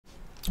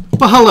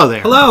Well, hello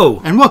there.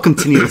 Hello. And welcome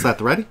to Needles at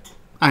the Ready.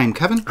 I am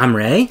Kevin. I'm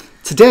Ray.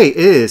 Today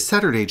is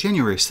Saturday,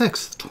 January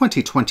 6th,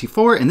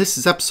 2024, and this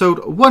is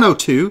episode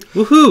 102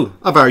 Woohoo!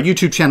 of our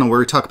YouTube channel where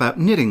we talk about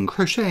knitting,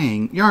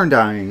 crocheting, yarn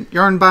dyeing,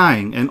 yarn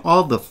buying, and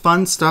all the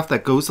fun stuff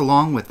that goes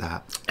along with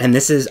that. And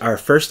this is our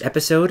first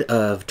episode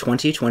of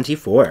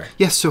 2024.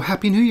 Yes, so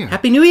Happy New Year.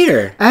 Happy New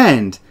Year!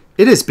 And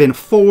it has been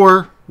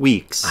 4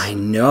 weeks. I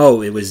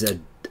know, it was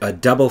a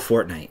double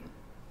fortnight.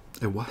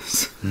 It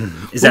was.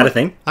 Is that a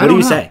thing? I What do don't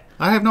you know. say?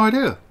 I have no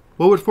idea.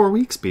 What would 4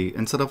 weeks be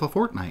instead of a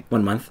fortnight?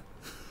 1 month?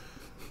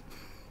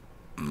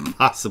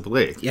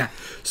 Possibly. Yeah.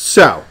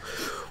 So,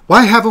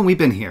 why haven't we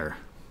been here?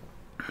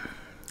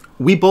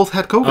 We both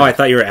had COVID. Oh, I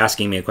thought you were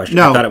asking me a question.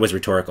 No. I thought it was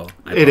rhetorical.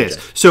 It is.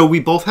 So we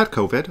both had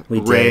COVID. We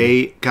did.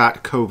 Ray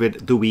got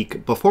COVID the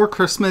week before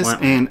Christmas, Wow.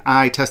 and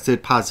I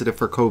tested positive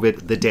for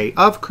COVID the day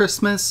of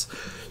Christmas.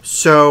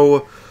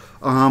 So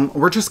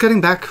we're just getting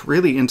back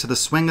really into the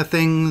swing of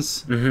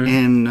things.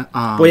 And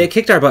Boy, it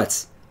kicked our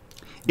butts.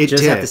 it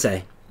Just did. have to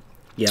say.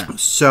 Yeah.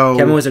 So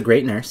Kevin was a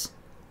great nurse.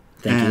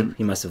 Thank And- you.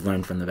 He must have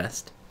learned from the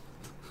best.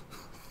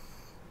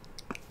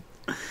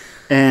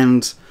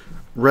 And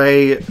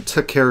Ray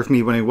took care of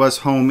me when he was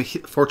home.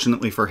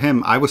 Fortunately for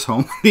him, I was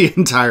home the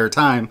entire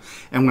time.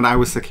 And when I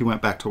was sick, he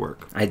went back to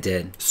work. I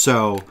did.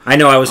 So I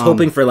know, I was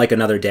hoping for like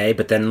another day,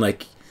 but then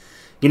like,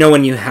 you know,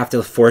 when you have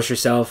to force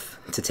yourself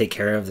to take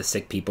care of the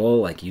sick people,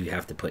 like you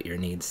have to put your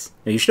needs.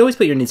 You should always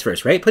put your needs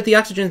first, right? Put the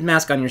oxygen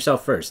mask on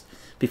yourself first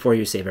before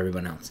you save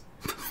everyone else.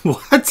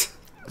 what?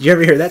 Did you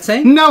ever hear that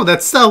saying? No,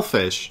 that's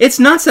selfish. It's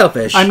not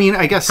selfish. I mean,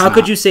 I guess how not.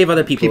 could you save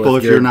other people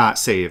if you're not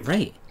saved?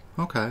 right?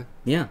 Okay.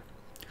 Yeah,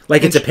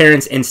 like it's a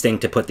parent's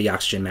instinct to put the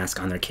oxygen mask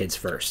on their kids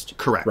first.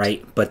 Correct.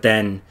 Right, but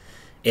then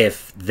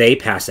if they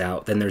pass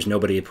out, then there's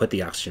nobody to put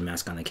the oxygen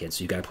mask on the kids.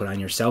 So you got to put on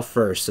yourself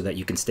first so that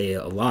you can stay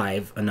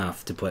alive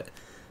enough to put.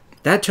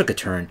 That took a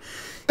turn,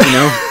 you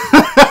know.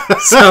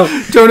 So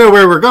Don't know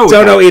where we're going.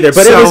 don't know either.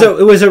 But So-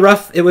 it was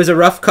a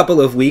rough couple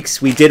of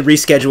weeks. We did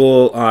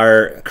reschedule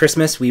our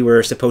Christmas. We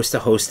were supposed to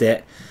host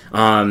it,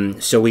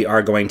 so we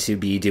are going to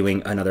be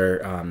doing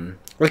another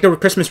like a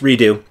Christmas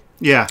redo,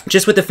 Yeah,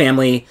 just with the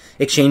family,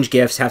 exchange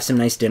gifts, have some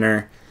nice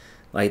dinner,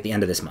 like at the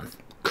end of this month.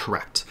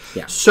 correct.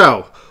 Yeah.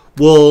 So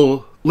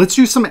let's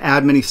do some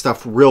admin-y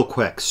stuff real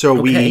quick. So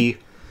Okay. we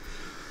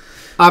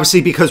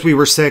obviously, because we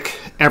were sick,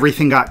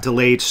 everything got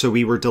delayed. So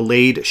we were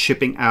delayed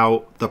shipping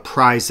out the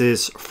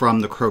prizes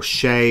from the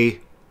crochet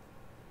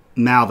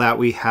mail that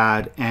we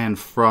had, and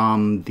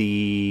from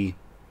the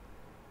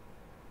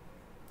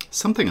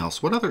something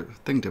else. What other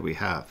thing did we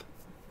have?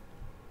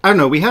 I don't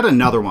know. We had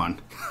another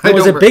one. It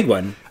was a big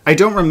one. I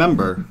don't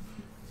remember.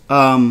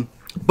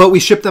 But we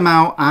shipped them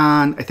out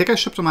on, I think I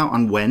shipped them out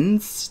on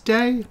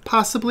Wednesday,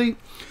 possibly.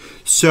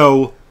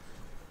 So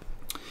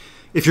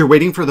if you're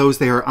waiting for those,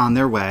 they are on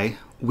their way.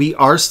 We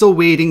are still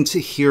waiting to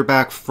hear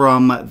back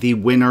from the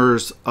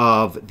winners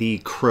of the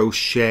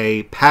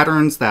crochet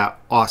patterns that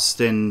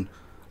Austin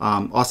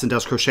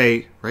Does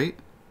Crochet, right?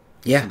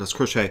 Yeah. Does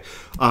Crochet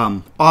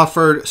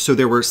offered. So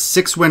there were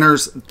 6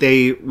 winners.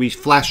 We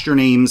flashed your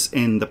names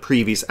in the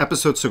previous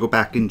episode, so go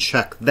back and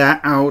check that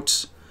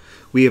out.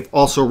 We have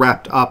also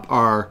wrapped up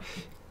our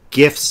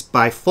gifts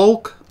by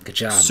folk. Good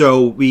job.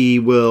 So we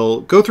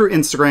will go through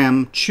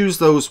Instagram, choose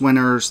those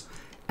winners,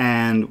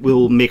 and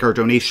we'll make our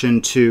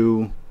donation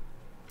to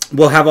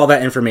We'll have all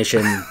that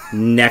information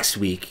next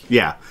week.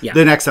 Yeah. Yeah.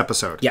 The next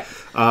episode. Yeah.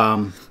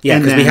 Yeah,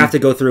 Because we have to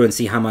go through and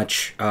see how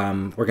much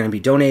we're going to be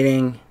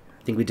donating.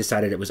 I think we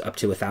decided it was up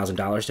to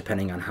 $1,000,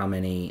 depending on how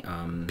many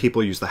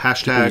people use the people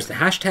hashtag. use the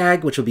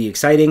hashtag, which will be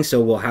exciting.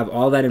 So we'll have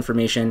all that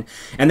information,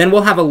 and then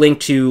we'll have a link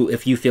to,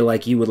 if you feel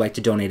like you would like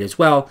to donate as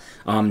well,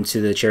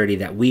 to the charity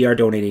that we are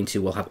donating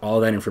to. We'll have all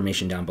that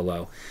information down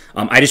below.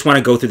 I just want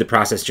to go through the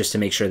process just to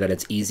make sure that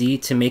it's easy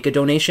to make a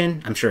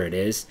donation. I'm sure it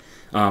is,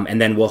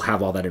 and then we'll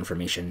have all that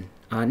information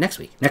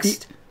next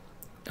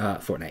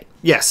fortnight.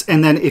 Yes,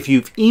 and then if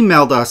you've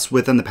emailed us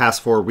within the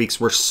past 4 weeks,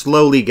 we're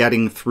slowly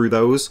getting through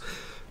those,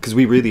 because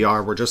we really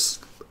are. We're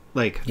just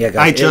like, Yeah, guys,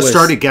 I it just was-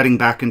 started getting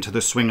back into the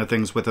swing of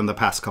things within the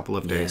past couple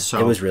of days. So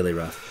It was really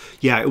rough.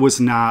 yeah, it was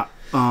not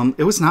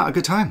a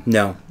good time.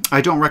 No, I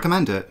don't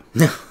recommend it.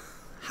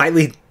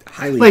 highly.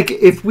 Like,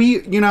 if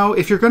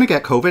you're going to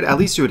get COVID, at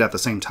least do it at the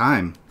same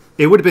time.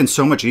 It would have been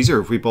so much easier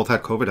if we both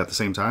had COVID at the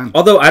same time.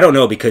 Although I don't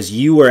know, because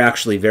you were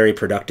actually very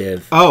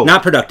productive. Oh.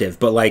 Not productive,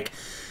 but like,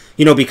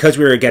 you know, because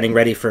we were getting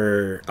ready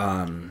for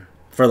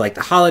like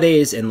the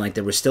holidays, and like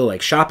there was still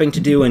like shopping to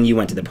do, and you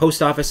went to the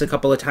post office a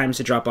couple of times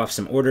to drop off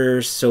some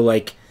orders. So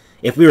like,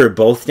 if we were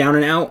both down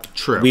and out,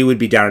 True. we would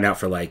be down and out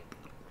for like,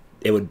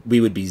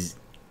 we would be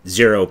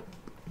zero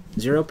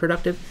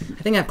productive.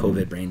 I think I have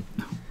COVID brain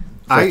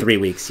for 3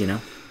 weeks, you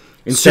know?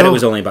 Instead, it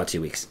was only about 2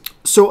 weeks.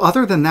 So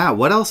other than that,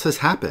 what else has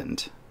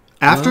happened?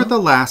 After the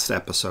last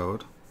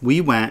episode,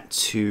 we went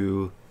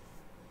to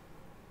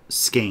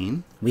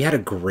Skane We had a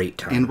great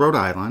time. in Rhode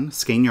Island,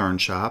 Skane Yarn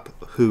Shop,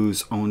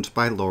 who's owned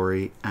by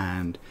Lori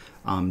and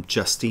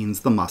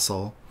Justine's the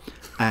Muscle.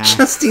 And,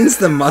 Justine's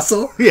the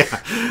muscle? yeah.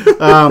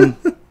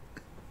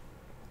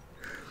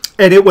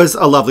 And it was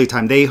a lovely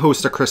time. They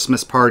host a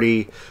Christmas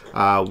party.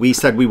 We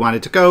said we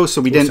wanted to go, so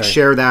we didn't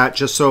share that,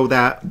 just so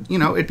that,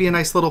 it'd be a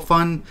nice little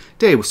fun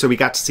day. So we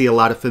got to see a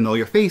lot of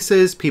familiar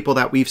faces, people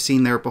that we've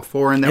seen there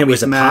before and that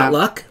we've met.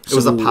 Potluck. It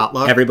was a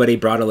potluck. Everybody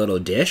brought a little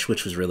dish,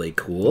 which was really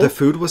cool. The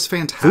food was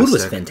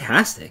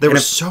fantastic. There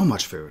was so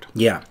much food.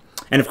 Yeah.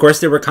 And of course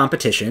there were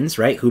competitions,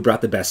 right? Who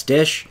brought the best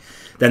dish?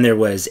 Then there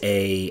was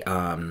a...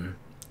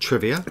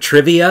 Trivia.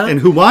 And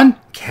who won?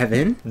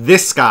 Kevin.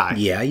 This guy.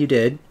 Yeah, you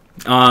did.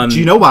 Do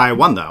you know why I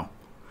won, though?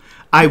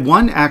 I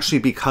won actually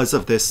because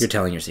of this... You're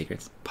telling your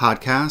secrets.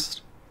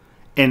 ...podcast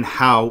and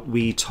how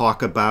we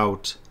talk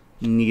about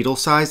needle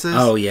sizes.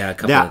 Oh, yeah. A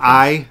couple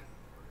of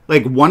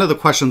things. One of the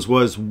questions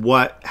was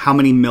how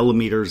many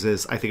millimeters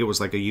is... I think it was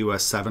like a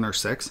US 7 or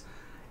 6.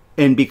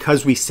 And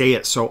because we say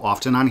it so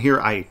often on here,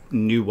 I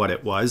knew what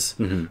it was.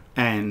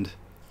 Mm-hmm.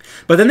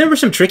 But then there were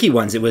some tricky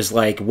ones. It was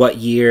like what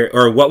year...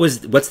 Or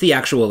what's the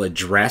actual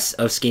address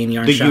of Skein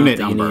Yarn Shop?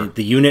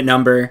 The unit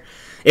number.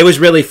 It was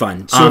really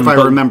fun. So if I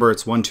remember,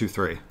 it's 1, 2,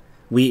 3.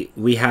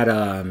 We had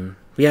a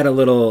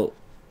little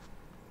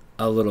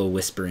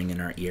whispering in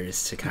our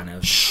ears to kind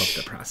of help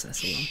the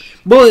process along.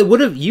 Well, it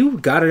would have. You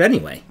got it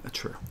anyway.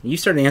 True. You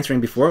started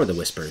answering before with the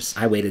whispers.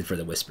 I waited for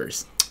the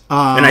whispers,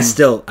 and I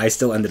still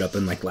ended up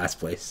in last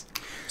place.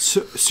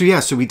 So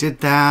we did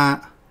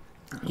that.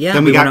 Yeah.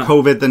 Then we got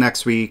COVID the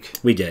next week.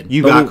 We did.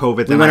 You got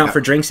COVID. We went out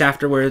for drinks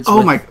afterwards.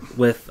 To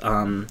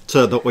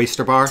the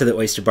Oyster Bar. To the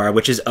Oyster Bar,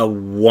 which is a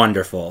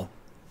wonderful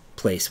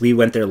place. We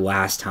went there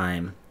last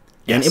time,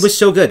 and it was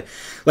so good.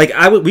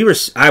 I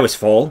was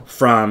full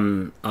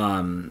from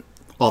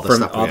all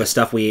the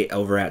stuff we ate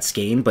over at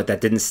Skein, but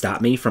that didn't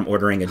stop me from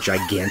ordering a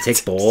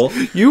gigantic bowl.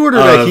 You ordered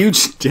a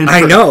huge dinner.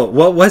 I know.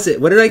 What was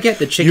it? What did I get?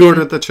 The chicken. You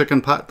ordered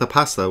the the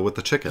pasta with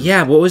the chicken.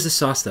 Yeah. What was the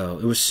sauce though?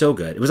 It was so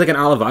good. It was like an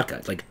olive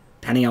vodka, like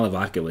penny olive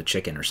vodka with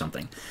chicken or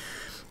something.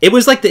 It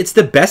was it's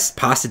the best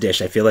pasta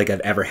dish I feel like I've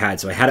ever had.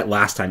 So I had it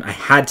last time. I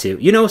had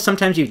to.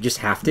 Sometimes you just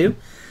have to.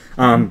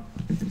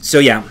 So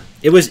yeah.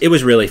 It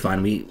was really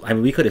fun.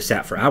 We could have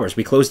sat for hours.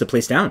 We closed the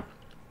place down.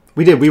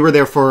 We did. We were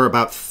there for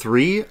about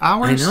 3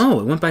 hours. I know.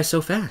 It went by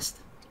so fast.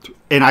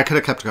 And I could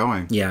have kept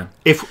going. Yeah.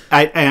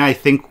 I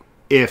think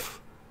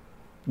if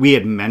we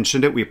had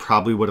mentioned it, we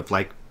probably would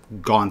have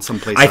gone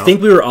someplace else. I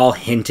think we were all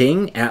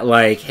hinting at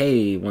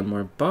hey, one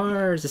more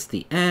bar. Is this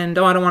the end?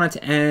 Oh, I don't want it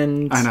to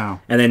end. I know.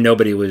 And then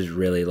nobody was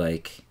really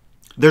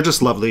They're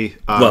just lovely.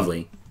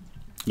 Lovely.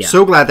 Yeah.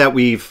 So glad that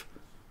we've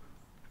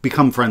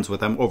become friends with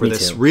them over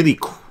this really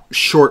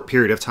short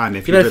period of time.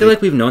 I feel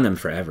like we've known them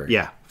forever.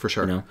 Yeah, for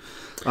sure.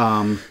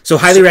 So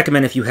highly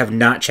recommend if you have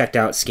not checked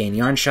out Skein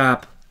Yarn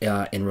Shop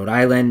in Rhode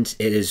Island.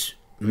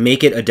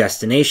 Make it a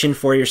destination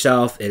for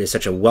yourself. It is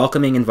such a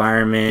welcoming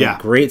environment. Yeah.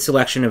 Great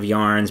selection of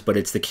yarns, but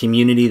it's the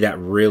community that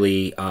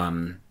really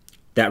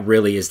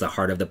is the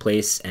heart of the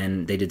place,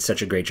 and they did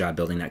such a great job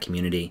building that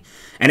community.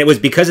 And it was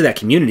because of that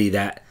community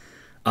that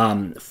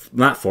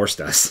not forced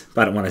us,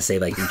 but I don't want to say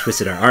we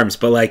twisted our arms,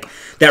 but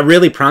that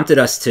really prompted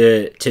us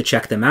to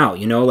check them out.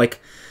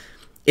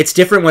 It's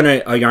different when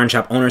a yarn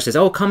shop owner says,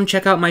 "Oh, come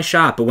check out my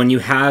shop," but when you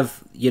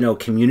have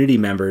community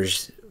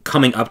members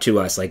coming up to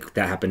us, like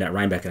that happened at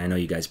Rhinebeck, and I know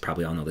you guys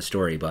probably all know the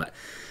story, but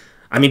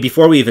I mean,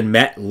 before we even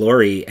met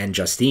Lori and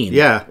Justine,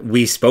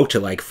 we spoke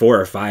to 4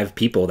 or 5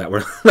 people that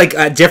were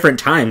at different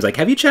times.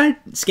 Have you tried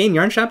Skein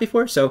Yarn Shop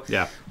before? So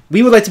yeah.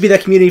 We would like to be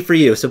that community for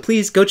you. So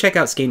please go check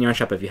out Skein Yarn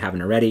Shop if you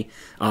haven't already.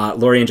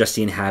 Lori and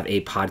Justine have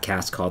a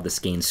podcast called The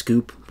Skein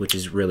Scoop, which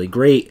is really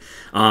great.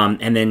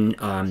 And then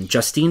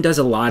Justine does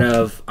a lot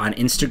of, on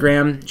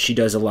Instagram, she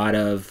does a lot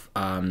of,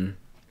 and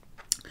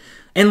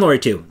Lori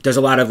too, does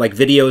a lot of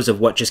videos of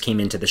what just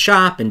came into the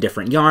shop and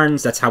different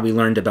yarns. That's how we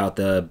learned about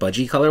the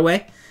budgie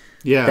colorway.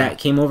 Yeah. That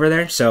came over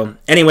there. So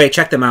anyway,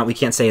 check them out. We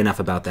can't say enough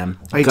about them.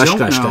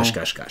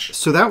 Gush.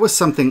 So that was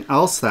something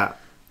else that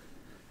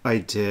I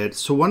did.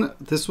 So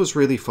this was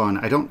really fun.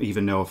 I don't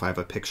even know if I have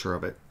a picture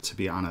of it, to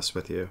be honest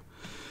with you.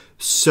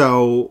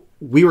 So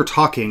we were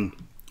talking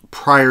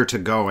prior to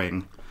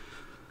going,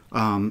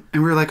 and we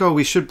were like, oh,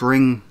 we should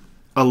bring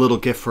a little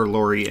gift for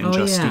Lori and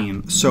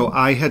Justine. Yeah. So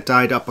I had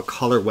dyed up a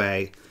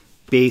colorway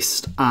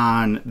based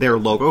on their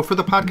logo for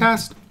the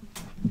podcast.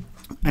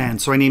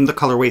 And so I named the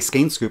colorway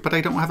Skein Scoop, but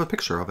I don't have a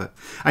picture of it.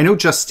 I know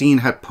Justine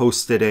had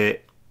posted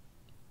it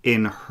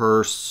in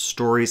her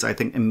stories, I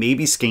think, and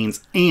maybe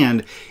Skein's,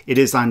 and it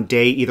is on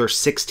day either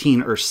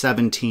 16 or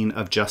 17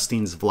 of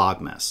Justine's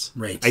Vlogmas.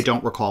 Right. I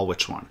don't recall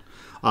which one.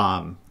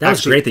 That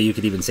was great that you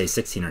could even say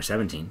 16 or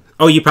 17.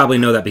 Oh, you probably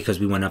know that because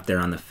we went up there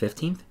on the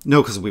 15th?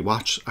 No, because we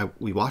watched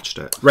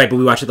it. Right, but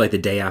we watched it the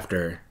day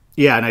after.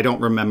 Yeah, and I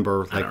don't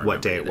remember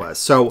what day it was.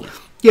 So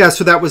yeah,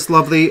 so that was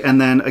lovely. And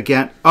then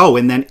again,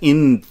 and then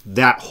in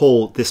that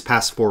this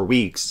past 4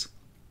 weeks,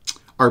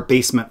 our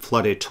basement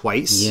flooded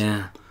twice.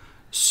 Yeah.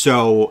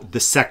 So the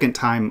second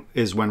time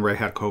is when Ray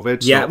had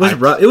COVID. So yeah, it was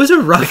rough. It was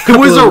a rough. It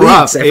was a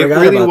rough. It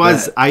really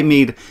was. That. I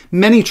made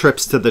many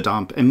trips to the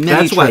dump and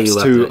many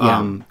trips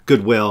to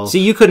Goodwill. So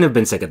you couldn't have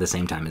been sick at the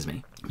same time as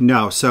me.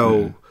 No.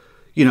 So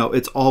you know,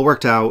 it's all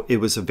worked out. It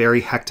was a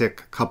very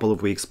hectic couple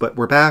of weeks, but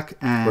we're back.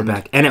 And We're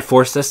back. And it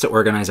forced us to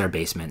organize our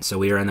basement. So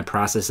we are in the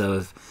process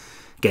of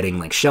getting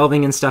like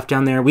shelving and stuff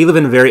down there. We live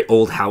in a very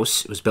old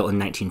house. It was built in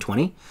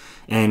 1920.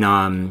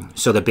 And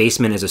so the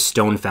basement is a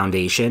stone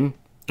foundation.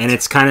 And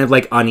it's kind of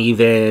like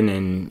uneven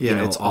and, you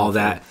know, it's all awful.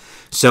 that.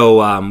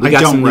 So we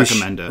got don't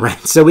recommend it. Right.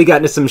 So we got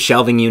into some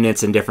shelving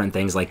units and different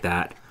things like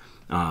that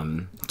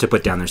to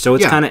put down there. So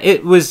it's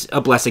it was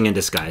a blessing in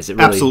disguise. It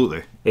really,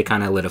 Absolutely. It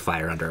kind of lit a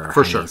fire under our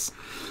For hiney's. sure.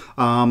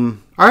 All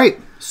right.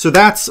 So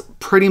that's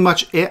pretty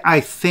much it, I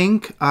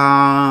think.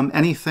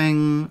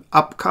 Anything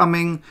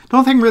upcoming? The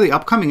only thing really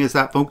upcoming is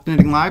that Folk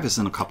Knitting Live is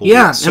in a couple weeks.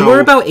 Yeah, So and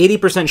we're about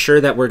 80% sure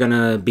that we're going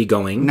to be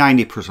going.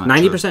 90%.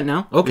 90%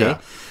 now? Okay. Yeah.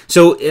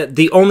 So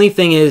the only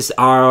thing is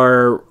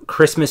our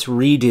Christmas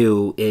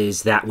redo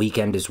is that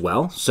weekend as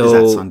well. So Is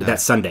that Sunday?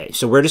 That's Sunday.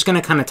 So we're just going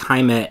to kind of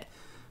time it,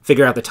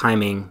 figure out the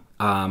timing.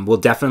 We'll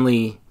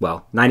definitely,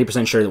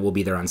 90% sure that we'll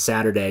be there on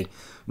Saturday.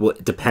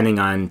 Depending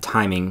on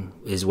timing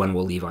is when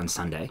we'll leave on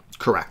Sunday.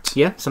 Correct.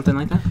 Yeah, something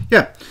like that?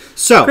 Yeah.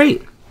 So,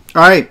 Great.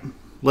 All right.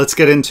 Let's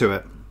get into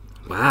it.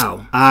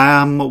 Wow.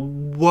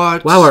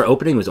 What? Wow, our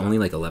opening was only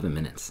like 11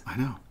 minutes. I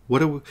know.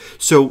 What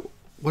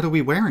are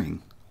we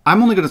wearing?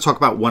 I'm only going to talk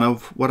about one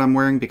of what I'm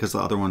wearing because the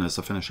other one is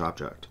a finished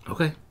object.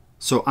 Okay.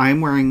 So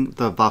I'm wearing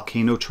the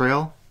Volcano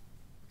Trail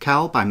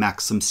cowl by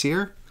Maxim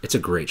Sear. It's a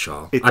great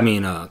shawl.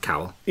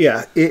 Cowl.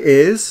 Yeah, it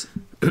is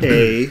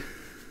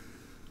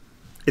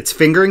it's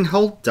fingering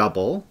held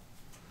double,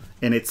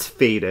 and it's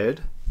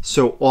faded.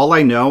 So all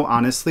I know,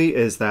 honestly,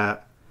 is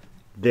that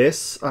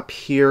this up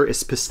here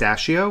is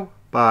Pistachio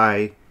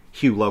by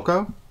Hugh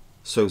Loco.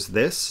 So's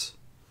this.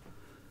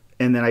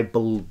 And then I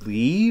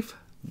believe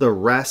the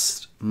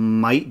rest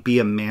might be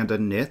Amanda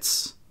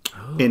Knits.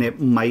 Oh. And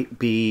it might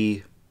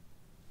be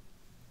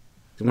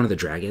one of the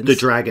dragons? The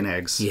dragon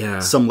eggs. Yeah.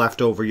 Some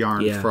leftover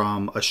yarn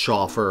from a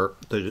shawl for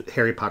the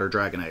Harry Potter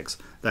dragon eggs.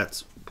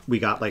 We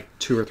got like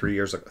 2 or 3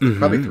 years ago.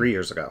 Probably 3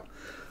 years ago.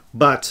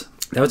 But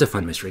that was a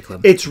fun mystery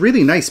club. It's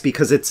really nice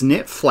because it's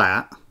knit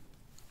flat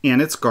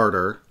and it's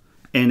garter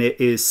and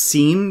it is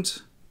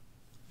seamed.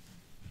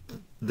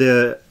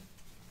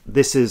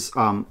 This is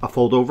a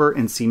fold over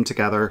and seamed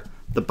together.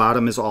 The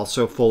bottom is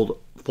also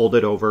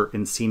folded over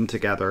and seamed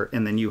together,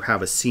 and then you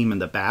have a seam in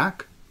the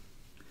back.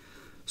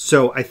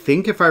 So I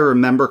think if I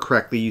remember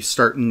correctly, you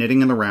start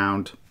knitting in the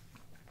round,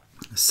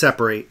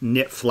 separate,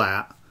 knit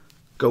flat,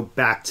 go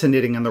back to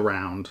knitting in the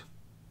round,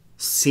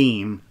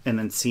 seam, and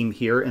then seam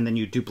here, and then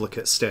you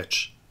duplicate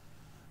stitch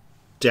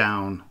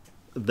down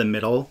the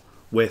middle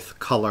with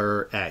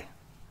color A.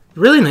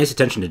 Really nice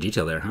attention to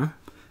detail there, huh?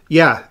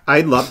 Yeah,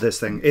 I love this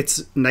thing.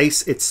 It's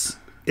nice. It's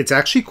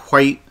actually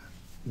quite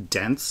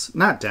dense.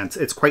 Not dense.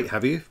 It's quite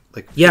heavy.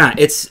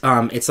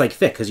 It's like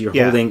thick because you're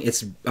holding.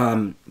 It's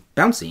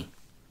bouncy.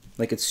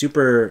 Like it's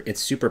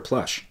super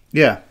plush.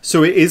 Yeah.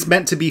 So it is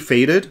meant to be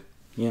faded.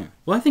 Yeah.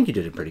 Well, I think you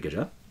did a pretty good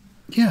job.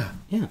 Yeah.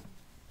 Yeah,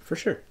 for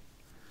sure.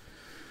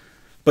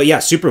 But yeah,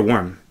 super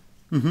warm.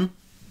 Mm-hmm.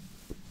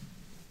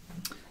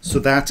 So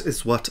that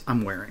is what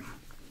I'm wearing.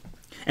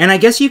 And I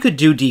guess you could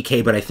do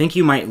DK, but I think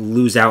you might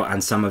lose out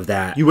on some of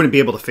that. You wouldn't be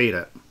able to fade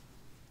it.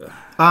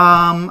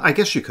 I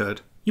guess you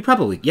could. You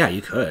probably,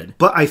 you could.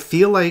 But I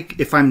feel like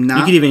if I'm not...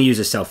 You could even use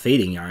a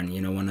self-fading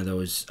yarn, one of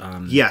those...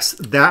 Yes,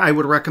 that I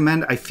would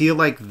recommend. I feel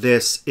like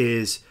this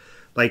is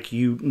like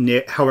you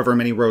knit however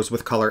many rows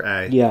with color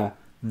A. Yeah.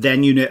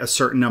 Then you knit a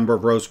certain number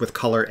of rows with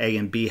color A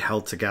and B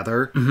held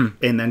together.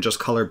 Mm-hmm. And then just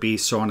color B,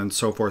 so on and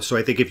so forth. So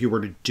I think if you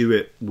were to do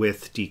it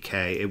with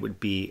DK, it would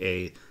be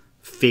a...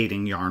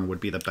 fading yarn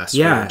would be the best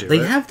way to do it.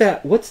 Yeah, they have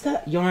that... What's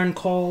that yarn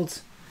called?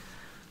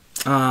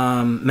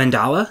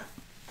 Mandala?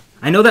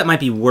 I know that might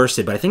be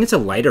worsted, but I think it's a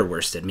lighter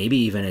worsted. Maybe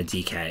even a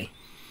DK.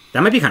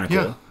 That might be kind of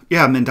cool.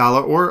 Yeah,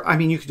 mandala. Or, I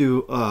mean, you could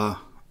do...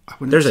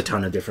 There's a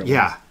ton of different ones.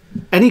 Yeah.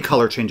 Any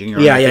color changing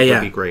yarn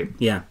would be great.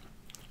 Yeah.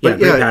 But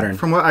great pattern.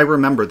 From what I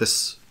remember,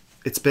 it's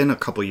been a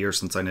couple years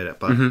since I knit it,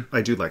 but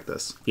I do like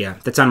this. Yeah,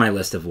 that's on my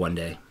list of one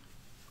day.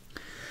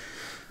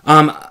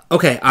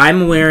 Okay,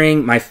 I'm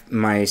wearing my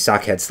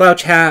Sockhead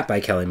Slouch Hat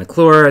by Kelly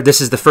McClure. This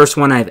is the first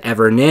one I've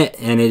ever knit,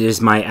 and it is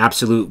my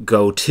absolute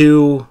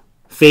go-to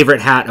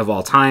favorite hat of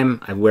all time.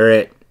 I wear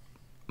it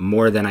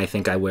more than I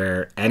think I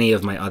wear any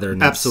of my other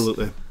knits.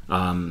 Absolutely.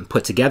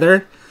 Put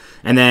together.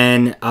 And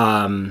then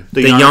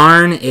the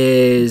yarn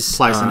is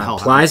Plies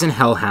and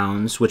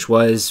Hellhounds, which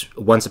was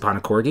Once Upon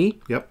a Corgi.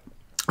 Yep.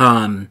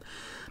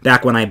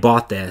 Back when I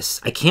bought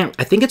this, I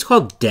think it's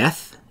called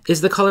Death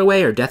is the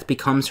colorway, or Death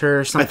Becomes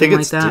Her, or something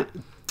like that.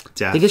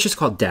 Death. I think it's just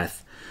called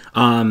Death.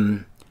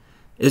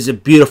 It's a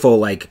beautiful,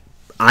 like,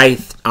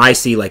 I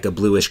see like a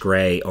bluish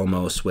gray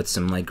almost with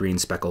some like green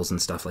speckles and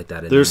stuff like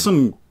that. There's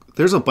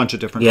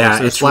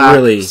it's black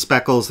really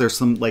speckles. There's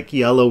some like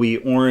yellowy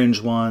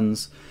orange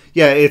ones.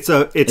 Yeah, it's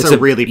a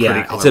really pretty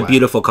colorway. It's a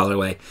beautiful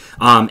colorway.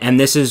 And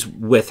this is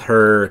with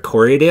her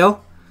Corriedale.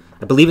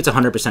 I believe it's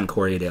 100%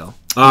 Corriedale.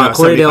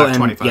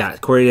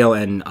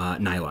 Corriedale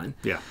and nylon.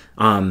 Yeah.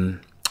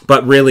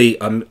 But really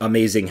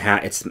amazing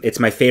hat. It's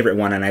my favorite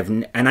one,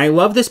 and I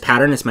love this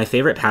pattern. It's my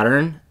favorite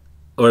pattern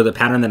or the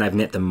pattern that I've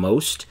knit the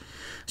most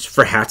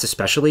for hats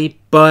especially,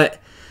 but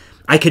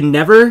I could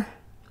never,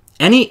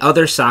 any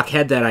other sock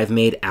head that I've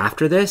made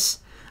after this,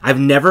 I've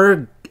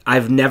never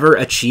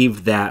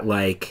achieved that,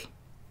 like,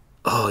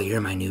 oh,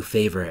 you're my new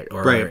favorite,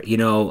 or, right. you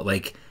know,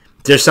 like,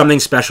 there's something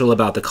special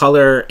about the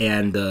color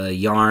and the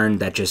yarn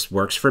that just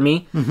works for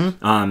me.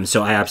 Mm-hmm.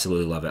 So I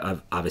absolutely love it.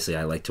 Obviously,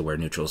 I like to wear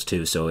neutrals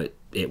too, so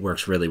it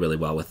works really, really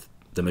well with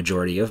the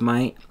majority of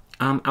my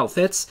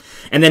outfits.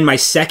 And then my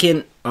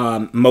second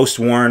most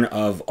worn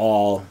of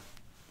all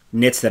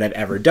knits that I've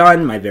ever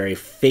done, my very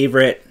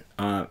favorite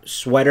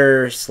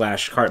sweater /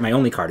 my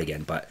only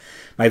cardigan, but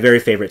my very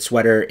favorite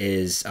sweater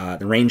is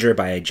the Ranger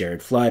by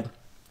Jared Flood.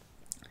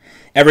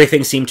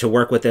 Everything seemed to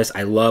work with this.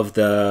 I love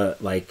the,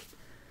 like,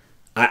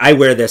 I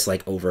wear this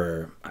like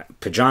over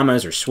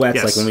pajamas or sweats,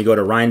 yes. Like when we go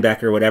to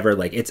Rhinebeck or whatever.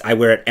 Like I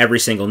wear it every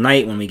single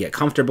night when we get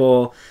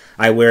comfortable.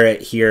 I wear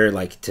it here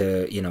like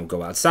to, you know,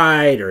 go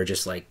outside or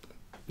just like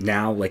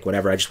now, like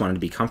whatever. I just wanted to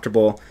be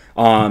comfortable.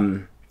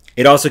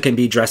 It also can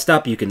be dressed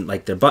up. You can,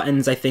 like, the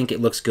buttons, I think it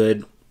looks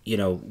good, you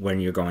know, when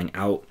you're going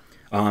out.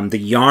 The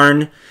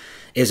yarn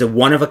is a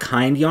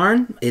one-of-a-kind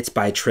yarn. It's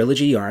by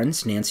Trilogy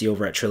Yarns, Nancy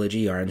over at Trilogy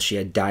Yarns. She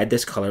had dyed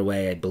this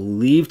colorway, I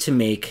believe, to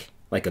make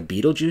like a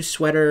Beetlejuice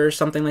sweater or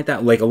something like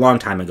that, like a long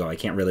time ago. I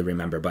can't really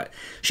remember, but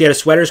she had a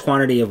sweater's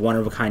quantity of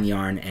one-of-a-kind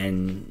yarn,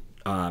 and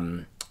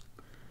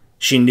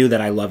she knew that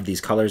I loved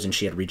these colors, and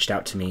she had reached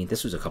out to me.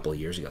 This was a couple of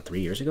years ago,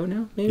 3 years ago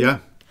now, maybe. Yeah.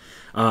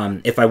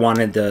 If I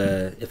wanted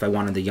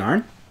the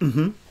yarn.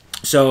 Mm-hmm.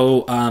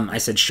 So I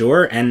said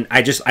sure, and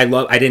I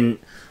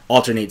didn't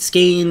alternate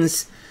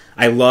skeins.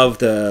 I love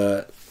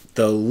the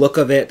look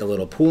of it, the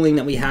little pooling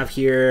that we have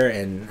here,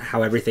 and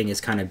how everything is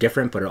kind of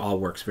different, but it all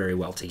works very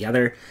well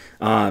together.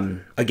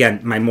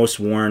 Again, my most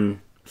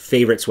worn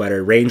favorite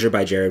sweater, Ranger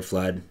by Jared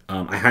Flood.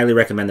 I highly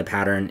recommend the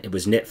pattern. It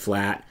was knit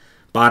flat,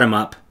 bottom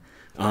up.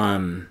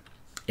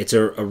 It's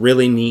a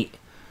really neat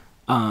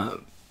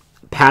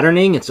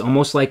patterning. It's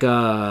almost like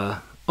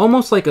a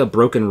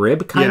broken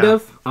rib kind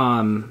of,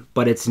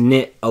 but it's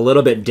knit a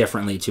little bit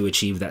differently to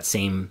achieve that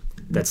same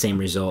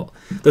result.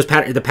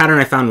 The pattern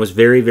I found was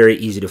very, very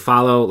easy to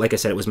follow. Like I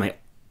said, it was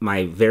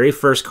my very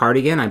first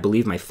cardigan, I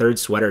believe my third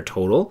sweater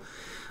total.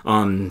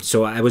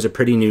 So I was a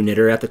pretty new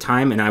knitter at the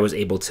time, and I was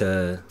able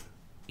to,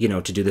 you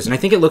know, to do this. And I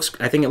think it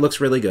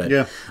looks really good.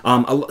 Yeah.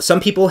 Some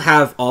people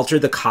have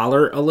altered the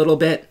collar a little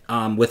bit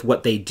with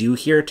what they do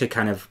here to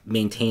kind of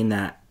maintain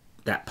that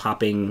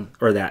popping,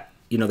 or that,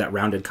 you know, that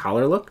rounded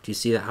collar look. Do you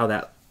see how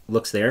that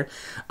looks there?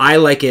 I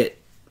like it.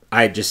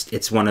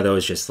 It's one of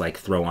those just like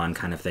throw on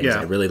kind of things. Yeah.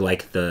 I really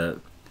like the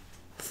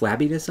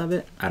flabbiness of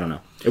it. I don't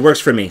know. It works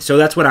for me. So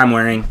that's what I'm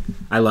wearing.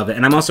 I love it.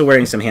 And I'm also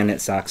wearing some hand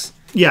knit socks.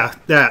 Yeah,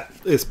 that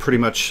is pretty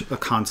much a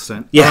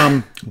constant.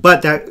 Yeah.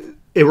 But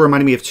it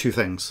reminded me of two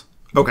things.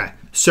 Okay.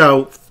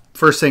 So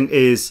first thing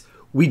is,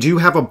 we do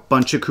have a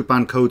bunch of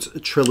coupon codes.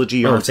 Trilogy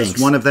Yarns is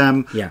one of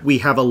them. Yeah. We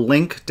have a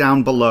link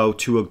down below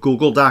to a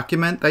Google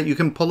document that you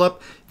can pull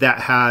up that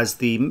has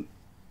the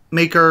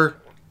maker,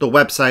 the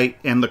website,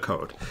 and the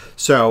code.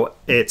 So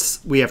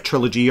we have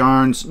Trilogy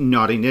Yarns,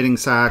 Naughty Knitting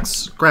Socks,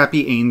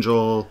 Scrappy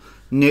Angel,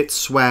 Knit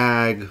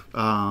Swag.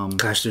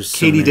 Gosh, there's so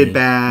Katie many. Did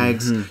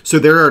bags. Mm-hmm. So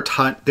there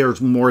are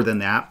there's more than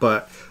that,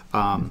 but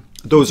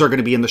those are going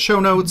to be in the show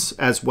notes,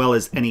 as well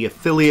as any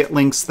affiliate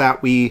links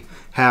that we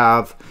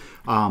have.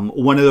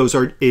 One of those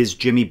is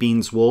Jimmy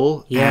Bean's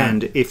Wool. Yeah.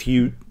 And if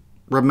you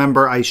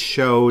remember, I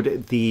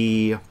showed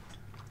their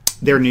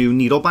new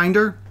needle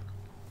binder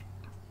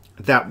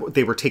that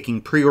they were taking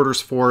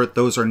pre-orders for.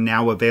 Those are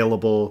now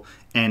available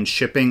and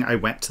shipping. I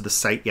went to the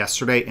site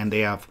yesterday, and they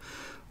have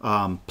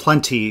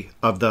plenty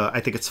of I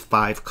think it's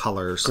 5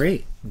 colors.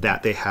 Great.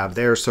 That they have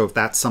there. So if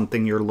that's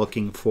something you're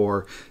looking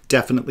for,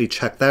 definitely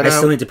check that out. I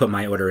still need to put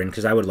my order in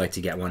because I would like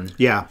to get one.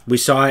 Yeah. We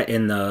saw it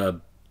in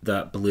the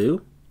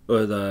blue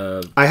or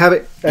the I have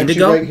it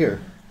indigo right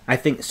here. I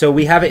think so.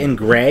 We have it in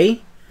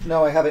gray.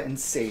 No, I have it in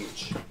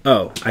sage.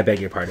 Oh, I beg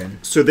your pardon.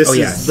 So this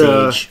is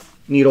the sage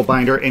needle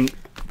binder, and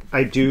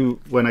I do,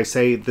 when I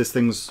say this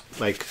thing's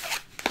like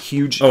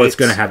huge. Oh, it's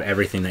going to have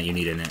everything that you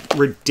need in it.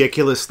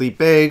 Ridiculously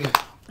big.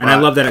 And I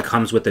love that it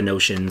comes with the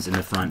notions in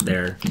the front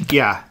there.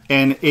 Yeah,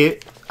 and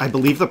I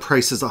believe the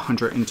price is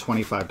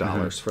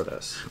 $125 for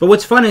this. But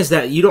what's fun is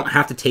that you don't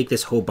have to take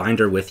this whole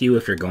binder with you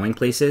if you're going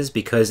places,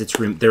 because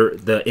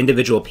the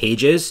individual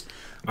pages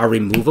are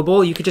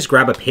removable. You could just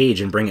grab a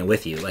page and bring it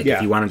with you, like if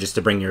you wanted just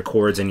to bring your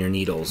cords and your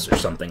needles or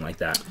something like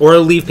that. Or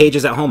leave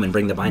pages at home and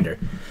bring the binder.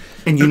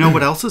 And you know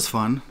what else is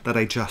fun that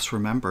I just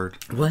remembered?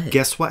 What?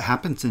 Guess what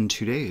happens in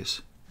 2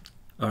 days?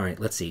 All right,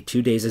 let's see.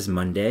 2 days is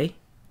Monday.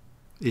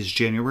 Is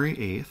January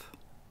 8th.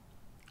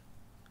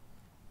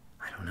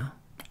 I don't know.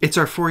 It's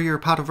our 4-year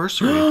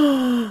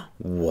podiversary.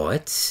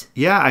 What?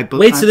 Yeah,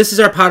 Wait, so this is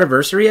our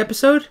podiversary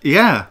episode?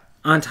 Yeah.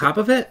 On top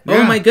of it? Yeah.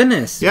 Oh my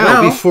goodness. Yeah,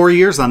 it'll be 4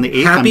 years on the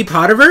 8th. Happy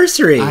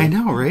podiversary. I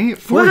know, right?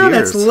 4 years. Wow,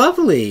 that's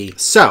lovely.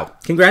 So.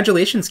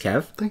 Congratulations,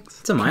 Kev. Thanks.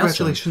 It's a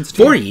milestone. Congratulations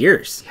to 4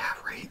 years. Yeah,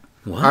 right.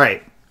 What? All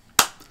right.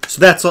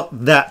 So that's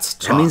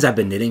that means I've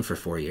been knitting for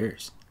 4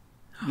 years.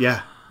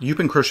 Yeah. You've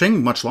been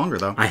crocheting much longer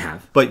though. I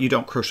have. But you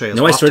don't crochet as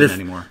I often started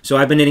anymore. So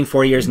I've been knitting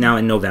 4 years now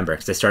in November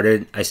because I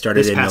started This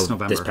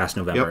past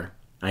November. Yep.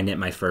 I knit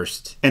my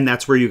first. And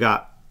that's where you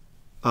got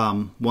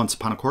Once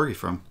Upon a Corgi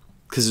from.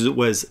 Because it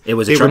was they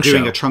were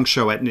doing a trunk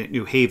show at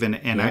New Haven,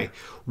 and I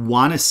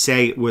want to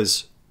say it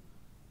was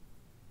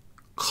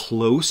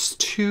close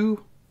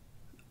to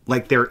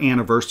like their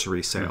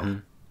anniversary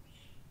sale.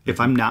 If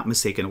I'm not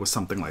mistaken, it was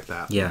something like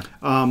that. Yeah.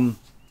 All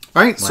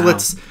right, so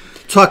let's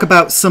talk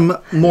about some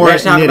more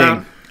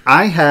knitting.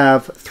 I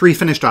have 3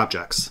 finished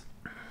objects.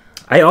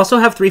 I also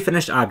have 3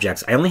 finished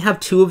objects. I only have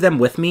 2 of them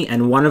with me,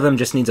 and one of them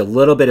just needs a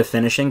little bit of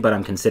finishing, but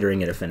I'm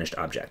considering it a finished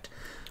object.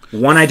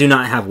 One I do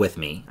not have with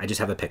me. I just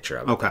have a picture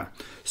of it. Okay.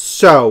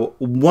 So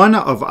one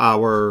of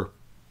our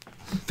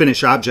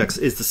finished objects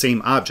is the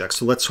same object.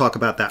 So let's talk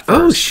about that first.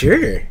 Oh,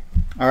 sure.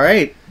 All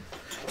right.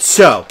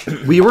 So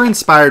we were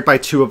inspired by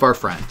 2 of our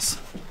friends.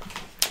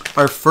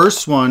 Our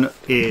first one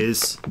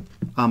is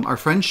our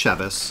friend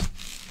Chevis,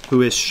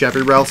 who is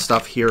Chevirel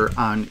Stuff here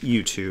on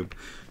YouTube,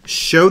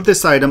 showed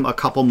this item a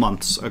couple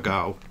months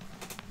ago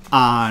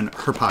on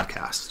her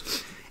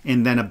podcast.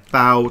 And then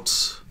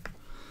about,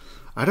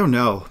 I don't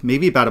know,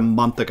 maybe about a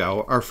month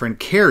ago, our friend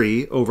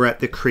Carrie over at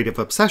The Creative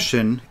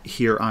Obsession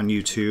here on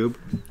YouTube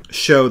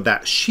showed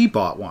that she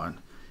bought one.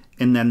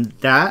 And then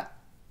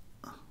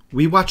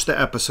we watched the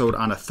episode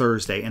on a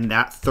Thursday, and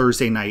that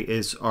Thursday night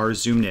is our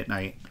Zoom Knit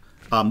night.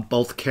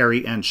 Both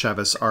Carrie and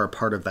Chevis are a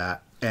part of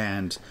that.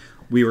 And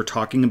we were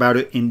talking about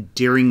it, and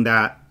during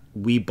that,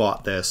 we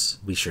bought this.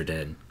 We sure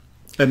did.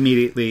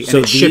 Immediately. So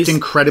and it shipped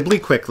incredibly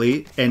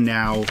quickly, and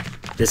now...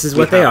 This is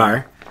what they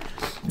are.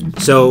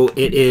 So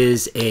it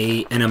is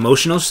an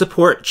emotional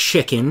support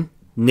chicken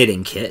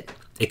knitting kit.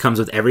 It comes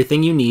with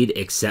everything you need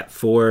except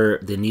for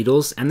the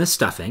needles and the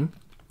stuffing.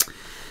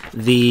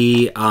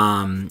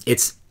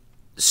 It's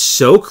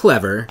so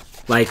clever.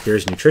 Like,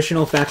 there's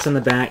nutritional facts on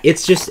the back.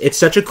 It's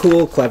such a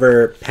cool,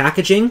 clever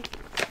packaging.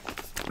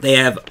 They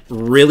have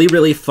really,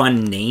 really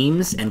fun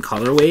names and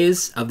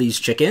colorways of these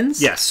chickens.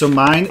 Yes, so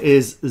mine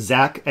is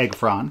Zach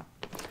Eggfron.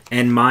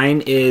 And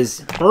mine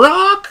is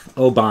Barack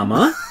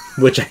Obama,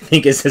 which I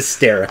think is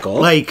hysterical.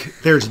 Like,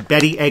 there's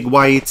Betty Egg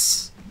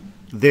Whites.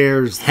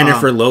 There's...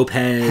 Jennifer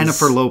Lopez.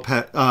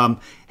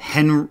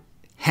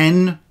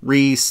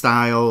 Henry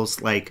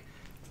Styles. Like,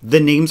 the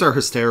names are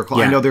hysterical.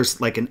 Yeah. I know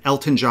there's, like, an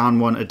Elton John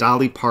one, a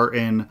Dolly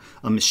Parton,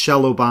 a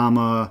Michelle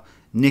Obama,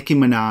 Nicki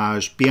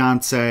Minaj,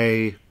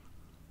 Beyonce...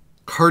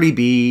 Cardi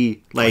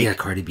B, like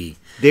Cardi B.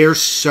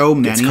 There's so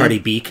many. It's Cardi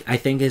Beak, I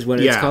think, is what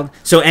it's called.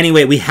 So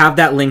anyway, we have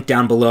that link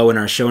down below in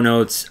our show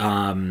notes.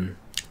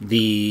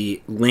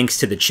 The links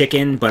to the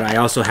chicken, but I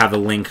also have a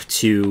link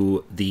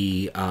to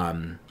the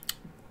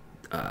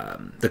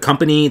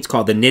company. It's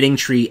called the Knitting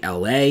Tree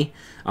LA.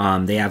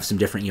 They have some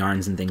different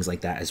yarns and things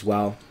like that as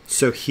well.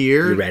 So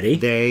here, you ready?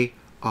 They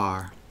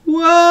are.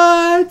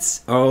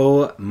 What?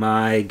 Oh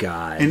my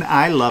god! And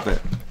I love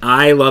it.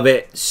 I love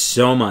it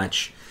so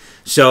much.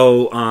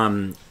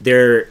 So,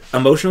 they're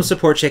emotional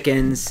support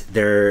chickens.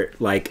 They're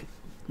like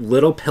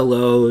little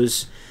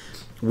pillows.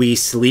 We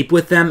sleep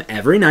with them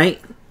every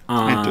night.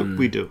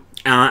 We do.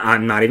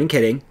 I'm not even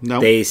kidding.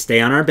 No. They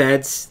stay on our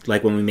beds.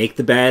 Like when we make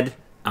the bed,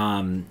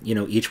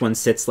 each one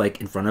sits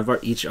like in front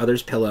of each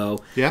other's pillow.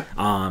 Yeah.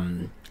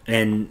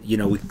 And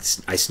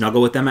I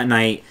snuggle with them at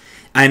night.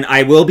 And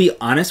I will be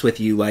honest with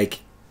you, and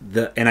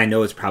I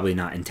know it's probably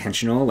not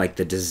intentional, like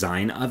the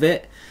design of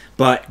it.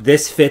 But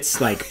this fits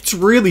like it's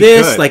really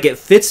good. Like it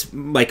fits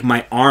like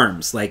my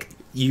arms. Like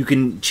you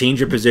can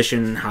change your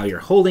position, how you're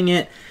holding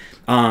it.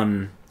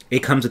 It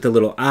comes with the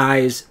little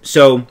eyes.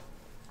 So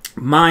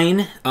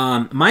mine's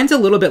a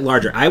little bit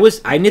larger.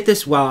 I knit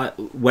this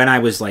when I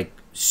was like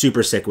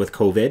super sick with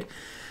COVID.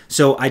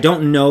 So I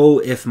don't know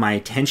if my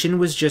tension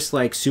was just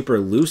like super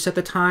loose at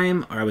the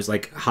time, or I was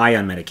like high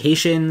on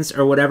medications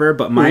or whatever.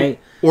 But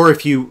or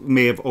if you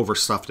may have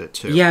overstuffed it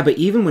too. Yeah, but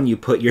even when you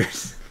put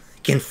yours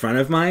in front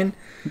of mine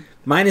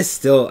is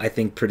still, I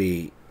think,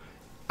 pretty...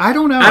 I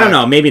don't know. I don't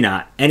know. Maybe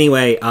not.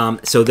 Anyway,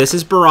 so this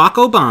is Barack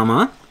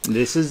Obama.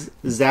 This is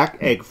Zach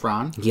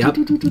Eggfron.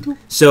 Yep.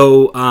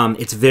 So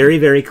it's very,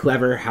 very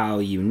clever how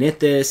you knit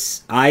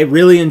this. I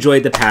really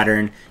enjoyed the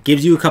pattern.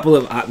 Gives you a couple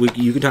of...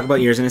 you can talk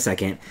about yours in a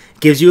second.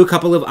 Gives you a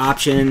couple of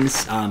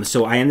options.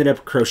 So I ended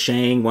up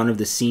crocheting one of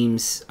the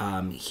seams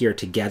here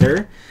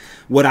together.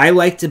 What I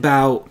liked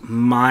about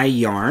my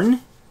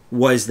yarn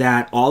was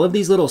that all of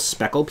these little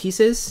speckle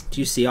pieces, do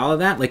you see all of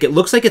that? Like, it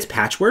looks like it's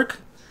patchwork,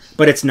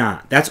 but it's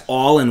not. That's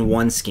all in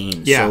one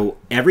skein. Yeah. So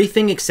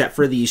everything except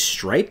for these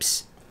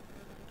stripes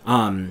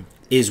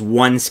is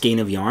one skein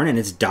of yarn, and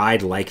it's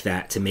dyed like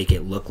that to make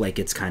it look like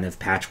it's kind of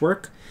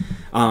patchwork.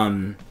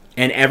 And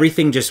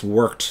everything just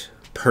worked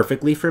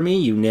perfectly for me.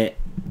 You knit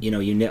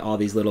all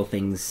these little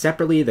things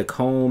separately, the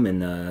comb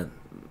and the,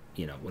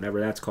 whatever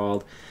that's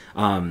called.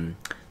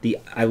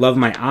 I love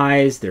my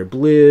eyes. They're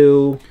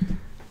blue.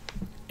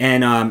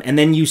 And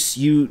then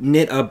you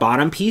knit a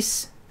bottom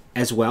piece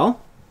as well,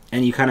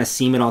 and you kind of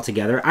seam it all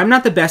together. I'm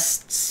not the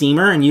best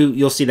seamer, and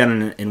you'll see that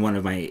in one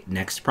of my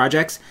next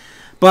projects.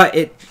 But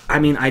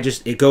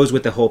it goes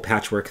with the whole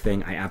patchwork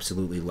thing. I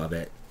absolutely love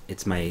it.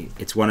 It's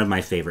one of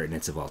my favorite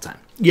knits of all time.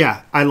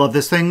 Yeah, I love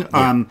this thing.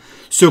 Yeah.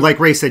 So like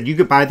Ray said, you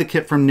could buy the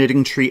kit from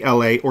Knitting Tree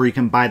LA, or you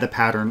can buy the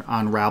pattern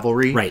on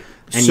Ravelry. Right.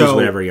 And use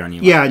whatever yarn you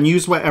want. Yeah, and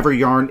use whatever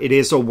yarn. It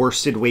is a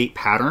worsted weight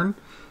pattern.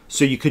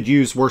 So you could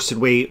use worsted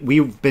weight.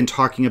 We've been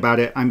talking about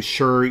it. I'm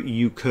sure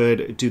you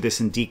could do this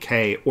in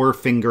DK or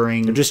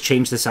fingering. Or just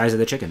change the size of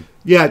the chicken.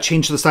 Yeah,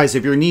 change the size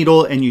of your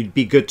needle and you'd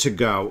be good to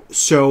go.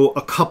 So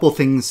a couple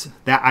things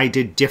that I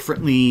did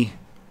differently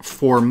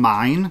for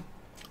mine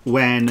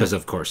when... Because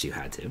of course you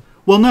had to.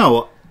 Well,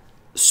 no.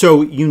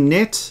 So you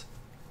knit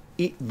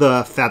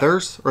the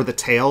feathers or the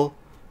tail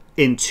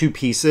in 2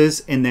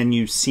 pieces and then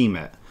you seam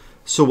it.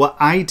 So what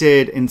I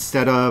did,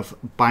 instead of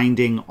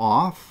binding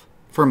off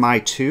for my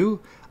 2...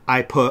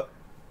 I put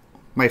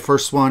my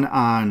first one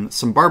on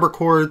some barber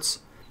cords,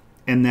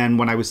 and then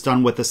when I was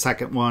done with the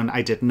second one,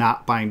 I did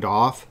not bind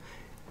off,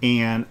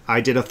 and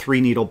I did a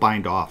 3-needle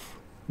bind off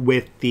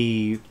with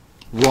the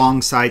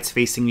wrong sides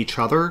facing each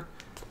other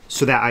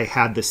so that I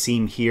had the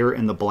seam here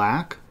in the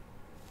black.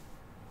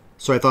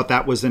 So I thought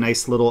that was a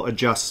nice little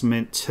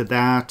adjustment to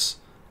that.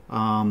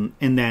 And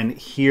then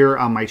here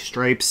on my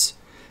stripes,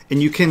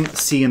 and you can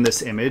see in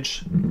this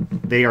image,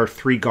 they are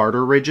 3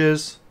 garter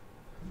ridges.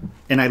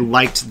 And I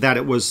liked that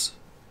it was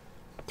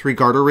 3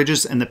 garter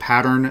ridges, and the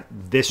pattern,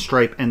 this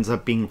stripe ends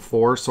up being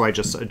 4, so I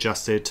just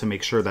adjusted to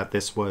make sure that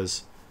this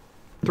was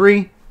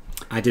 3.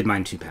 I did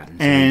mine 2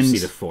 patterns, and you see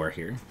the 4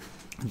 here.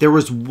 There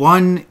was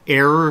one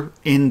error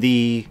in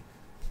the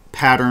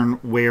pattern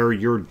where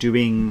you're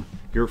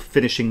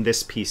finishing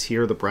this piece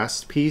here, the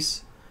breast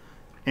piece,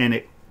 and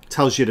it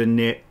tells you to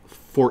knit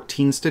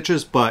 14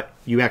 stitches, but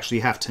you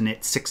actually have to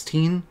knit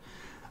 16.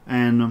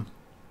 And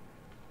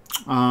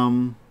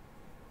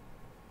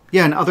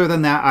yeah, and other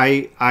than that,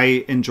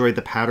 I enjoyed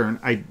the pattern.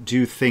 I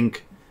do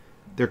think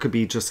there could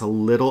be just a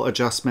little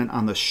adjustment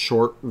on the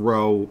short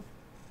row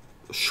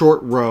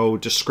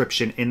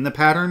description in the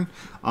pattern.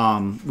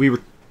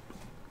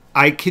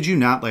 I kid you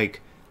not,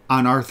 like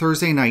on our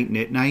Thursday night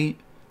knit night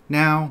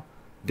now,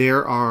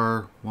 there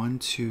are 1,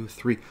 2,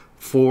 3,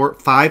 4,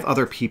 5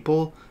 other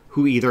people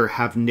who either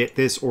have knit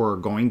this or are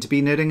going to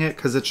be knitting it,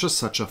 because it's just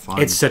such a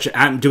fun...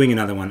 I'm doing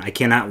another one. I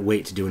cannot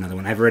wait to do another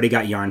one. I've already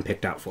got yarn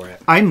picked out for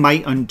it. I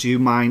might undo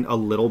mine a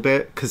little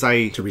bit, because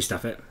To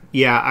restuff it?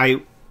 Yeah,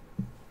 I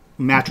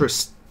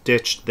mattress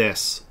stitched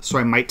this, so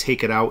I might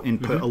take it out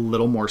and put a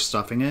little more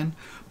stuffing in.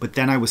 But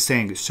then I was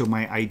saying, so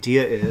my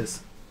idea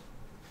is...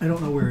 I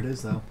don't know where it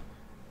is, though.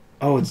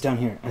 Oh, it's down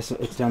here.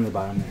 It's down the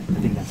bottom there. I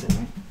think that's it,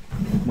 right?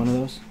 One of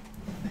those?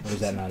 Or is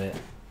that not it?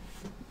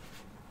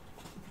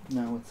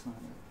 No, it's not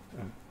it.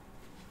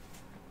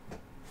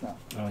 No.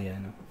 Oh, yeah, I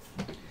know.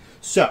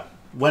 So,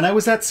 when I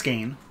was at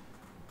Skane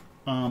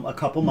a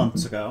couple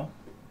months ago,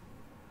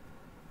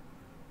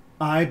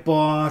 I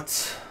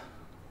bought...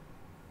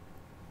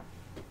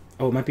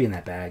 Oh, it might be in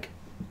that bag.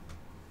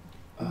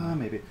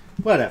 Maybe.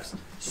 Whatevs.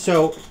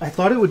 So, I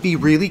thought it would be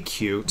really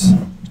cute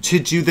to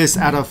do this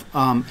out of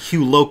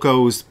Hugh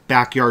Loco's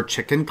Backyard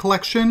Chicken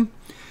collection.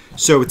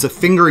 So, it's a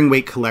fingering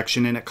weight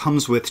collection, and it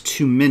comes with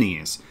 2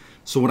 minis.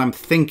 So, what I'm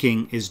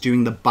thinking is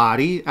doing the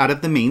body out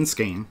of the main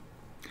skein,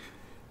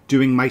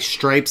 doing my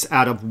stripes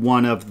out of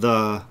one of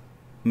the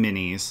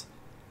minis,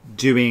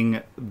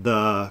 doing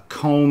the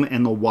comb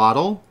and the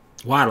wattle.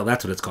 Wattle,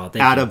 that's what it's called.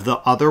 Out of the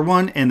other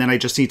one, and then I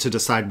just need to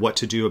decide what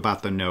to do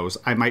about the nose.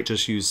 I might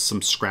just use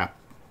some scrap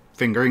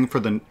fingering for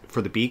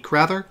the beak,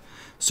 rather.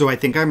 So I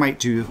think I might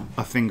do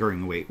a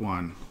fingering weight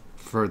one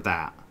for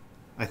that.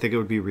 I think it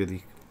would be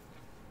really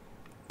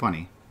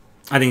funny.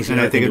 I think so.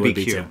 And I think it'd be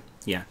cute. too.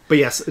 Yeah, but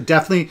yes,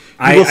 definitely.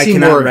 I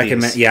cannot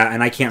recommend. Yeah,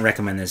 and I can't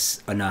recommend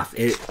this enough.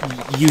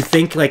 You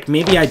think like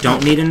maybe I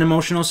don't need an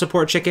emotional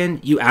support chicken?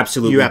 You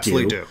absolutely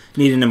do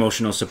need an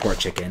emotional support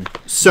chicken.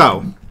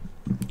 So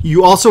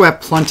you also have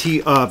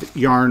plenty of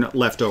yarn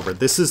left over.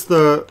 This is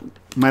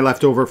my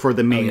leftover for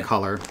the main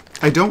color.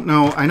 I don't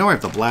know. I know I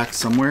have the black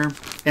somewhere,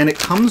 and it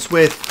comes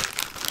with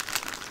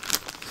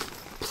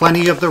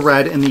plenty of the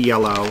red and the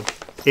yellow.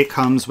 It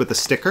comes with a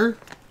sticker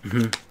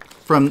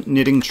from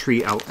Knitting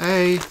Tree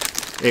LA.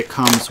 It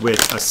comes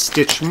with a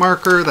stitch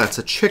marker. That's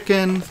a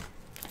chicken.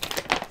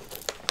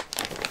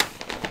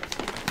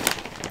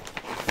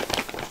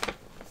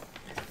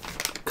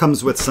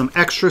 Comes with some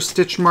extra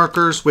stitch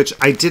markers, which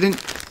I didn't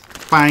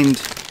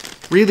find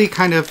really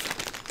kind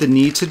of the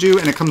need to do.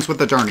 And it comes with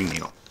a darning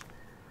needle.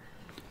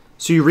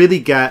 So you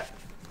really get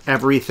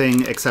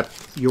everything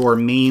except your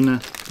main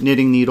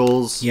knitting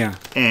needles. Yeah.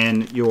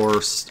 And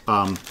your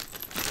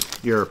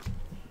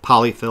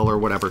polyfill or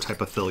whatever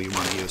type of fill you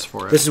want to use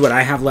for it. This is what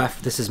I have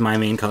left. This is my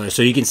main color.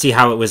 So you can see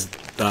how it was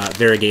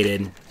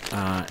variegated,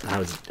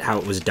 how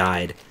it was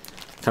dyed.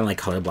 Kind of like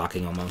color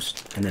blocking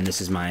almost. And then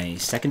this is my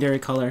secondary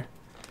color.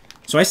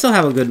 So I still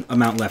have a good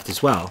amount left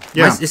as well.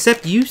 Yeah.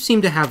 Except you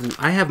seem to have...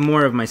 I have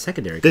more of my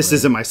secondary color. This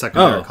isn't my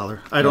secondary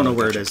color. I don't know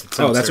where it is. It's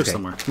that's okay.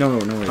 Somewhere. No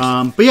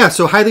worries. But yeah,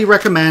 so highly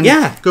recommend.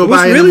 Yeah, go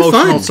buy an really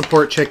emotional fun.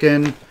 support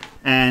chicken.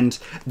 And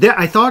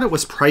I thought it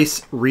was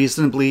priced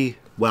reasonably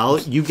well.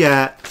 You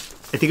get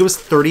I think it was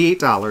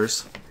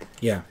 $38.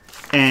 Yeah.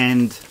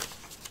 And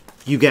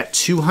you get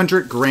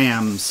 200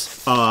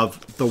 grams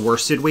of the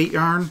worsted weight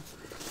yarn.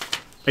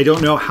 I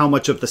don't know how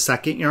much of the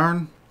second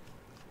yarn,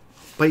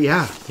 but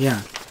yeah.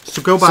 Yeah.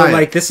 So go buy So it.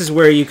 like this is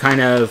where you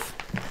kind of,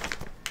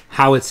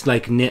 how it's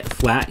like knit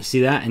flat, you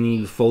see that? And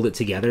you fold it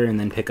together and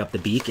then pick up the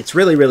beak. It's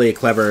really, really a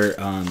clever,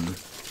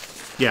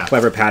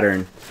 clever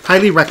pattern.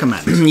 Highly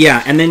recommend.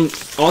 Yeah, and then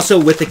also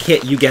with the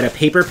kit you get a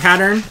paper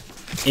pattern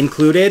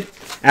included,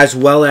 as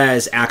well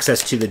as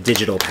access to the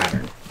digital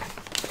pattern.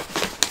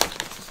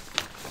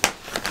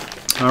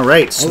 All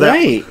right. So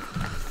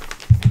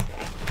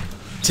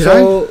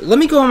So let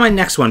me go on my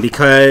next one,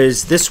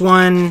 because this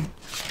one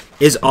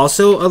is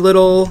also a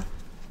little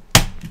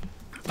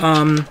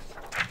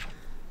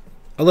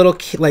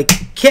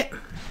kit,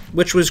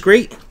 which was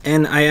great.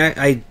 And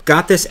I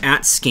got this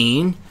at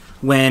Skane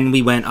when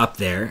we went up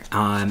there,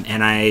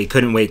 and I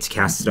couldn't wait to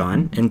cast it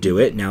on and do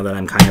it now that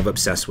I'm kind of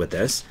obsessed with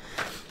this.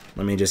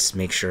 Let me just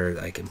make sure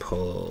that I can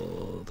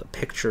pull the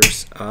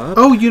pictures up.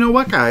 Oh, you know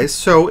what, guys?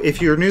 So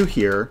if you're new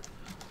here,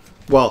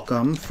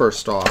 welcome,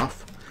 first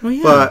off. Oh,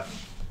 yeah. But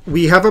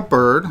we have a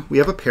bird. We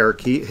have a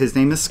parakeet. His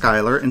name is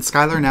Skylar, and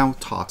Skylar now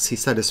talks. He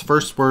said his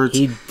first words.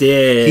 He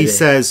did. He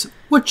says,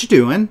 "What you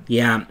doing?"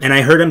 Yeah, and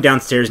I heard him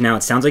downstairs now.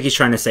 It sounds like he's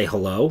trying to say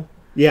hello.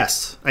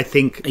 Yes, I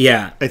think.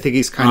 Yeah, I think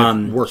he's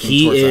kind of working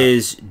he towards that. He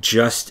is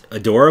just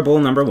adorable,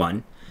 number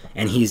one,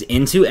 and he's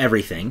into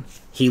everything.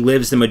 He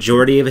lives the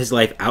majority of his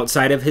life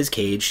outside of his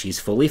cage. He's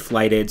fully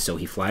flighted, so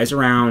he flies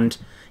around.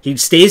 He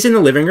stays in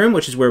the living room,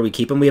 which is where we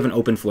keep him. We have an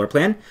open floor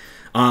plan,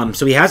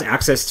 so he has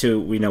access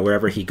to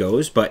wherever he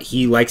goes. But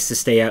he likes to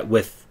stay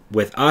with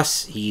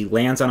us. He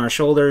lands on our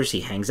shoulders. He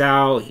hangs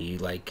out. He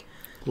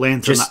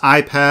lands on the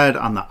iPad,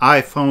 on the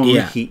iPhone.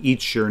 Yeah. He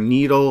eats your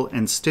needle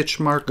and stitch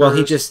markers. Well,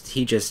 he just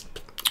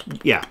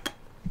yeah.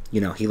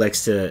 he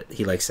likes to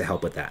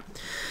help with that.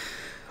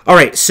 All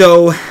right,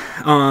 so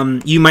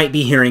you might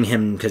be hearing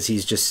him because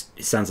it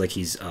sounds like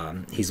he's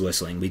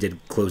whistling. We did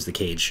close the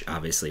cage,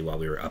 obviously, while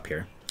we were up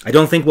here. I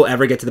don't think we'll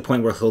ever get to the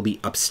point where he'll be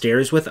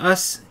upstairs with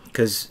us,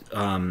 because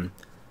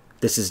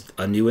this is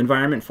a new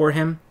environment for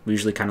him. We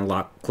usually kind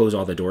of close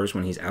all the doors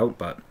when he's out,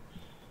 but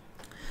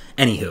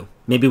anywho,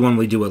 maybe when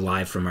we do a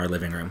live from our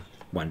living room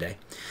one day.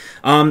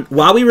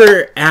 While we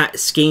were at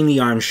Skane the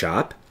Yarn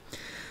Shop,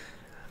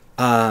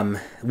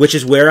 which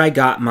is where I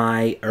got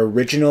my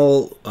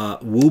original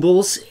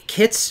Woobles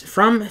kits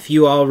from. If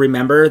you all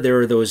remember, there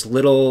were those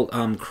little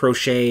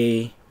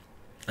crochet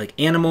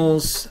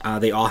animals.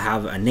 They all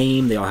have a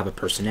name. They all have a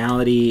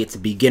personality. It's a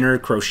beginner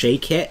crochet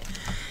kit.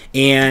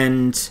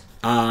 And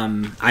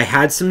I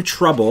had some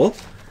trouble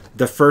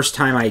the first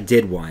time I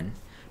did one,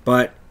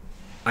 but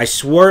I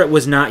swore it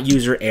was not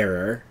user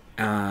error,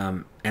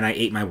 and I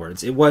ate my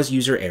words. It was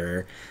user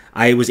error.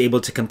 I was able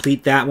to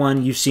complete that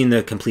one. You've seen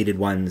the completed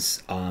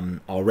ones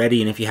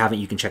already, and if you haven't,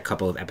 you can check a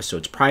couple of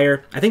episodes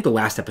prior. I think the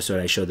last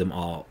episode I showed them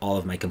all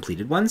of my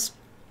completed ones.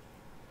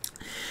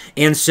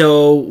 And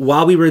so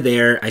while we were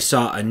there, I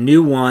saw a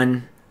new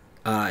one,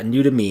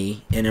 new to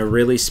me, in a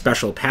really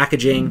special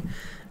packaging,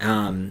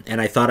 and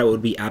I thought it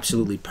would be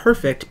absolutely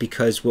perfect,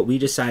 because what I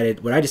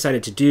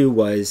decided to do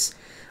was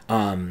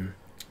both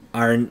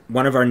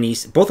of our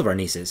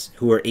nieces,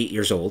 who are 8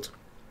 years old.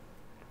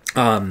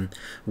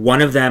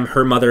 One of them,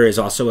 her mother is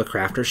also a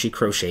crafter. She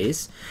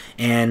crochets,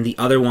 and the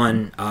other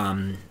one,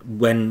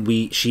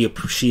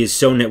 she is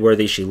so knit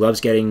worthy. She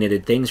loves getting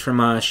knitted things from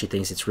us. She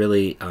thinks it's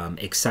really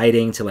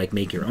exciting to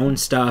make your own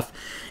stuff,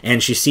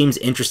 and she seems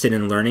interested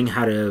in learning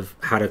how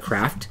to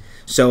craft.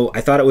 So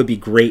I thought it would be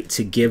great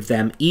to give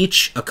them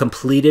each a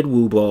completed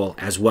Wooble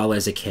as well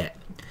as a kit.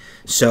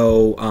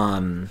 So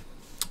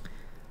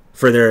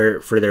for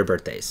their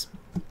birthdays.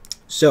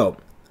 So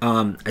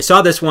I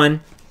saw this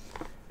one.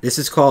 This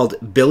is called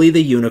Billy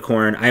the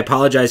Unicorn. I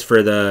apologize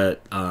for the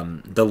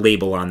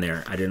label on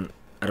there. I don't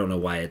know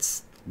why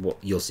it's. Well,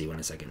 you'll see in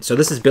a second. So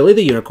this is Billy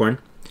the Unicorn.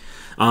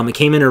 It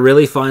came in a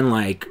really fun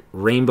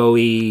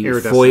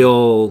rainbowy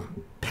foil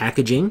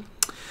packaging.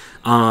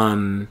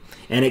 And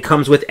it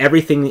comes with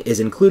everything is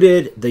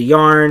included. The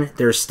yarn.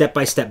 There's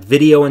step-by-step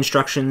video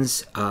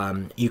instructions.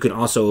 You can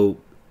also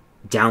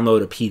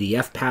download a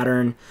PDF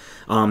pattern.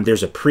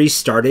 There's a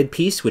pre-started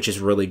piece, which is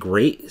really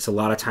great. It's a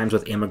lot of times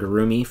with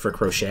amigurumi for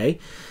crochet.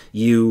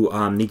 You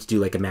need to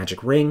do a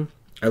magic ring.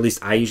 At least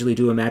I usually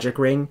do a magic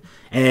ring.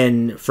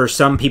 And for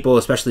some people,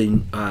 especially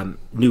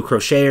new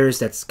crocheters,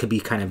 that could be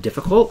kind of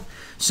difficult.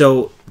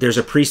 So there's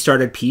a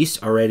pre-started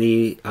piece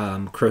already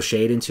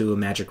crocheted into a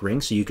magic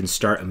ring, so you can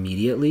start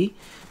immediately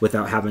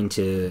without having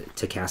to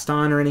cast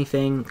on or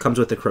anything. Comes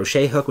with a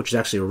crochet hook, which is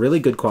actually a really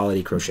good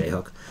quality crochet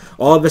hook.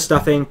 All of the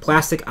stuffing,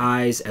 plastic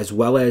eyes, as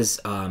well as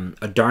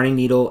a darning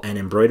needle and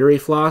embroidery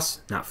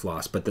floss. Not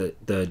floss, but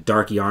the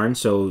dark yarn,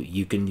 so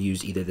you can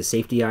use either the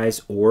safety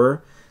eyes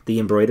or the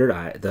embroidered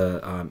eye,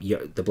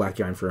 the black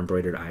yarn for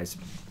embroidered eyes.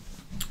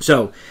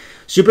 So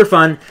super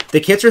fun. The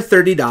kits are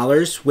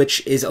 $30,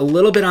 which is a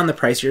little bit on the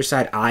pricier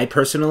side, I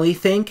personally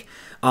think,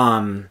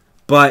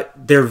 but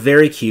they're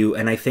very cute,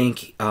 and I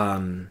think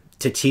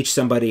to teach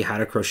somebody how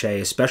to crochet,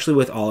 especially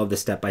with all of the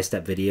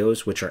step-by-step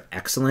videos, which are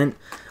excellent,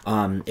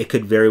 it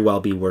could very well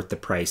be worth the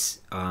price,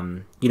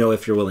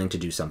 if you're willing to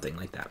do something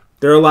like that.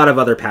 There are a lot of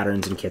other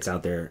patterns and kits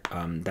out there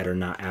that are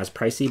not as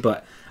pricey,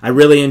 but I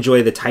really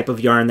enjoy the type of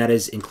yarn that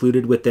is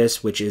included with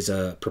this, which is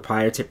a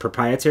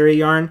proprietary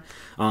yarn.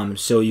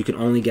 So you can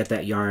only get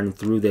that yarn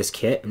through this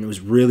kit, and it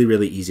was really,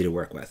 really easy to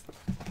work with.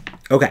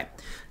 Okay,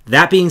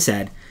 that being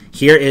said,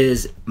 here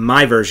is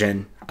my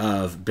version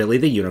of Billy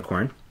the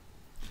Unicorn.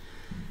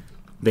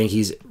 I think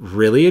he's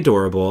really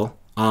adorable.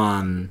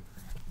 I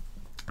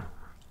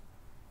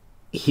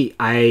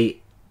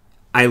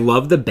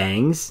love the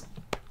bangs.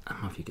 I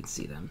don't know if you can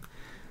see them.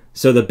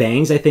 So the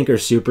bangs I think are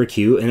super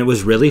cute, and it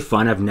was really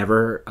fun. I've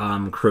never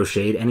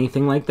crocheted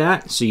anything like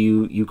that. So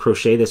you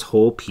crochet this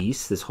whole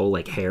piece, this whole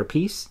like hair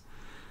piece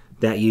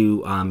that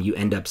you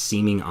end up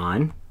seaming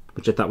on,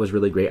 which I thought was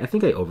really great. I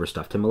think I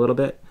overstuffed him a little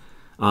bit.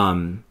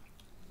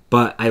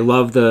 But I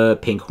love the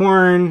pink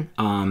horn.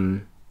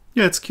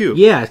 Yeah, it's cute.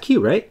 Yeah, it's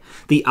cute, right?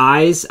 The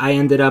eyes, I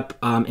ended up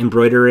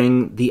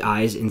embroidering the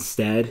eyes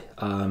instead.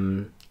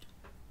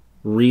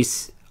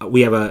 Reese,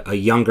 we have a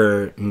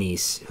younger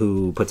niece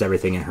who puts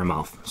everything in her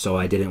mouth, so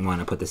I didn't want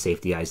to put the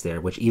safety eyes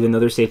there, which even though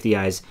they're safety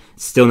eyes,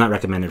 still not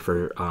recommended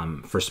for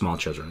small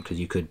children, because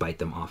you could bite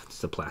them off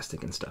the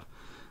plastic and stuff.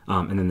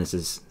 And then this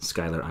is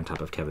Skylar on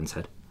top of Kevin's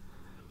head.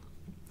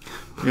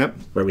 Yep.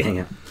 Where we hang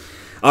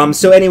out.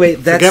 So anyway,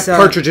 that's... Forget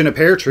Partridge in a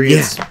Pear Tree. Yeah.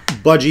 It's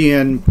Budgie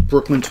and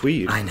Brooklyn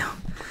Tweed. I know.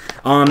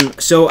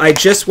 So I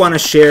just want to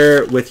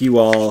share with you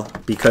all,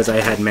 because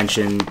I had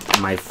mentioned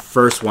my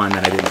first one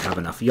that I didn't have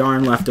enough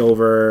yarn left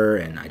over,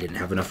 and I didn't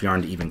have enough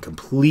yarn to even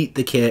complete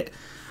the kit.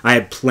 I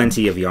had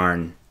plenty of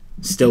yarn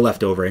still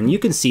left over, and you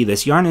can see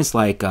this yarn is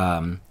like...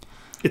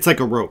 it's like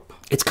a rope.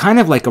 It's kind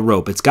of like a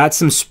rope. It's got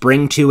some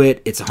spring to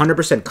it. It's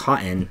 100%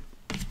 cotton.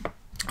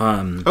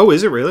 Oh,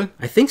 is it really?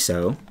 I think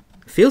so.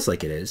 It feels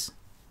like it is.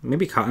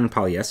 Maybe cotton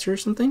polyester or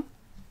something?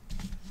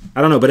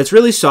 I don't know, but it's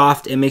really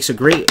soft. It makes a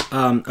great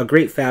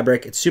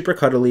fabric. It's super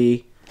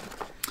cuddly.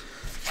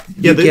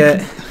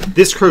 Yeah,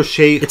 this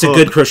crochet hook, it's a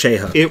good crochet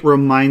hook. It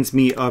reminds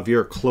me of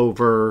your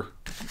Clover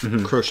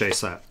crochet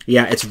set.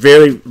 Yeah, it's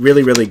very,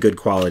 really, really good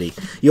quality.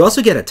 You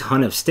also get a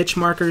ton of stitch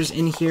markers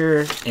in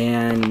here,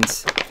 and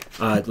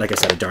like I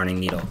said, a darning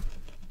needle.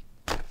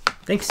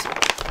 Thanks.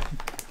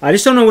 I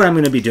just don't know what I'm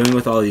going to be doing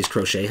with all these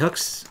crochet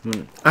hooks.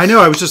 I know.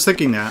 I was just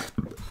thinking that.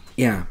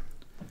 Yeah.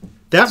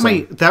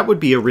 That would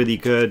be a really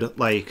good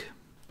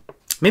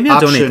maybe I'll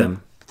donate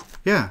them.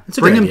 Yeah,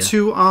 bring them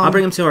to. I'll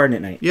bring them to our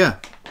knit night. Yeah,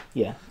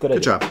 yeah,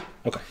 good job.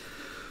 Okay,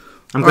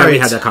 I'm glad we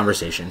had that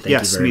conversation.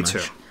 Thank you very much. Yes,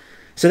 me too.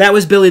 So that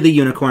was Billy the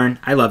Unicorn.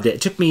 I loved it.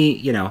 It took me,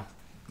 it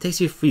takes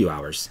you a few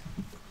hours.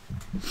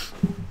 Do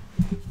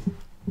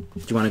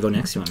you want to go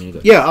next? You want me to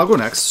go? Yeah, I'll go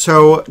next.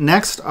 So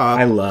next up,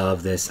 I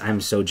love this. I'm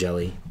so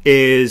jelly.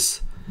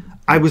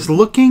 I was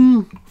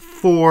looking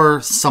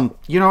for some,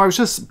 I was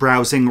just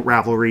browsing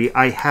Ravelry.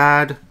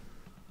 I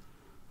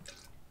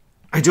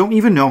don't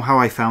even know how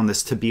I found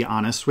this, to be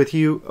honest with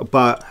you,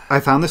 but I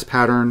found this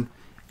pattern,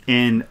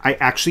 and I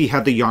actually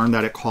had the yarn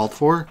that it called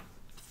for.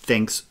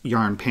 Thanks,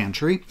 Yarn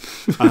Pantry.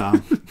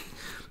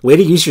 Way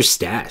to use your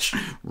stash.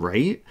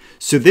 Right?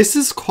 So this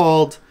is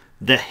called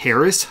the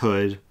Harris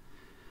Hood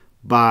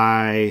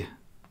by...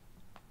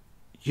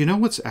 You know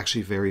what's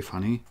actually very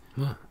funny?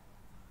 What?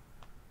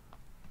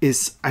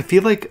 Is I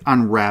feel like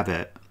on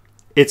Rabbit,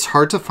 it's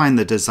hard to find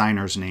the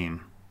designer's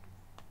name.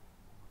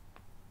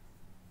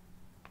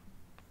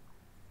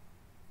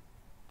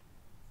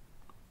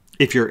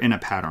 If you're in a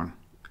pattern.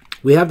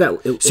 We have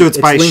that. So it's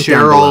by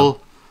Cheryl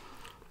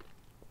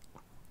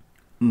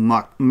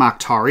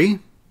Makhtari,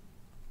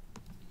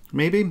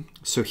 maybe.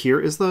 So here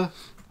is the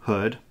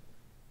hood.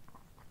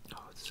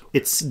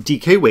 It's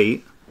DK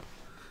weight.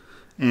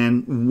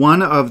 And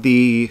one of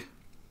the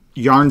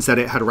yarns that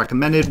it had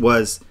recommended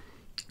was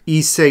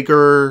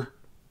Isager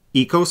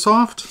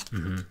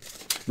EcoSoft,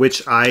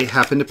 which I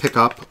happened to pick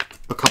up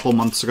a couple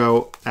months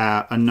ago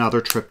at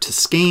another trip to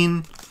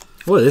Skane.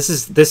 Well,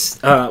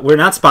 we're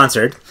not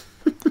sponsored.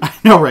 I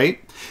know, right?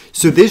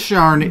 So this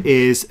yarn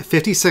is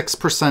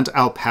 56%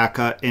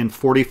 alpaca and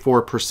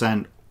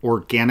 44%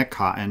 organic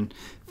cotton,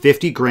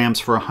 50 grams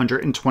for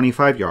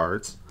 125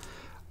 yards.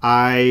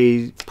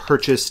 I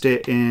purchased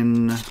it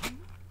in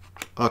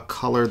a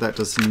color that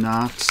does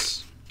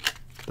not...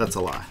 That's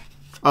a lie.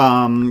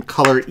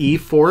 Color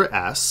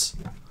E4S.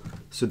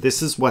 So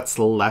this is what's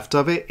left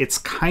of it. It's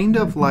kind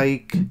of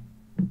like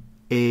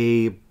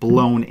a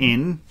blown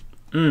in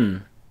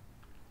type.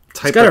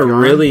 It's got a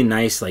yarn. really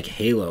nice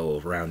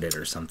halo around it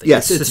or something.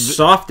 Yes, it's the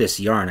softest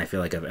yarn I feel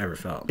like I've ever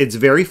felt. It's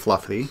very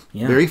fluffy,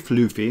 very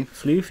floofy.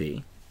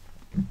 Floofy.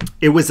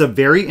 It was a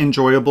very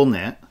enjoyable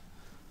knit.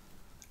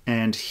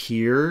 And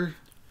here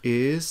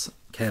is...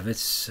 Kev,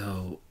 it's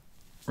so...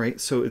 Right,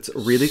 so it's a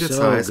really good so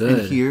size. good.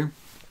 And here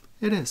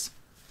it is.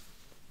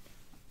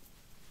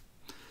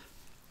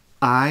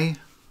 I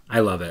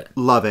love it.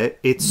 Love it.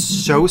 It's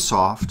so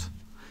soft.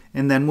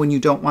 And then when you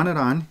don't want it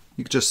on,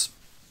 you just...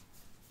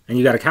 And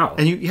you got a cowl.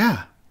 And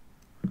yeah.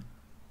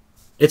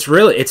 It's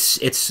really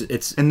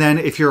it's. And then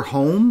if you're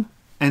home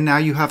and now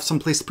you have some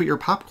place to put your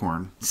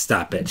popcorn.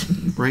 Stop it.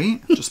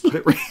 Right? Just put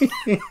it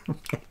right.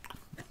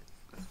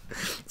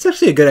 It's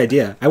actually a good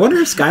idea. I wonder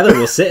if Skylar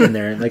will sit in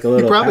there like a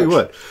little. He probably couch.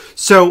 would.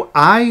 So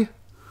I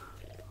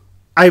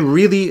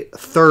really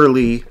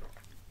thoroughly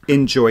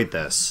enjoyed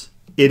this.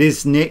 It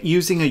is knit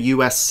using a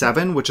US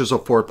 7, which is a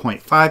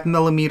 4.5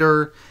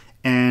 millimeter,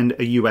 and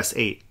a US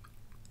 8,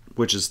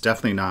 which is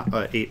definitely not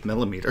a 8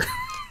 millimeter.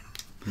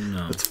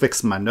 No. Let's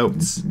fix my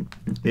notes.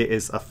 It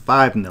is a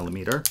 5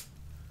 millimeter.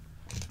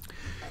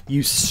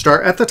 You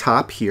start at the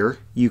top here.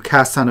 You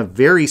cast on a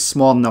very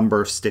small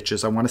number of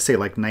stitches. I want to say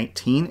like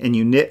 19, and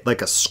you knit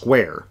like a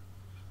square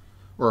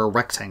or a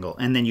rectangle,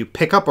 and then you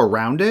pick up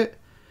around it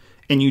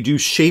and you do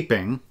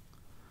shaping.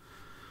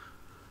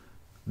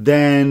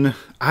 Then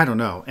I don't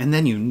know, and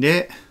then you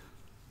knit,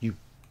 you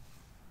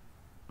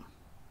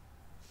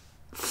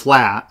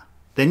flat,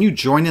 then you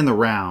join in the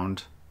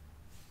round.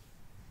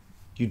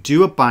 You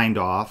do a bind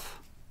off,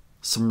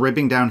 some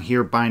ribbing down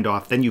here, bind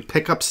off, then you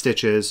pick up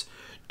stitches,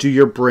 do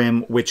your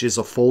brim, which is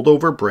a fold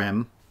over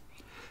brim.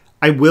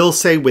 I will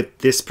say with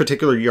this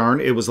particular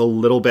yarn, it was a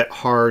little bit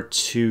hard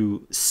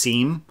to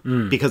seam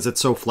because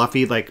it's so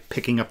fluffy, like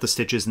picking up the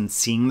stitches and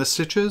seeing the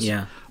stitches.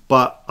 Yeah.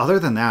 But other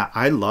than that,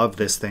 I love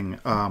this thing.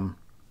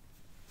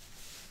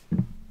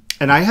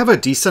 And I have a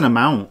decent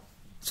amount.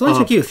 It only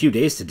took you a few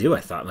days to do, I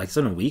thought. Like, it's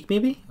in a week,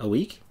 maybe? A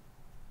week?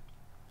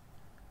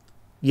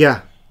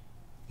 Yeah.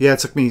 Yeah, it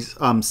took me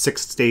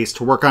 6 days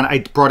to work on. I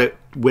brought it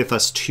with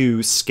us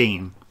to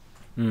Skane.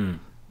 And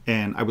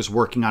I was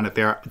working on it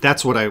there.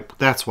 That's why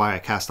I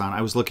cast on.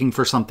 I was looking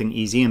for something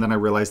easy, and then I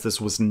realized this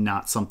was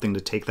not something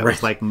to take that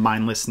was like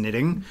mindless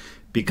knitting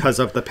because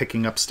of the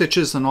picking up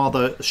stitches and all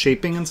the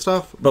shaping and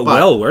stuff. But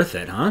well worth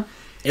it, huh?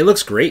 It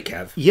looks great,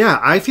 Kev.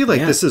 Yeah, I feel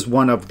like this is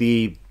one of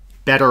the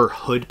better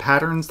hood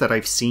patterns that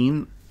I've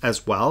seen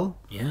as well.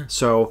 Yeah.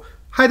 So,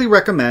 highly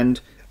recommend.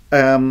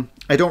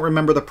 I don't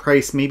remember the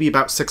price, maybe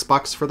about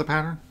 $6 for the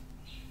pattern.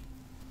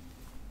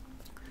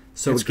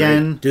 So That's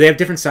again... great. Do they have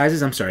different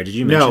sizes? I'm sorry, did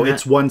you mention that? No,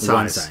 it's one size.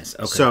 One size,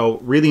 okay. So,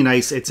 really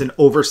nice. It's an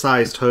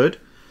oversized hood.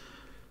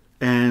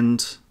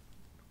 And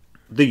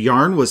the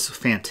yarn was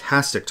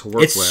fantastic to work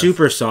with. It's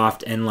super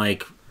soft and,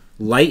 like,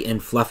 light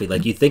and fluffy.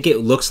 Like, you think it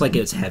looks like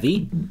it's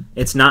heavy.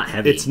 It's not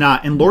heavy. It's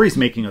not. And Lori's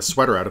making a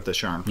sweater out of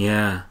this yarn.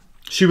 Yeah.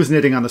 She was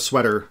knitting on the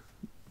sweater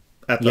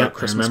at the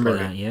Christmas I remember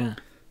party. that, yeah.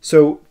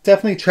 So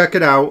definitely check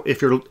it out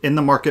if you're in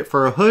the market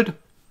for a hood.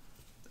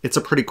 It's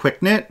a pretty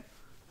quick knit,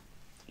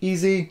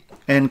 easy,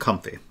 and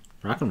comfy.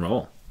 Rock and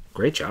roll.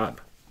 Great job.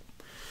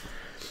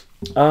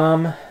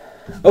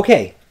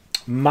 Okay.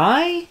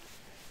 My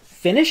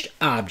finished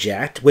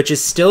object, which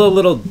is still a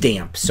little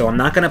damp, so I'm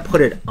not going to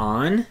put it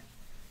on.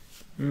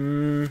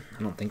 I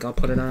don't think I'll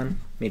put it on.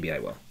 Maybe I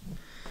will.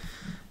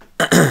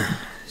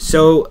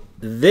 So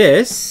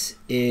this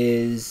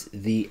is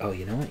the... Oh,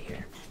 you know what?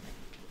 Here.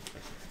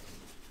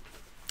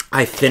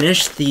 I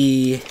finished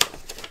the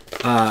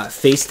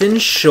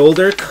Faiston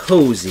Shoulder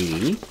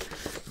Cozy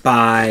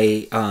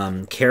by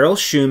Carol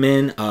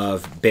Schumann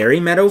of Berry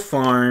Meadow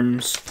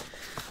Farms.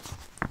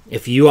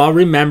 If you all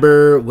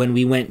remember when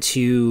we went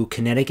to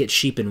Connecticut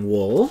Sheep and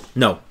Wool...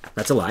 No,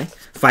 that's a lie.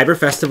 Fiber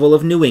Festival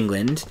of New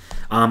England.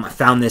 I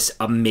found this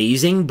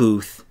amazing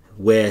booth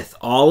with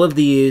all of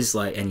these,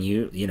 like, and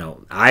you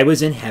know, I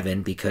was in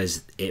heaven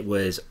because it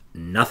was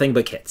nothing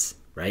but kits,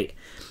 right?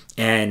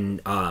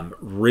 And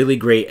really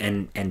great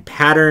and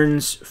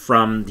patterns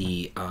from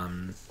the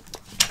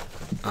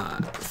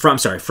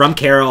from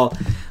Carol.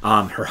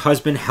 Her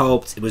husband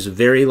helped. It was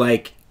very,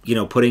 like, you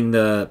know, putting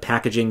the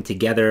packaging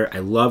together. I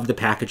love the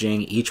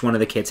packaging. Each one of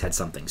the kits had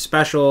something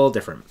special,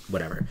 different,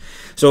 whatever.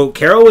 So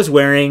Carol was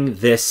wearing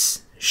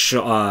this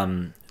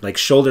like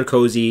shoulder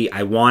cozy.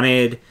 I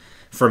wanted,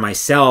 for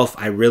myself,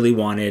 I really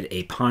wanted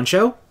a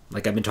poncho.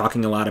 Like, I've been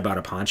talking a lot about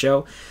a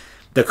poncho.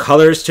 The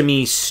colors to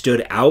me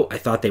stood out. I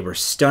thought they were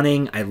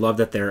stunning. I love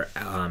that they're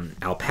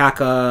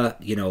alpaca,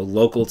 you know,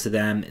 local to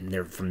them, and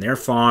they're from their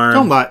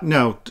farm.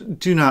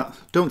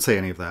 Don't say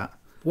any of that.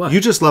 What? You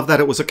just love that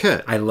it was a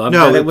kit. I love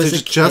that it was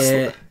a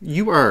kit.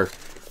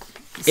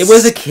 It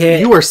was a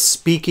kit. You are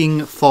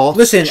speaking false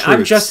Listen, truths.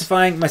 I'm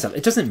justifying myself.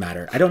 It doesn't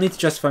matter. I don't need to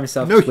justify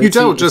myself. No, you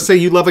don't. Just say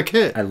you love a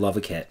kit. I love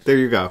a kit. There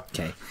you go.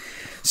 Okay.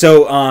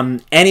 So,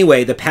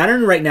 anyway, the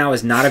pattern right now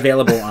is not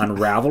available on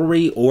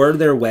Ravelry or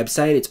their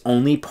website.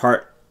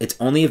 It's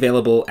only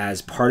available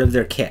as part of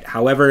their kit.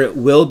 However, it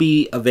will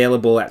be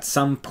available at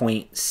some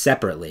point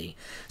separately.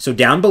 So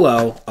down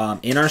below,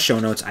 in our show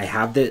notes, I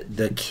have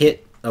the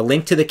kit, a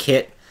link to the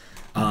kit,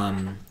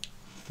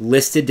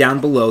 listed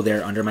down below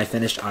there under my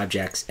finished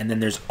objects. And then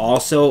there's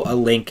also a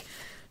link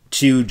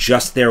to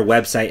just their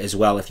website as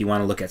well if you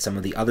want to look at some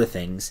of the other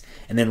things.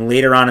 And then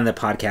later on in the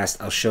podcast,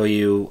 I'll show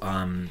you...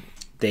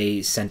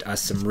 they sent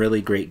us some really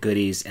great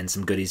goodies and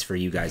some goodies for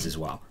you guys as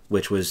well,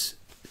 which was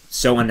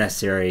so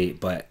unnecessary,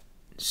 but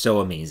so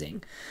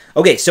amazing.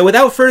 Okay, so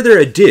without further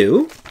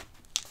ado,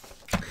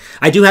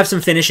 I do have some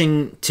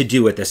finishing to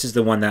do with this. This is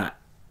the one that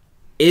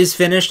is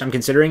finished. I'm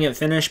considering it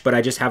finished, but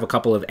I just have a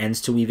couple of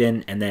ends to weave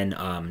in, and then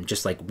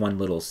just like one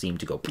little seam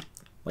to go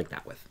like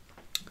that with.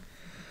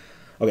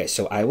 Okay,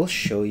 so I will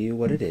show you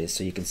what it is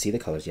so you can see the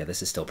colors. Yeah,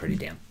 this is still pretty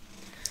damp.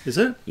 Is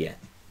it? Yeah.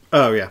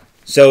 Oh, yeah.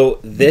 So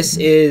this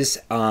is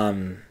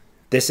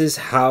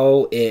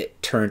how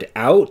it turned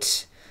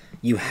out.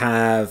 You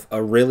have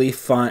a really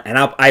fun, and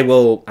I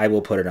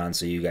will put it on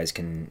so you guys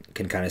can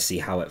kind of see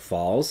how it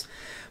falls.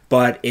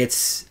 But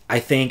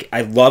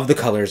I love the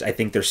colors. I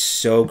think they're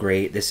so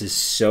great. This is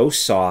so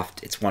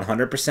soft. It's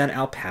 100%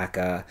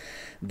 alpaca.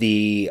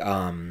 The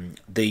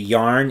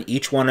yarn,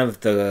 each one of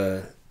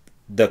the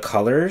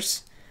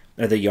colors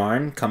or the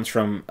yarn comes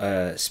from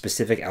a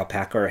specific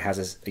alpaca, or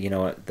has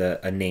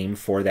a name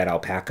for that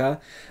alpaca,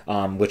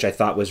 which I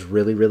thought was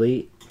really,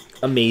 really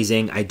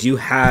amazing. I do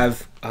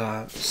have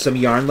some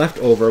yarn left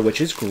over,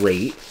 which is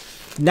great.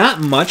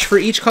 Not much for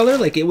each color.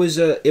 Like it was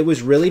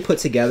really put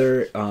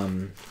together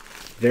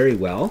very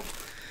well.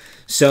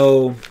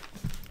 So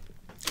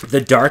the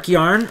dark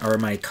yarn, or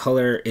my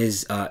color,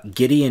 is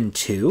Gideon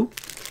 2,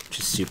 which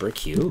is super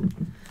cute.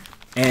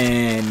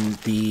 And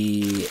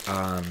the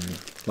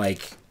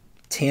like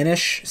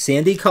tannish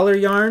sandy color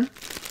yarn.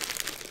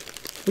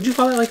 Would you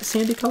call it like a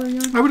sandy color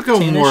yarn? I would go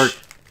Tannish? more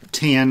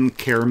tan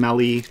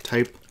caramelly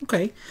type.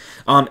 Okay.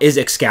 Is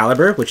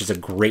Excalibur, which is a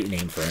great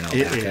name for an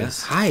alpaca. It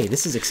is. Hi,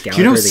 this is Excalibur.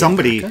 Do you know the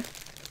somebody alpaca.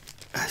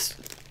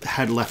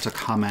 had left a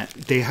comment?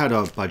 They had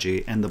a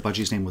budgie, and the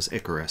budgie's name was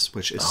Icarus,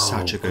 which is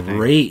such a good name.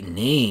 Great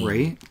name.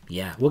 Right?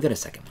 Yeah, we'll get a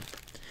second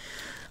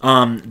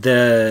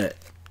one.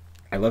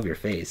 I love your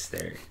face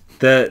there.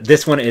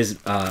 This one is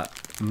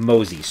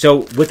Mosey. So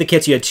with the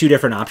kits, you had two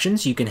different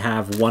options. You can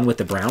have one with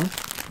the brown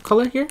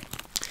color here,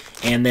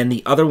 and then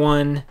the other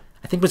one,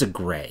 I think, was a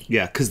gray.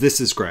 Yeah, because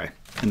this is gray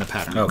in the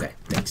pattern. Okay,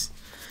 thanks.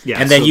 Yeah,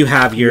 and then so you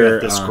have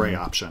your this gray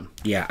option.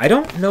 Yeah, I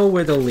don't know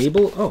where the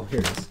label. Oh,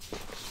 here it is.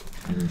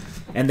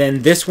 And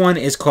then this one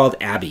is called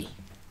Abby.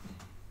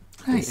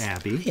 Hi,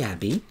 Abby. Hey,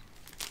 Abby.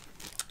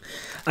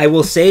 I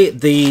will say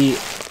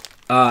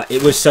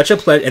it was such a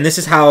pleasure, and this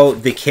is how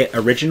the kit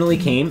originally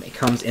came. It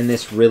comes in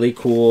this really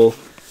cool,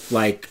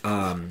 like,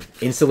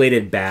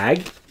 insulated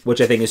bag,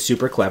 which I think is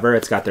super clever.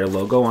 It's got their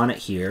logo on it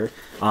here.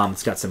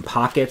 It's got some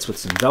pockets with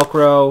some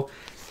Velcro.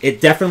 It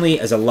definitely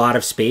is a lot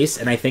of space,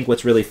 and I think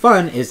what's really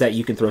fun is that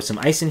you can throw some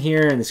ice in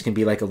here, and this can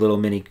be like a little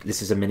mini,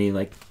 this is a mini,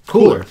 like,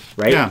 cooler,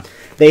 right? Yeah.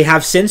 They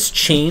have since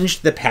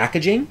changed the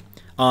packaging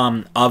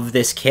of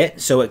this kit,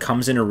 so it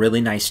comes in a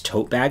really nice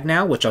tote bag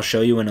now, which I'll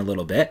show you in a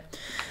little bit.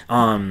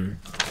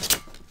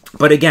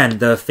 But again,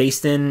 the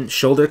Faced-In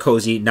Shoulder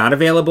Cozy, not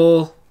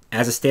available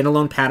as a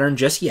standalone pattern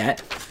just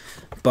yet,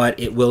 but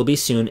it will be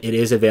soon. It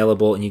is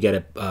available, and you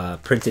get a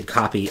printed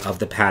copy of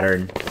the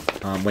pattern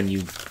when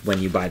you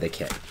buy the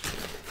kit.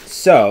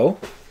 So,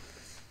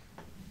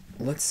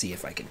 let's see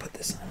if I can put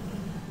this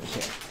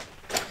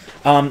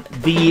on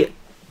here.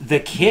 The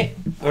kit,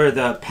 or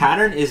the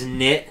pattern, is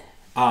knit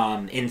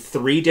in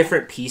 3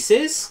 different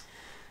pieces.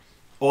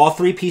 All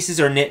 3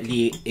 pieces are knit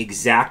the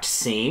exact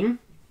same.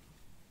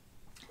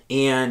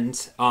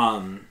 And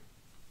and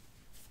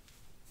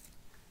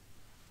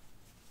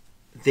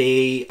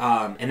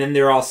then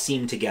they're all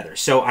seamed together.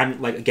 So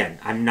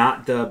I'm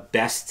not the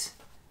best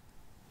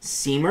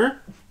seamer,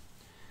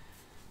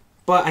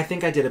 but I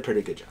think I did a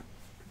pretty good job.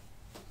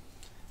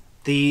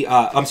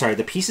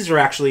 The pieces are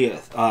actually a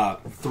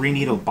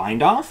 3-needle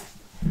bind off.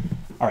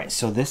 All right,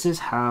 so this is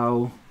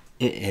how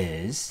it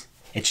is.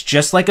 It's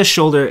just like a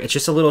shoulder. It's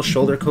just a little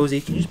shoulder cozy.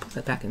 Can you just put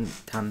that back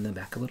down in the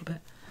back a little bit?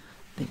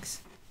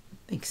 Thanks.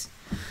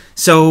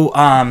 So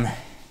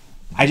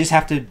I just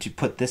have to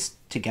put this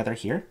together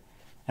here,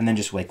 and then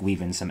just like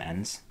weave in some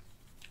ends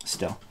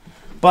still.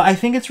 But I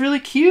think it's really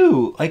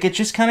cute. Like, it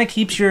just kind of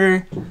keeps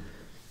your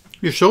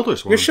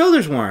shoulders warm. Your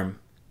shoulders warm.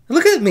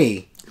 Look at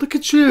me. Look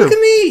at you. Look at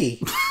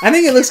me. I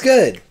think it looks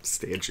good.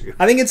 Stand you.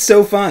 I think it's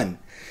so fun.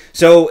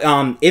 So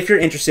if you're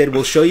interested,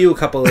 we'll show you a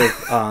couple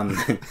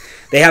of...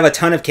 they have a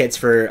ton of kits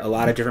for a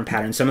lot of different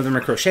patterns. Some of them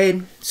are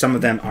crocheted. Some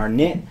of them are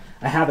knit.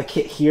 I have a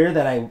kit here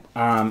that I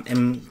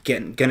am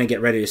going to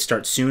get ready to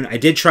start soon. I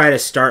did try to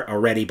start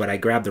already, but I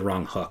grabbed the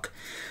wrong hook.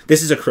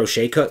 This is a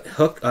crochet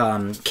hook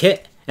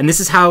kit. And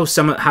this is how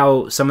some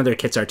of their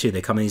kits are too.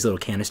 They come in these little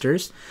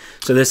canisters.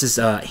 So this is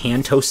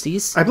hand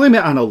toasties. I blame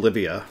it on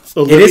Olivia.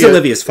 It is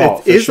Olivia's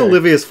fault. It is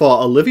Olivia's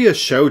fault. Olivia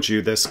showed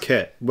you this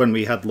kit when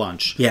we had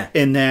lunch. Yeah.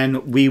 And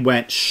then we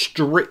went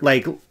straight,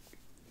 like,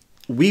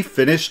 we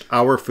finished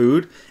our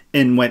food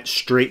and went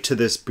straight to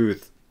this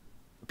booth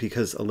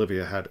because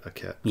Olivia had a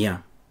kit. Yeah.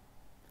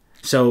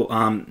 So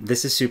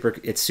this is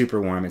it's super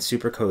warm. It's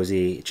super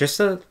cozy. Just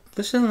a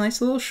nice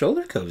little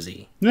shoulder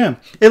cozy. Yeah.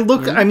 It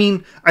looked, I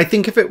mean, I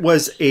think if it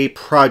was a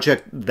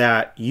project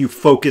that you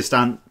focused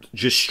on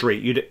just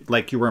straight,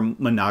 you were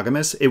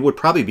monogamous, it would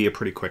probably be a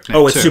pretty quick knit.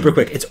 Oh, it's super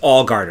quick. It's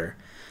all garter.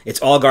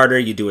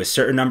 You do a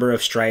certain number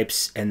of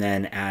stripes and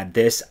then add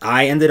this.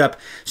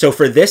 So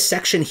for this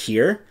section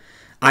here,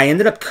 I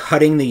ended up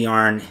cutting the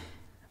yarn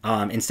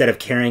instead of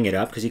carrying it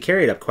up, because you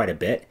carry it up quite a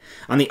bit.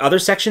 On the other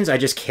sections, I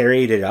just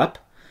carried it up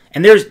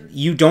And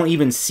you don't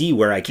even see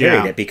where I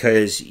carried it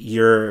because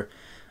you're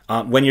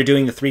when you're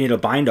doing the 3-needle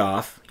bind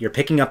off, you're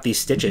picking up these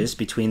stitches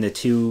between the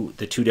two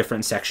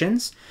different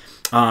sections,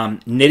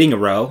 knitting a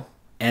row,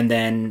 and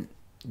then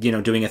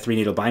doing a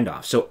 3-needle bind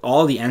off. So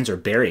all the ends are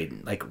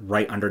buried like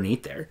right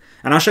underneath there.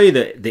 And I'll show you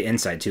the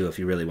inside too if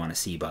you really want to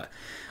see. But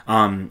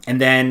and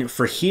then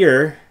for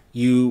here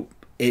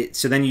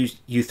so then you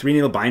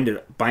 3-needle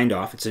bind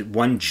off. It's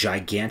one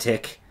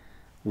gigantic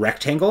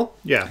rectangle.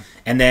 Yeah.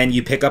 And then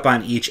you pick up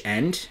on each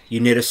end. You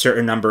knit a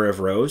certain number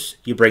of rows.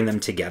 You bring them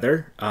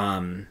together.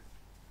 And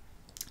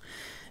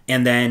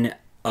then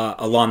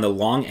along the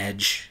long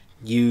edge,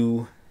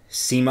 you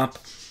seam up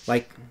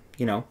like,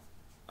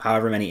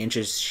 however many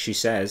inches she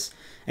says.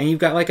 And you've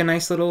got like a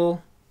nice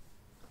little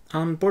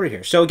border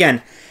here. So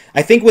again,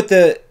 I think with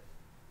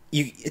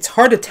it's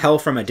hard to tell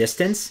from a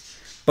distance,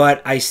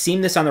 but I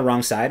seamed this on the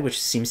wrong side,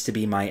 which seems to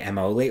be my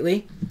MO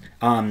lately.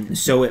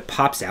 So it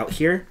pops out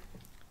here.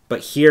 But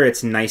here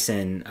it's nice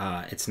and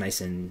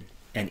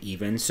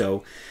even.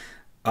 So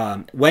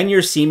when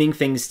you're seaming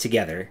things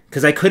together,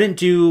 because I couldn't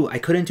do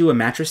a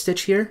mattress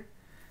stitch here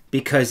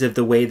because of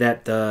the way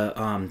that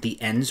the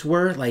ends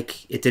were.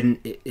 Like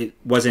it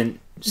wasn't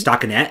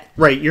stockinette.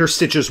 Right, your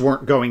stitches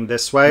weren't going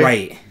this way.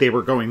 Right, they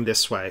were going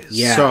this way.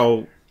 Yeah.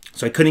 So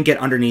I couldn't get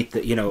underneath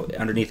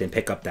underneath and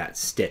pick up that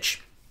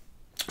stitch.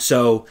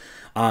 So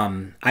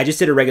I just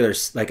did a regular,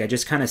 I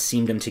just kind of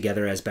seamed them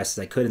together as best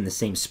as I could in the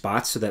same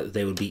spots so that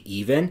they would be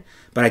even,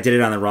 but I did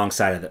it on the wrong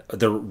side of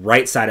the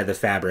right side of the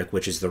fabric,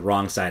 which is the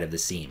wrong side of the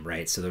seam,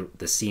 right? So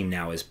the seam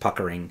now is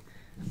puckering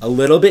a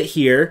little bit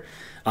here.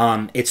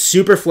 It's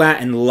super flat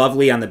and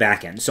lovely on the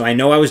back end. So I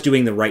know I was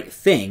doing the right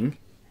thing,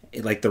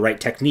 like the right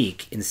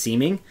technique in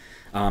seaming.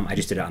 I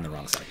just did it on the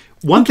wrong side.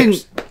 One thing,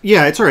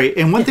 yeah, it's all right.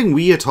 And one thing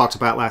we had talked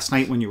about last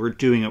night when you were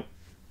doing it,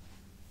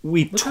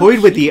 we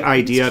toyed with the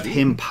idea of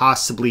him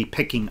possibly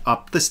picking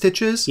up the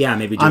stitches,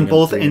 maybe on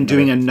both and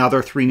doing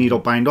another 3-needle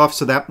bind off.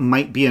 So that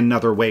might be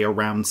another way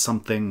around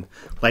something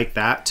like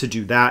that, to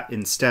do that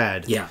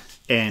instead,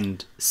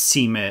 and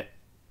seam it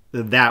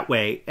that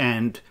way.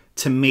 And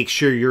to make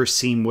sure your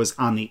seam was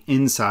on the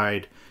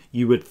inside,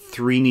 you would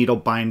 3-needle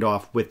bind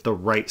off with the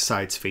right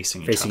sides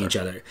facing each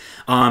other.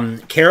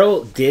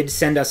 Carol did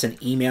send us an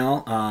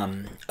email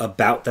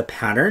about the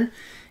pattern,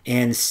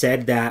 and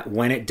said that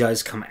when it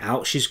does come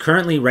out, she's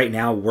currently right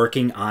now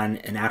working on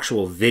an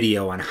actual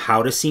video on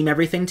how to seam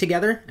everything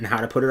together and how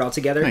to put it all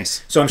together.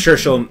 Nice. So I'm sure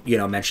she'll,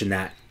 mention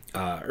that,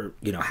 or,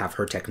 have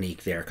her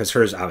technique there, because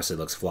hers obviously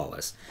looks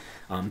flawless.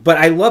 But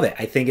I love it.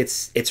 I think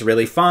it's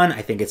really fun.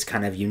 I think it's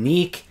kind of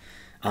unique.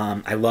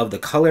 I love the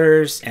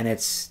colors, and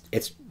this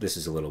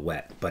is a little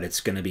wet, but it's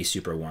going to be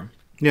super warm.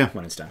 Yeah.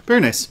 When it's done. Very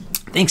nice.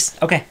 Thanks.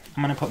 Okay.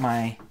 I'm going to put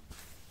my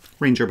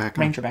Ranger back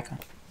on. back on.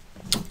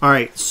 All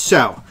right.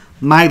 So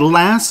my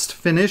last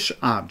finish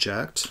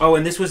object. Oh,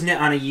 and this was knit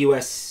on a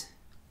US,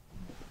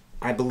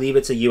 I believe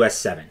it's a US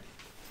 7.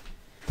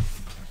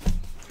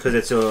 Because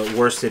it's a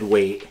worsted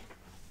weight.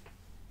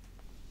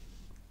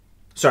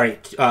 Sorry,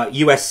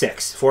 US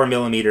 6, 4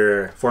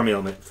 millimeter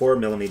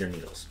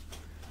needles.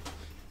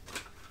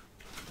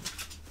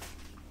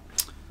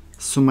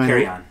 So my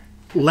Carry on.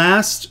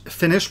 last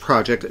finished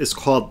project is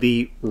called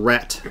the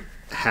Rhett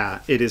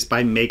hat. It is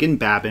by Megan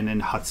Babin in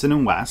Hudson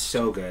and West.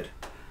 So good.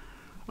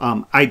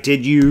 I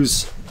did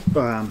use,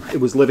 it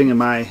was living in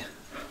my,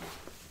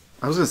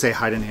 I was going to say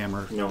hide and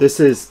hammer. No. This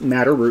is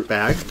Matter Root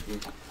Bag.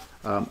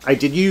 I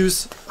did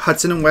use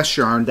Hudson and West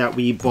yarn that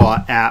we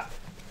bought at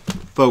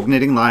Vogue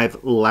Knitting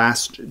Live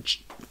last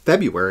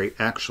February,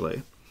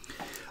 actually.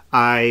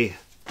 It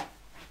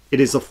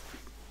is a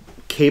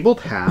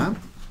cabled hat.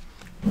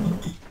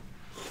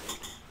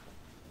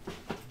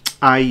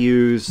 I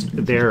used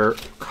their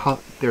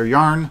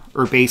yarn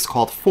or base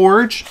called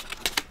Forge.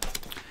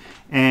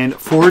 And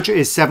Forge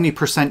is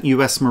 70%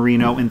 US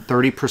Merino and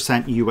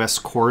 30% US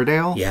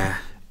Corriedale. Yeah.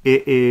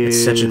 It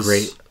is... It's such a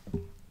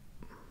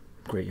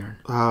great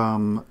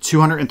yarn.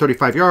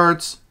 235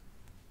 yards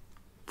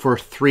for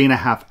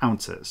 3.5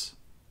 ounces.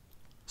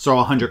 So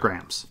 100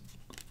 grams.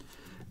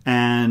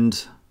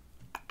 And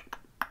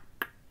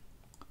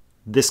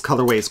this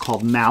colorway is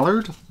called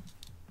Mallard.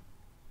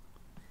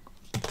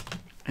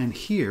 And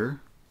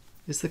here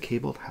is the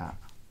cabled hat.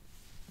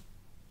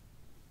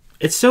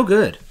 It's so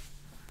good.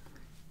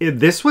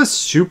 This was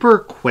super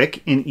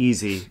quick and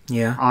easy.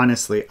 Yeah.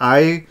 Honestly.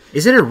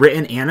 Is it a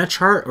written and a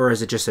chart, or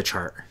is it just a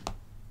chart?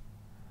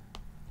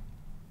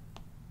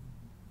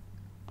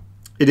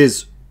 It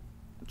is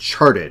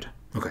charted.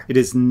 Okay. It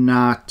is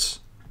not...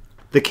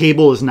 The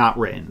cable is not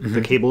written. Mm-hmm.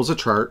 The cable is a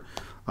chart.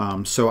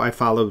 So I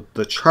followed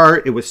the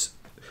chart. It was...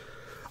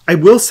 I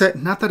will say...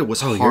 Not that it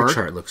was hard. Your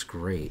chart looks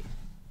great.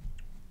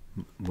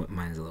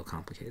 Mine is a little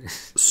complicated.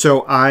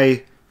 So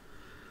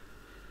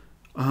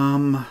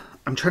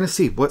I'm trying to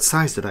see, what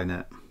size did I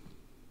knit?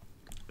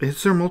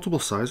 Is there multiple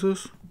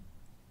sizes?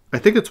 I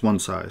think it's one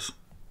size.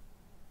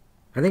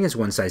 I think it's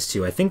one size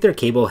too. I think their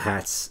cable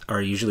hats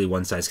are usually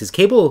one size because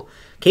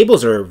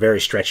cables are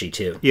very stretchy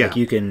too. Yeah, like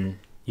you can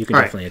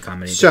definitely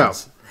accommodate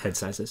different head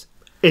sizes.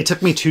 It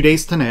took me 2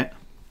 days to knit.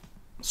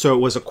 So it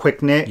was a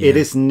quick knit. Yeah. It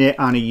is knit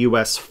on a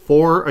US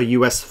 4, a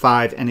US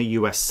 5, and a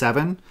US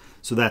 7.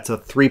 So that's a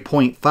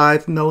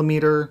 3.5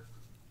 millimeter,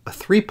 a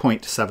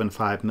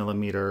 3.75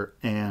 millimeter,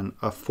 and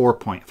a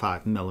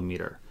 4.5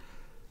 millimeter.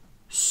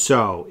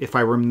 So if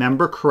I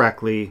remember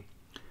correctly,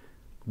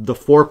 the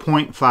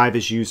 4.5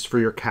 is used for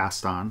your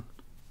cast on.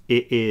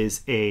 It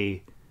is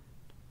a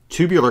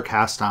tubular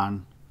cast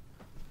on.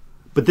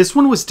 But this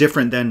one was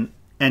different than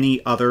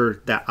any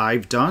other that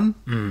I've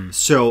done.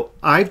 So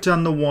I've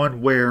done the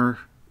one where...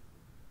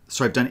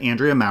 So I've done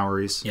Andrea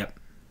Mowry's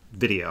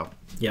video.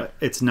 Yep.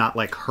 It's not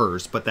like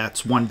hers, but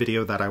that's one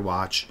video that I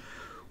watch,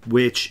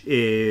 which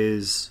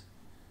is...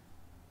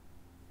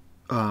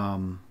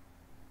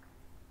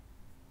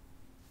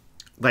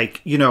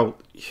 like, you know,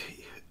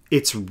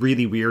 it's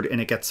really weird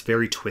and it gets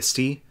very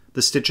twisty,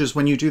 the stitches,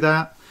 when you do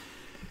that.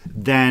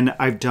 Then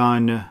I've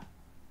done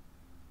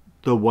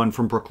the one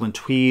from Brooklyn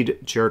Tweed,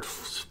 Jared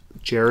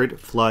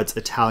Flood's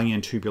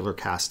Italian tubular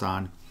cast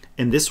on.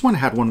 And this one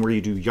had one where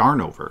you do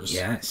yarn overs.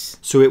 Yes.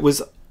 So it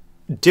was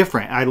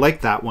different. I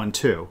like that one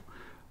too.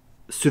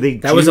 So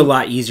that was a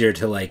lot easier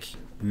to like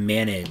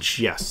manage.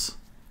 Yes,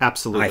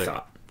 absolutely. I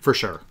thought. For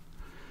sure.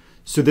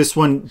 So this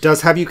one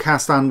does have you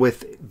cast on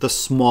with the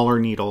smaller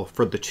needle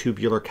for the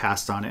tubular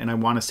cast on. And I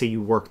want to say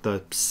you work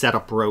the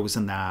setup rows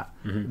in that.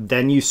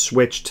 Then you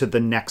switch to the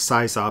next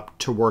size up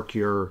to work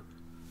your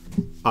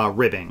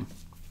ribbing.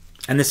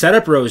 And the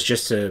setup rows,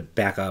 just to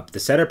back up, the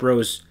setup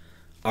rows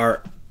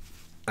are,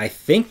 I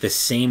think, the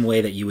same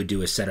way that you would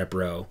do a setup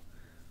row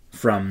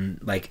from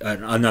like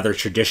another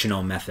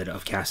traditional method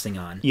of casting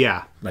on.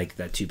 Yeah. Like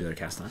that tubular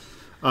cast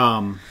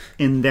on.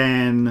 And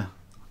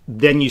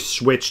then you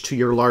switch to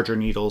your larger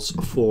needles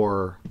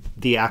for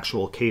the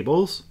actual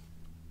cables.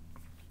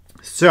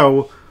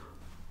 So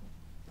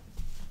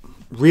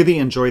really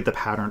enjoyed the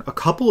pattern. A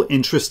couple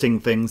interesting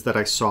things that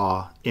I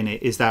saw in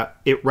it is that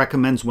it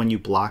recommends when you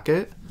block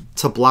it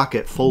to block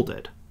it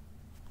folded.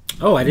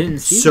 Oh, I didn't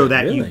see so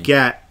that. So that really?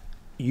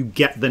 you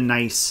get the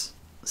nice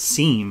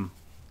seam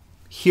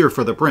here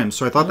for the brim.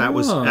 So I thought that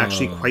was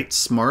actually quite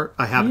smart.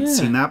 I haven't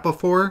seen that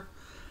before.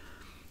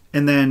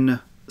 And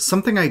then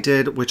something I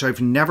did, which I've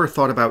never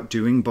thought about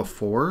doing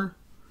before,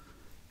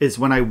 is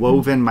when I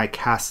wove in my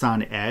cast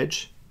on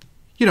edge,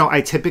 you know,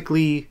 I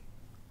typically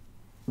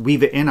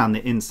weave it in on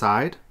the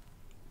inside,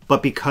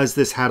 but because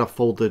this had a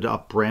folded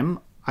up brim,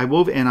 I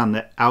wove in on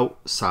the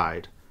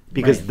outside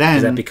because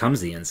then that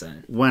becomes the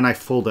inside. When I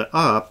fold it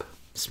up,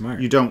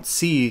 smart, you don't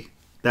see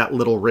that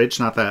little ridge.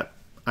 Not that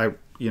I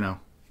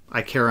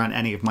care on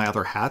any of my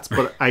other hats,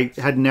 but I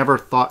had never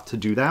thought to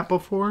do that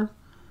before.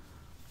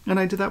 And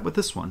I did that with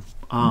this one.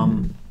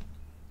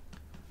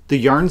 The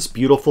yarn's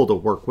beautiful to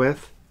work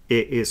with.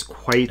 It is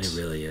quite... It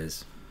really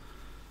is.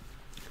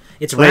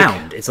 It's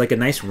round. It's like a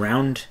nice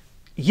round...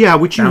 Yeah,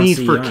 which you need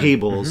for yarn.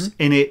 cables.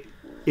 And it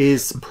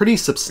is pretty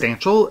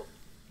substantial.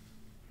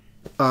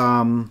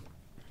 It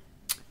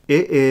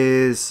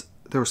is...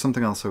 There was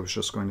something else I was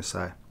just going to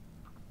say.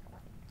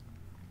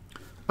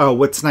 Oh,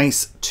 what's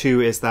nice,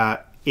 too, is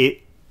that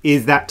it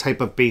is that type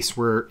of base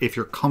where if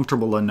you're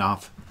comfortable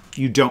enough,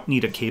 you don't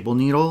need a cable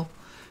needle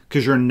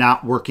because you're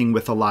not working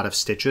with a lot of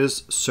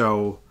stitches.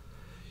 So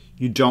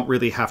you don't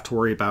really have to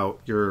worry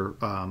about your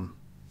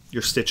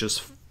stitches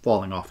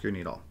falling off your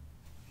needle.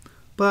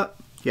 But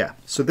yeah,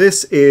 so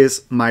this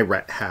is my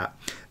Rhett hat.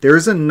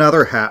 There's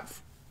another hat,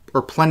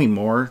 or plenty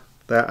more,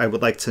 that I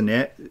would like to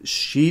knit.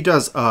 She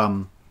does...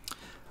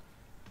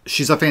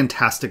 she's a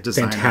fantastic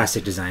designer.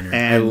 Fantastic designer.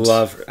 And I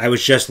love her. I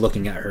was just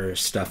looking at her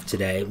stuff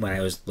today when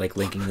I was like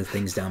linking the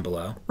things down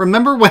below.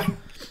 Remember when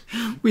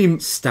we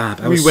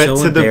Stop. I we was went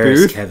so to the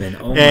embarrassed, booth, Kevin.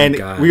 Oh and my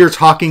god. we were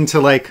talking to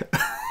like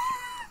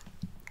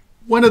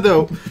one of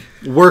the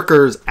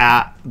workers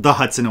at the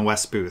Hudson and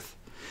West booth,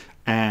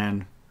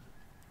 and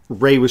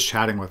Ray was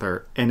chatting with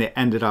her, and it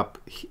ended up,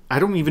 I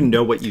don't even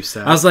know what you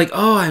said. I was like,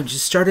 oh, I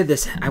just started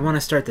this. I want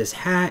to start this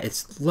hat.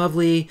 It's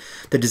lovely.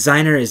 The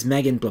designer is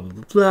Megan, blah, blah,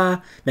 blah,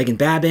 blah. Megan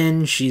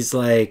Babin. She's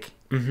like,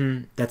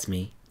 that's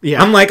me.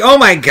 Yeah. I'm like, oh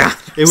my God.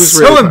 It was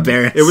so really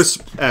embarrassed. It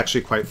was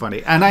actually quite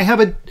funny. And I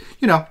have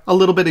a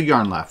little bit of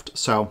yarn left.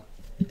 So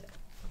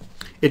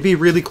it'd be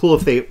really cool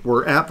if they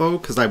were at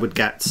Vogue because I would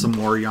get some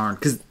more yarn.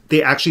 Because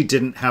they actually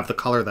didn't have the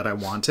color that I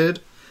wanted.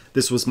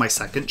 This was my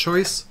second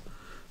choice.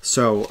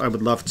 So I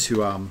would love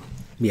to...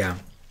 yeah.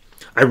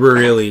 I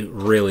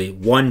really,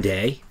 one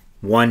day,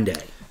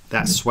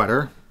 that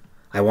sweater.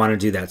 I want to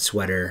do that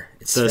sweater.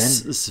 It's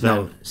Sven?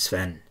 No,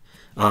 Sven.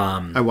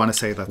 I want to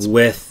say that's...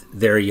 With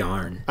their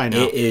yarn. I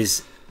know. It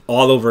is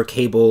all over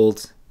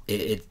cabled.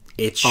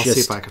 It's I'll just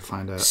see if I could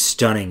find it.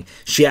 Stunning.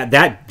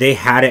 They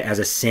had it as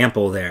a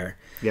sample there.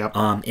 Yep.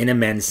 In a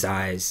men's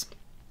size.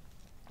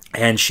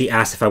 And she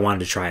asked if I wanted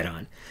to try it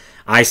on.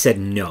 I said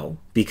no,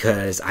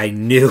 because I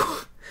knew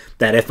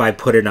that if I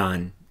put it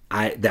on,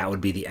 that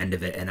would be the end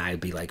of it, and I'd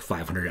be like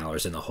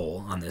 $500 in the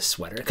hole on this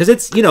sweater because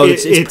it's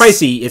it's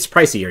pricey. It's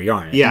pricier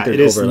yarn. Yeah, it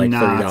is over like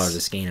 $30 a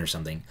skein or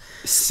something.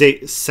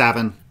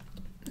 Savin.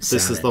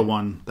 This is the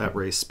one that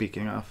Ray's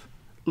speaking of.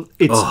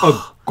 It's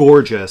a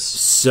gorgeous,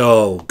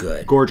 so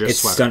good, gorgeous it's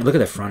sweater. stunning. Look at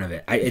the front of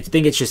it. I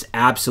think it's just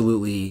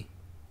absolutely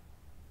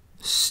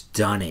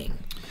stunning.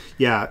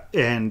 Yeah,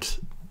 and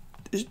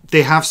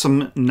they have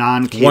some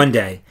non-cape. One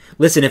day,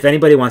 listen, if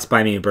anybody wants to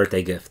buy me a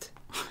birthday gift,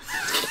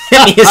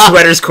 get me a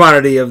sweater's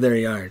quantity of their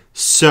yarn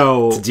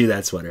So to do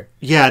that sweater.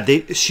 yeah,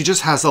 she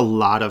just has a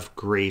lot of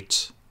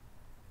great.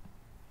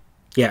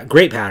 Yeah,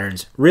 great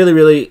patterns. Really,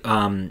 really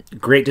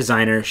great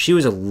designer. She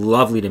was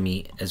lovely to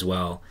meet as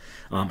well.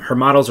 Her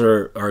models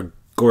are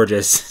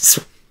gorgeous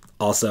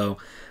also.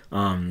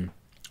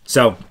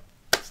 So,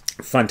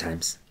 fun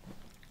times.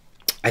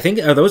 I think,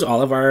 are those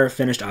all of our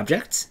finished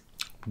objects?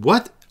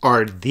 What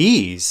are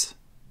these?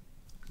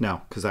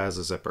 No, because that has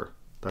a zipper.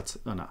 That's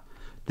enough.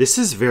 This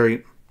is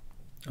very...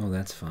 Oh,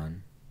 that's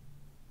fun.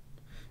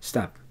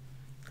 Stop.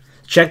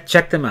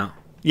 Check them out.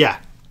 Yeah.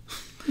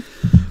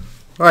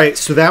 All right,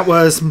 so that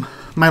was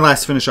my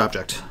last finished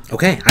object.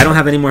 Okay, I don't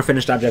have any more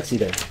finished objects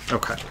either.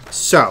 Okay,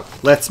 so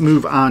let's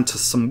move on to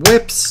some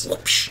whips.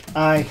 Whoopsh.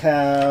 I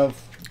have...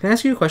 Can I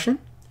ask you a question?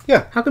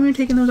 Yeah, How come you're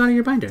taking those out of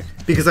your binder?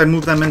 because I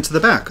moved them into the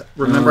back.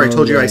 Remember I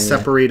told you yeah, I yeah.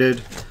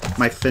 separated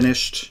my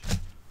finished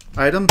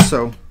items,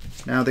 so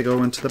now they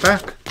go into the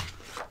back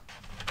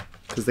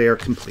because they are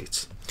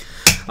complete.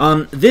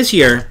 This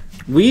year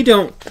we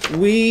don't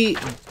really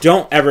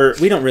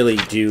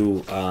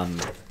do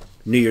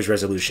New Year's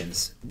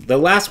resolutions. The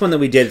last one that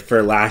we did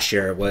for last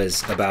year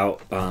was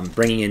about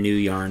bringing a new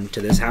yarn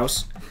to this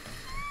house,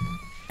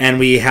 and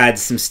we had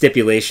some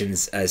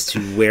stipulations as to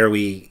where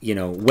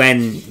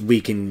when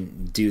we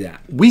can do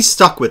that. We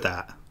stuck with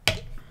that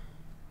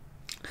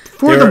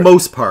for the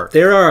most part.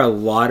 There are a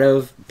lot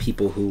of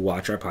people who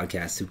watch our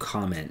podcast who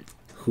comment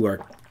who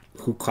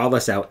call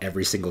us out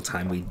every single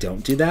time we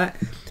don't do that.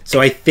 So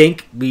I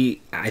think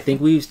we've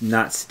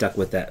not stuck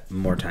with that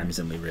more times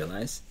than we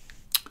realize.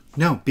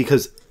 No,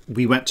 because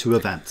we went to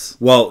events.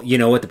 Well, you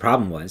know what the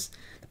problem was?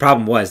 The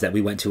problem was that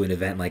we went to an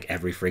event like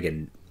every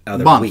friggin'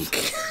 other Month.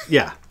 week.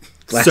 Yeah.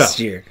 Last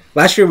year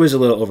was a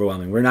little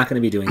overwhelming. We're not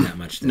going to be doing that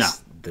much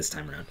this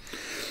time around.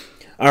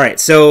 All right.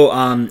 So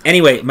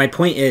anyway, my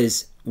point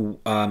is,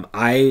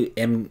 I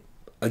am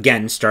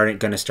again going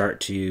to start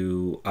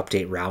to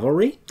update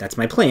Ravelry. That's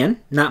my plan.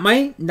 Not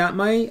my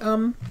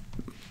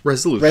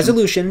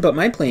resolution, but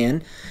my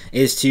plan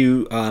is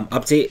to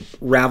update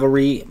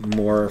Ravelry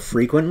more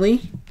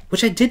frequently,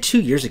 which I did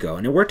 2 years ago,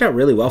 and it worked out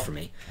really well for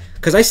me.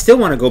 Because I still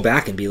want to go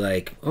back and be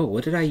like, oh,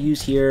 what did I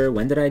use here?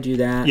 When did I do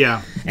that?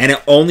 Yeah. And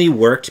it only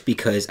worked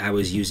because I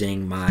was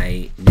using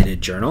my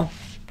knitted journal,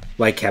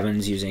 like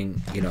Kevin's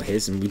using,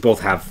 his, and we both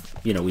have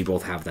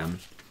them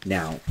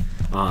now.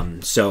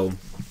 So,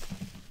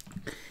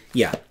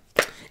 yeah.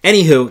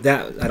 Anywho,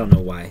 that I don't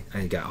know why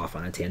I got off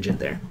on a tangent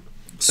there.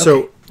 So,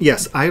 Okay.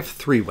 yes, I have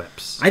 3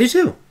 whips. I do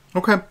too.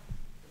 Okay.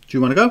 Do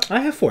you want to go?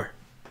 I have 4.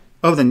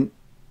 Oh, then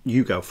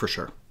you go for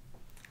sure.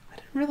 I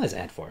didn't realize I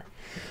had 4.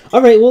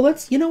 All right, well,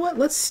 let's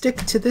stick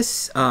to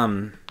this,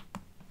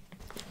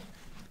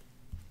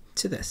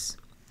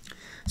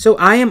 So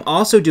I am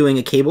also doing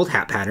a cabled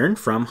hat pattern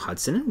from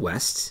Hudson and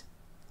West.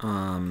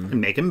 And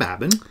Megan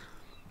Babin.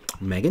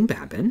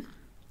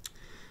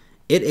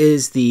 It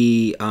is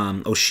the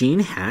O'Sheen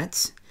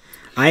hat.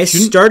 I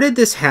started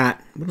this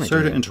hat.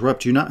 Sorry to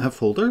interrupt. Do you not have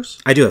folders?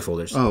 I do have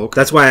folders. Oh, okay.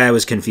 That's why I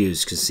was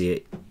confused, because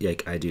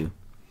I do.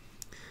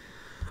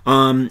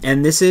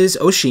 And this is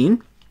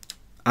O'Sheen.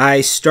 I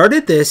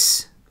started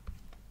this.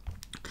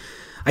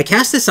 I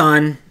cast this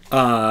on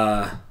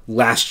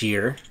last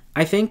year,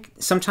 I think,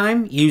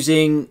 sometime,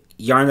 using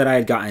yarn that I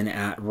had gotten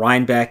at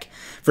Rhinebeck.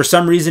 For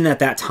some reason, at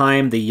that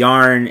time, the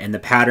yarn and the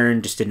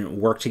pattern just didn't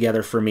work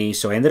together for me,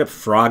 so I ended up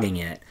frogging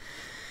it.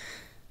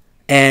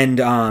 And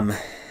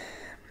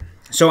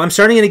so I'm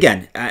starting it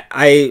again.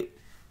 I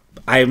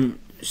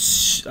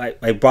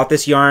bought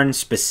this yarn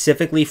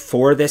specifically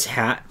for this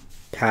hat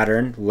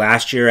pattern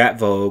last year at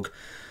Vogue.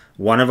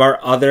 One of our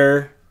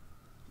other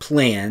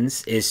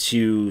plans is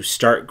to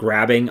start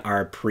grabbing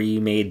our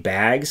pre-made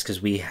bags, because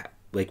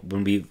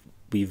when we've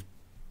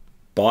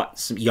bought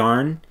some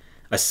yarn,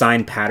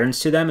 assigned patterns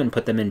to them and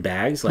put them in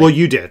bags. Well,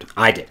 you did.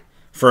 I did.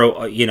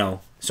 For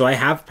so I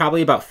have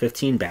probably about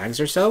 15 bags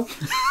or so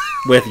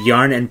with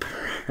yarn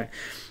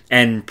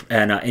and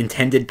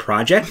intended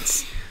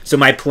projects. So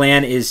my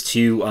plan is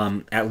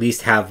to at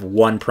least have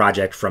one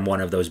project from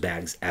one of those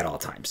bags at all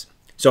times.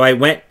 So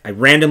I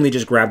randomly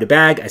just grabbed a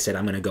bag. I said,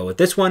 I'm going to go with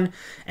this one.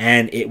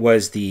 And it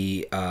was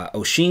the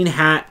O'Sheen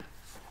hat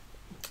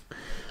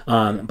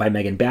by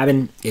Megan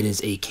Babin. It is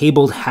a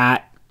cabled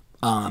hat.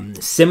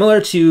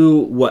 Similar to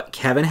what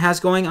Kevin has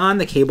going on.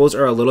 The cables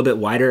are a little bit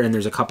wider, and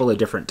there's a couple of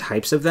different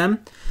types of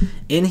them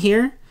in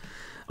here.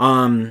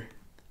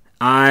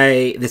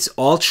 It's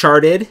all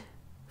charted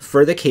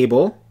for the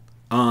cable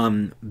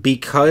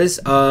because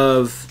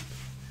of...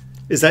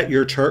 Is that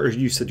your chart, or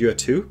you said you had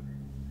 2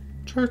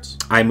 charts?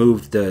 I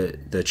moved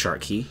the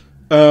chart key.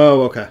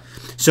 Oh, okay.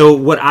 So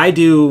what I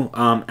do,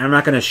 and I'm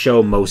not going to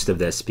show most of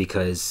this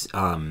because,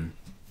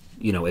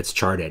 it's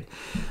charted.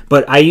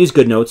 But I use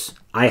GoodNotes.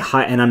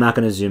 And I'm not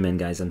going to zoom in,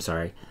 guys. I'm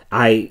sorry.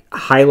 I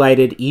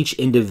highlighted each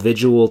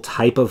individual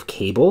type of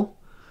cable,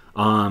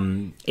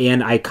 and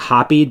I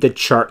copied the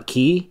chart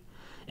key.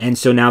 And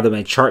so now that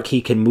my chart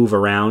key can move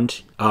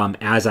around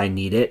as I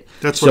need it.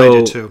 That's what I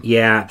did too.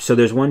 Yeah. So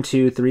there's 1,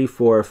 2, 3,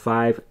 4,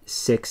 5,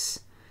 6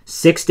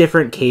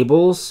 different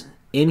cables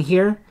in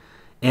here.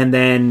 And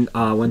then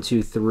 1,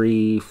 2,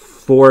 3,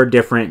 4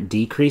 different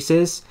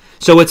decreases.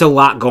 So it's a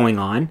lot going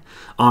on.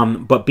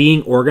 But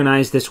being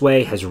organized this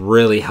way has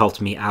really helped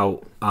me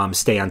out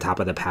stay on top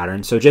of the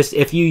pattern. So just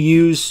if you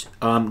use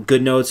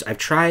GoodNotes, I've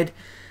tried...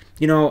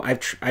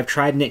 I've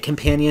tried Knit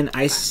Companion.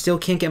 I still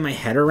can't get my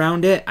head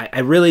around it. I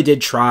really did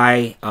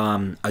try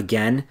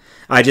again.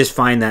 I just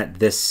find that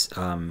this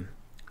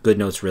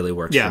GoodNotes really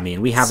works for me.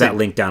 And we have that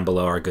link down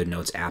below, our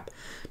GoodNotes app.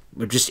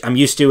 I'm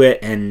used to it,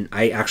 and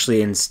I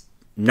actually,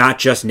 not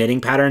just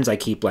knitting patterns, I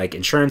keep like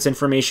insurance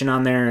information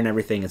on there and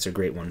everything. It's a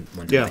great one.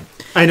 Yeah.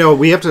 I know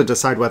we have to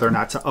decide whether or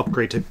not to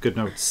upgrade to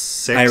GoodNotes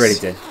 6. I already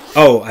did.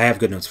 Oh, I have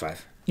GoodNotes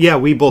 5. Yeah,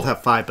 we both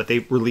have 5, but they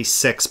released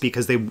 6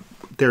 because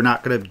they're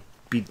not going to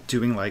be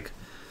doing like,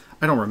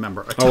 I don't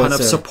remember, a ton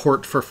of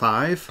support for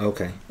 5.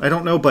 Okay. I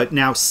don't know, but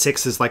now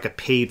 6 is like a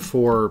paid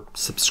for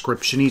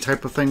subscription-y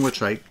type of thing,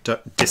 which I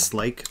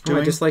dislike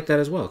doing. I dislike that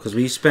as well, because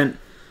we spent,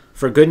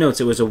 for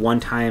GoodNotes, it was a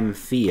one-time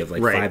fee of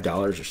like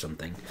 $5 or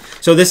something.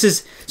 So this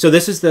is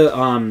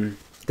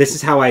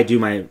how I do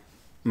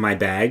my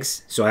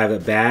bags. So I have a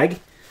bag,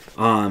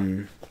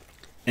 and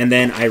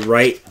then I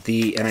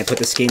I put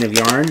the skein of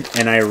yarn,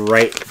 and I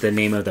write the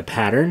name of the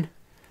pattern,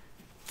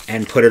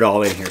 and put it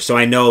all in here. So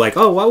I know, like,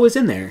 oh, what was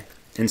in there?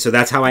 And so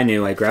that's how I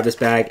knew. I grabbed this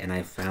bag, and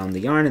I found the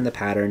yarn and the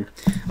pattern.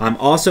 I'm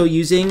also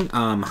using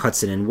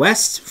Hudson &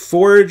 West.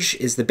 Forge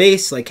is the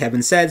base, like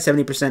Kevin said,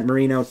 70%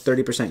 merino,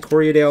 30%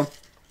 Corriedale.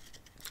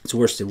 It's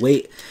worsted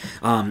weight.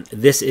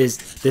 This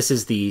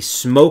is the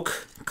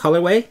Smoke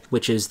colorway,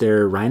 which is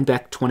their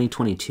Rhinebeck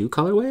 2022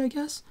 colorway, I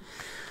guess.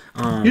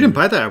 You didn't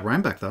buy that at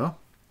Rhinebeck, though,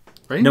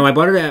 right? No, I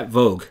bought it at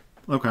Vogue.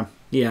 Okay.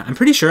 Yeah, I'm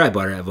pretty sure I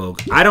bought it at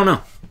Vogue. I don't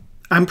know.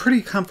 I'm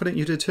pretty confident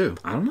you did too.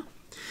 I don't know.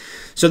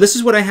 So this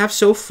is what I have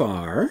so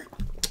far.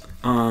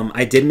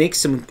 I did make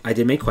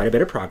quite a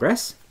bit of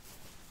progress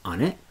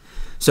on it.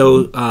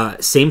 So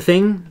same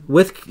thing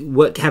with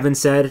what Kevin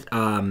said.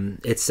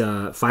 It's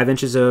 5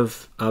 inches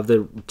of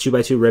the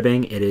 2x2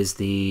 ribbing. It is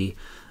the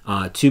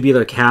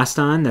tubular cast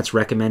on that's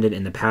recommended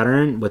in the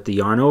pattern with the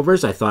yarn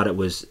overs. I thought it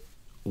was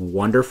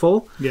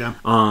wonderful. Yeah.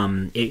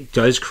 It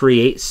does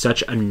create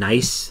such a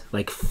nice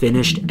like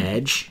finished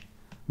edge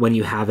when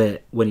you have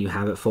it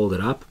folded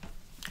up,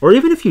 or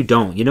even if you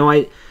don't,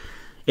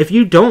 if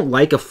you don't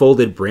like a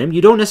folded brim,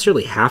 you don't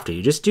necessarily have to.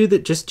 You just do the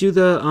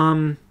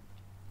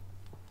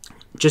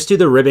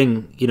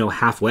ribbing,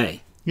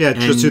 halfway. Yeah,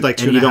 just do like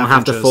 2.5 and you don't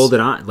have inches. to fold it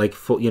on,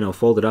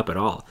 fold it up at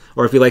all.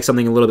 Or if you like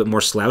something a little bit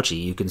more slouchy,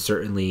 you can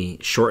certainly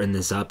shorten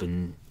this up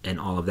and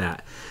all of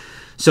that.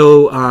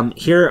 So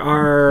here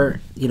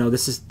are,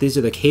 these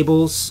are the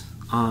cables.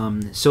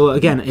 So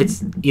again,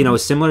 it's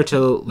similar to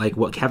like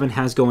what Kevin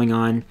has going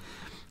on.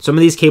 Some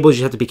of these cables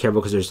you have to be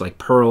careful because there's like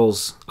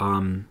pearls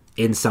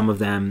in some of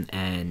them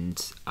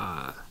and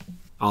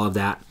all of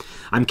that.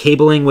 I'm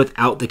cabling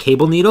without the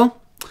cable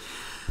needle.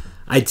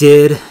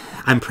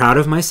 I'm proud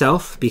of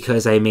myself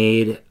because I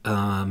made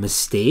a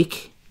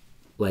mistake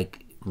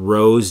like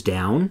rows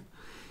down,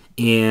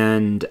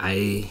 and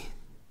I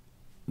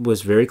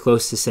was very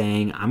close to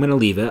saying I'm going to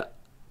leave it,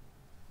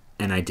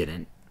 and I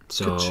didn't.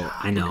 So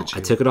I know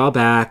I took it all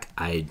back.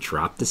 I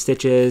dropped the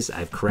stitches.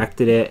 I've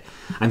corrected it.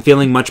 I'm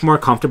feeling much more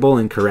comfortable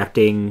in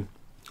correcting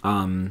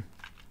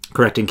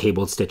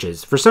cabled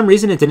stitches. For some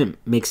reason, it didn't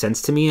make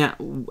sense to me at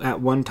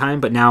one time,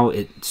 but now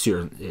it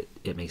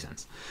makes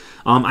sense.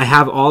 I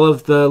have all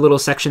of the little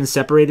sections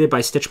separated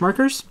by stitch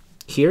markers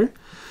here.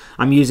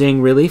 I'm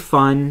using really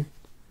fun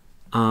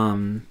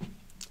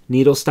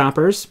needle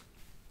stoppers.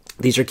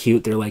 These are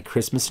cute. They're like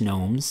Christmas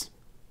gnomes.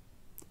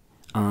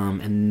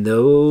 And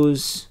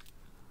those...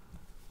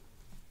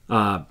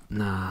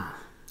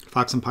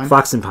 Fox and Pine?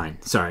 Fox and Pine.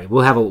 Sorry.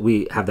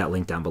 We have that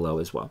link down below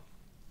as well.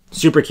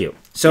 Super cute.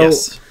 So,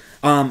 yes.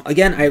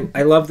 Again,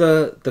 I love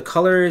the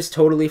color is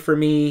totally for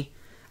me.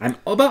 I'm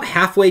about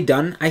halfway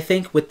done, I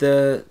think, with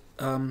the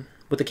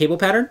cable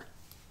pattern.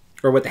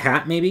 Or with the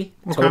hat, maybe.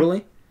 Okay.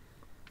 Totally.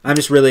 I'm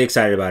just really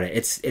excited about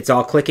it. It's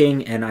all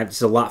clicking, and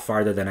it's a lot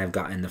farther than I've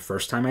gotten the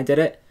first time I did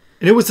it.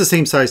 And it was the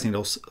same size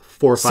needles,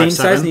 4, 5, 7?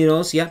 Same size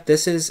needles, yep.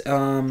 This is...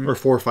 or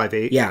 4, 5,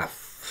 8? Yeah.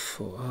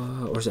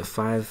 Or is it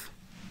 5?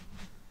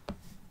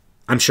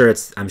 I'm sure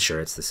it's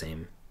the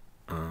same.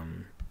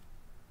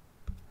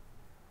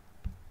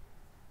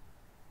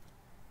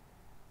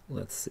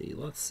 Let's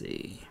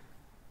see.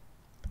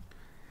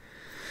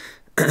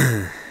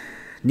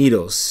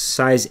 Needles.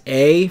 Size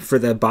A for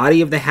the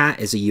body of the hat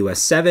is a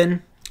US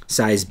 7.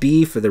 Size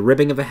B for the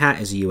ribbing of a hat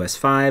is a US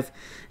 5.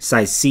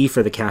 Size C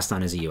for the cast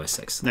on is a US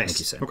 6. Nice. Like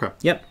you said. Okay.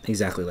 Yep,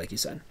 exactly like you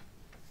said.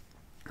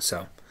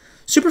 So,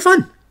 super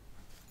fun.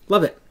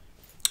 Love it.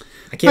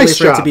 I can't wait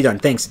for it to be done.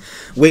 Thanks.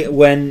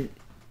 When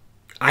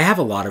I have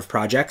a lot of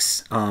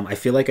projects, I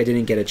feel like I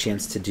didn't get a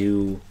chance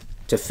to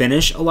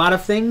finish a lot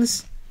of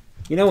things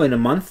in a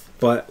month,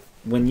 but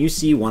when you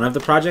see one of the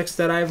projects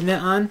that I've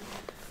knit on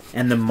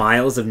and the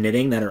miles of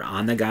knitting that are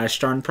on the gosh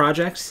darn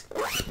projects,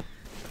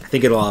 I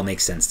think it'll all make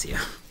sense to you.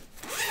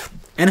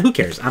 And who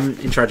cares? I'm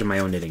in charge of my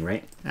own knitting,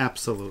 right?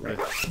 Absolutely.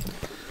 Right.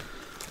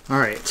 All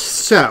right,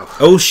 so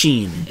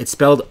Oisin. It's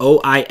spelled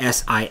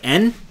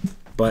Oisin,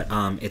 but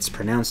it's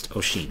pronounced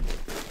Oisin.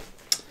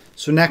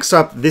 So next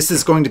up, this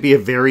is going to be a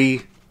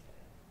very...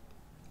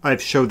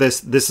 I've showed this.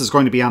 This is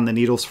going to be on the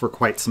needles for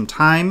quite some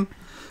time.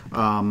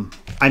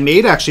 I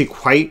made actually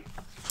quite...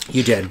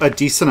 You did. A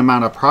decent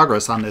amount of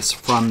progress on this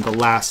from the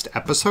last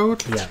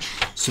episode. Yeah.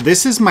 So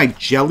this is my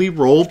Jelly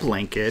Roll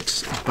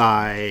Blanket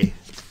by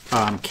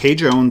Kay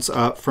Jones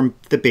from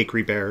the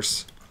Bakery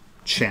Bears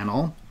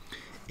channel.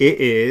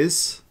 It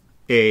is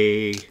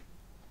a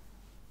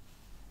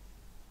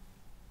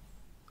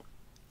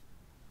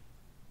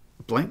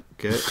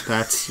blanket.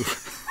 That's...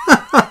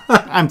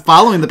 I'm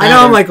following the pattern. I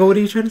know, I'm like, what are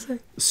you trying to say?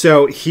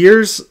 So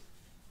here's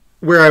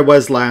where I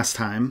was last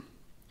time.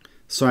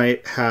 So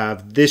I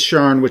have this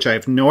yarn, which I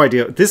have no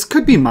idea. This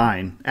could be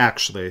mine,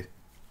 actually.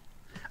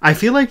 I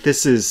feel like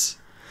this is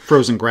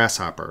Frozen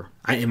Grasshopper.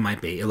 It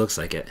might be. It looks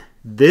like it.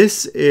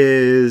 This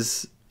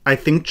is, I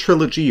think,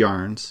 Trilogy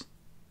Yarns.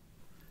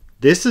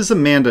 This is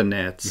Amanda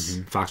Knits.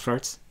 Mm-hmm. Fox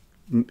Farts?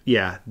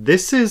 Yeah.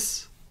 This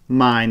is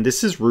mine.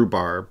 This is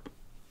Rhubarb.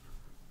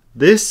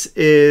 This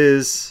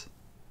is...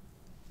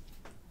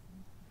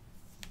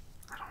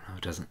 I don't know.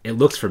 It doesn't... It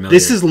looks familiar.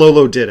 This is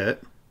Lolo Did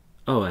It.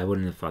 Oh, I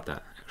wouldn't have thought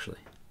that, actually.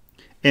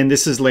 And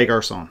this is Le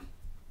Garçon.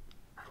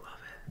 I love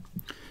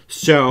it.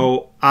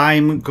 So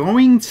I'm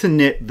going to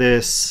knit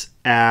this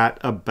at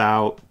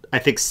about, I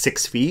think,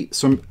 6 feet.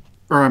 So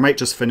I might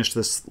just finish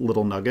this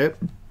little nugget.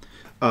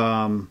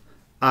 The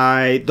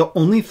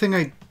only thing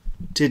I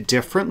did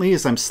differently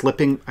is I'm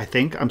slipping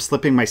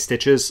my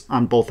stitches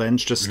on both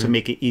ends just to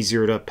make it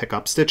easier to pick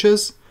up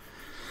stitches.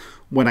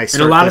 When I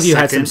start, and a lot of you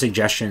had some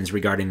suggestions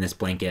regarding this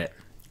blanket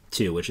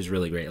too, which is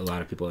really great. A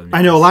lot of people have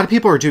I know a lot of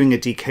people are doing a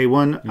DK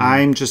one.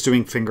 I'm just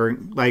doing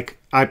fingering. Like,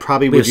 I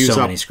probably would use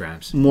up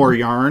more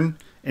yarn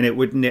and it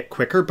would knit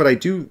quicker, but I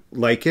do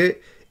like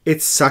it.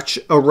 It's such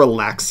a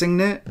relaxing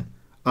knit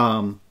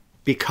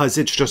because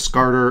it's just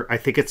garter. I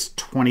think it's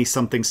 20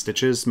 something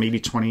stitches, maybe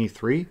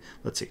 23.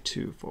 Let's see,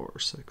 2, 4,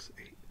 6,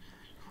 8,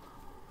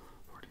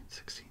 14,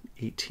 16,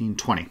 18,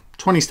 20.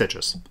 20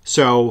 stitches.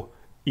 So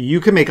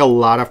you can make a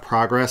lot of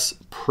progress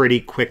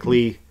pretty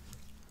quickly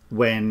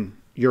when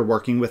you're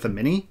working with a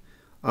mini.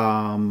 Yeah,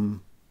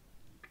 and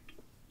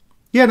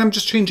I'm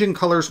just changing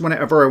colors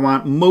whenever I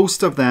want.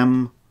 Most of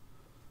them,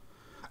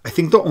 I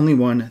think the only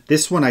one,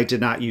 this one I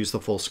did not use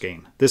the full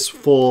skein.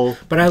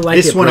 But I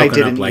like this one I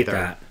didn't like either.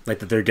 That. Like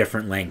that they're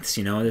different lengths,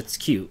 it's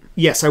cute.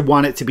 Yes, I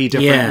want it to be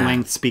different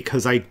lengths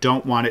because I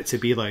don't want it to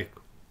be like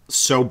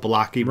so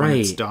blocky when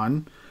it's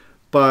done.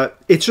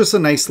 But it's just a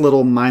nice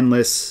little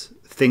mindless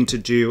thing to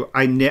do.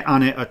 I knit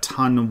on it a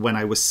ton when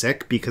I was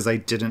sick because I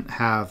didn't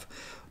have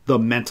the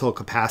mental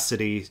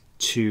capacity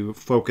to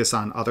focus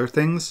on other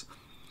things.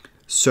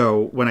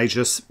 So when I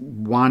just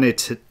wanted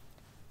to,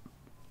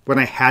 when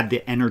I had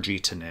the energy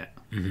to knit,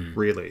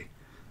 really,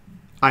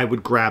 I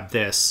would grab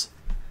this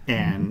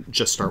and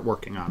just start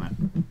working on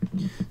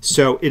it.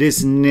 So it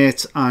is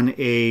knit on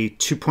a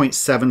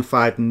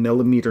 2.75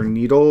 millimeter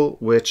needle,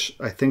 which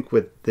I think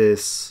with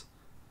this,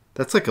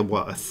 that's like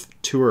a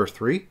 2 or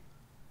 3?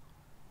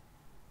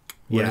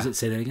 What does it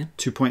say that again?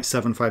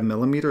 2.75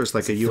 millimeter is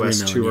like a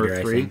US 2 or 3.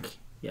 I think.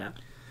 Yeah.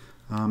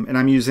 And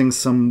I'm using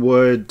some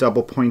wood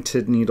double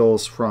pointed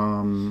needles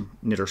from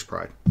Knitter's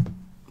Pride,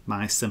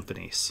 my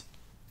symphonies.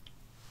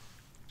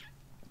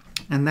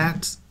 And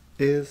that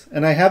is,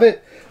 and I have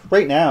it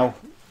right now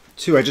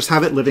too. I just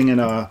have it living in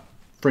a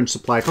Fringe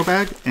Supply Co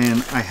bag,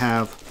 and I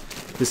have,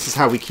 this is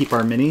how we keep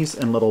our minis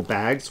in little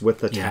bags with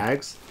the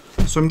tags.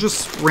 So I'm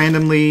just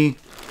randomly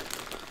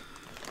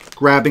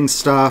grabbing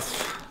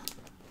stuff.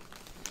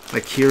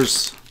 Like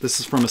this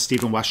is from a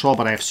Stephen West shawl,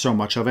 but I have so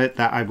much of it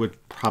that I would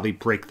probably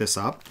break this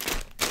up.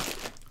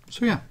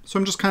 So yeah, so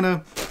I'm just kind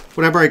of,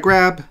 whatever I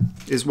grab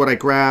is what I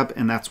grab,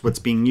 and that's what's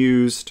being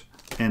used.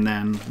 And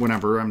then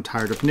whenever I'm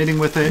tired of knitting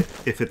with it,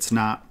 if it's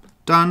not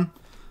done,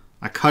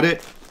 I cut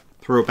it,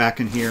 throw it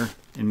back in here,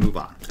 and move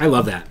on. I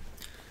love that.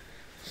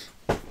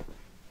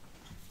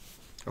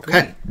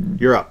 Okay,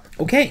 you're up.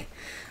 Okay.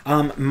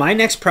 My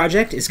next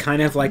project is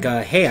kind of like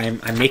a, hey,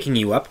 I'm making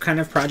you up kind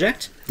of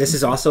project. This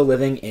is also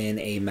living in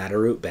a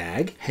Matterroot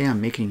bag. Hey,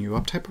 I'm making you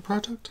up type of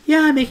project?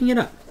 Yeah, I'm making it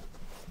up.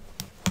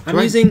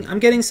 I'm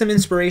getting some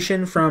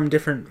inspiration from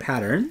different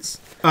patterns.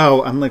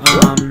 Oh, I'm like,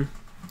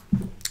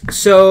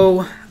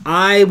 so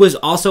I was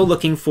also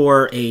looking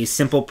for a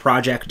simple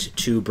project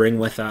to bring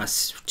with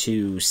us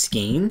to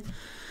Skein,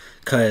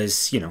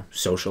 because,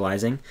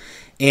 socializing.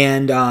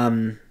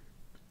 And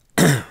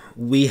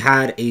we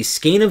had a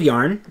skein of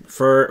yarn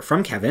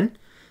from Kevin.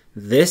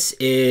 This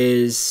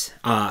is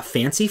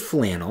Fancy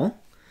Flannel.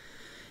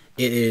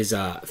 It is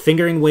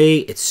fingering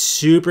weight. It's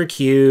super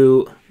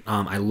cute.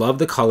 I love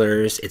the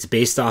colors. It's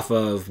based off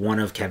of one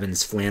of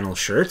Kevin's flannel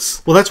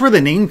shirts. Well, that's where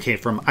the name came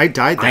from. I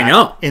dyed that. I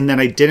know. And then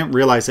I didn't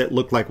realize it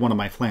looked like one of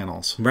my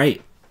flannels.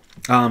 Right.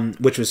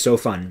 Which was so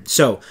fun.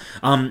 So,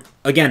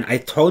 again, I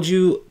told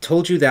you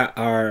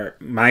that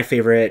my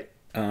favorite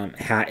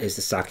hat is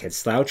the Sockhead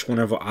Slouch. One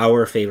of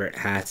our favorite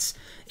hats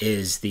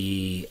is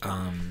the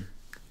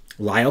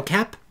Lyle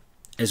Cap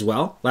as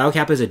well. Lyle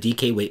Cap is a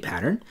DK weight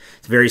pattern.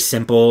 It's very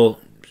simple,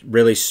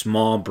 really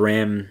small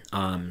brim,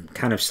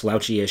 kind of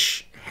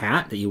slouchy-ish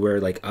hat that you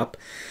wear like up.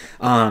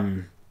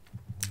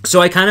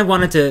 So I kind of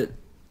wanted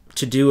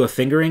to do a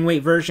fingering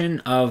weight version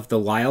of the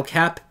Lyle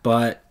Cap,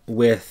 but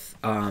with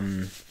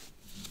some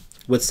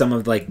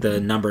of like the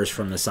numbers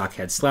from the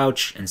Sockhead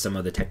Slouch and some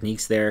of the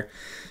techniques there.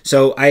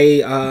 So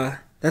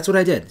that's what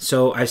I did.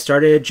 So I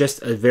started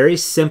just a very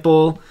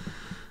simple,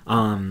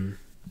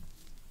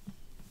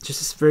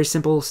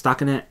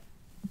 stockinette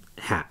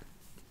hat.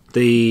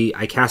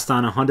 I cast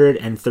on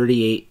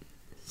 138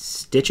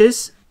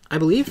 stitches, I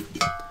believe.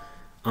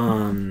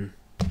 Hold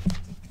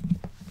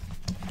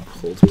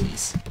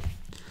please.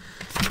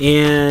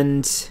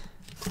 And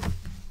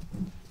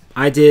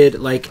I did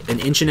like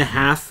 1.5 inches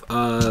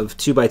of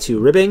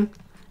 2x2 ribbing,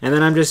 and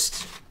then I'm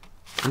just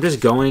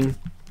going.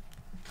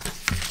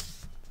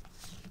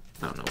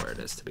 I don't know where it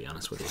is, to be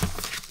honest with you.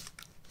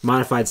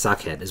 Modified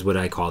sock head is what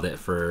I called it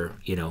for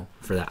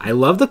that. I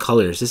love the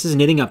colors. This is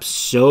knitting up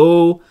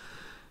so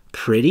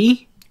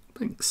pretty.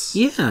 Thanks.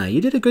 Yeah, you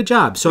did a good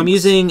job. So I'm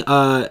using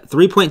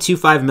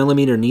 3.25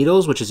 millimeter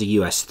needles, which is a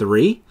US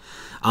 3.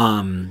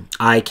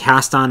 I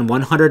cast on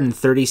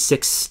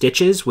 136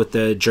 stitches with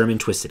the German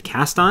twisted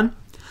cast on.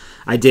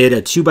 I did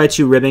a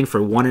 2x2 ribbing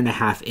for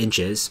 1.5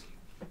 inches.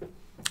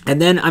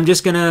 And then I'm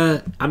just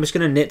gonna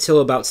knit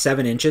till about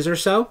 7 inches or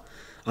so.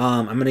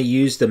 I'm gonna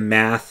use the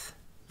math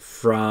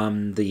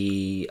from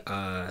the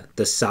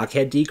sock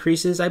head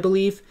decreases, I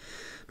believe,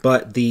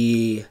 but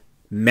the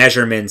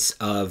measurements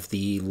of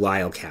the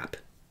Lyle Cap,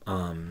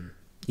 for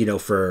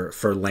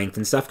length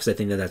and stuff, because I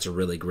think that's a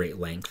really great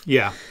length.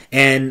 Yeah.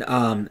 And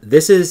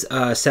this is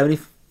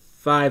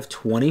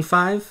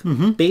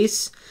 75-25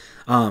 base.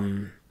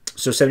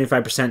 So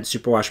 75%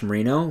 superwash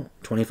merino,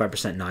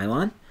 25%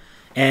 nylon.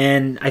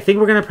 And I think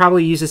we're going to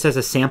probably use this as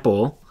a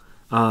sample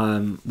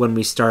when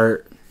we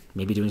start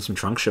maybe doing some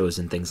trunk shows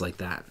and things like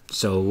that.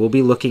 So we'll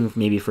be looking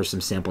maybe for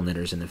some sample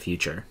knitters in the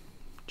future.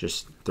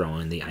 Just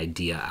throwing the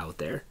idea out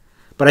there.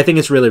 But I think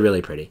it's really,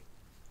 really pretty.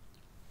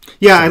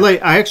 Yeah, I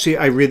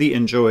really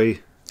enjoy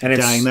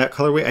dyeing that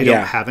colorway. I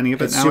don't have any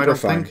of it now, I don't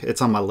think.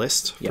 It's on my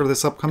list for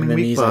this upcoming and then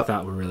week. These I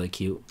thought were really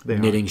cute.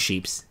 Knitting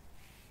sheeps.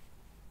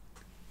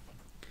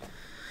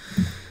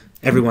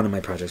 Every one of my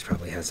projects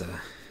probably has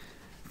a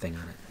thing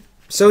on it.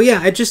 So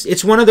yeah,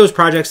 it's one of those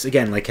projects,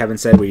 again, like Kevin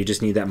said, where you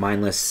just need that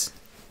mindless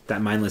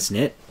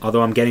knit.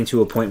 Although I'm getting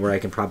to a point where I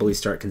can probably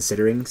start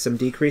considering some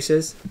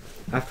decreases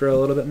after a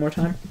little bit more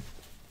time.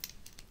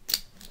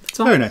 That's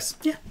all. Very nice.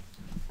 Yeah.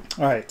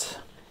 All right.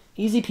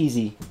 Easy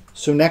peasy.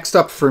 So next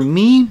up for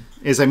me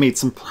is I made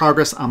some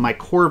progress on my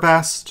core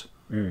vest,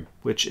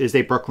 which is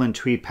a Brooklyn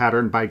tweed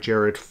pattern by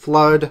Jared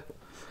Flood.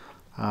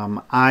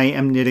 I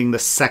am knitting the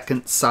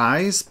second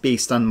size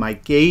based on my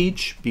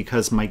gauge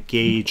because my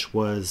gauge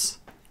was,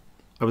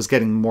 I was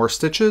getting more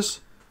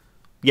stitches.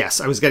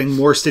 Yes, I was getting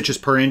more stitches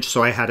per inch,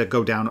 so I had to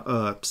go down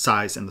a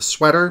size in the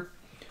sweater.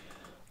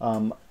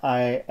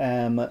 I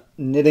am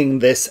knitting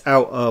this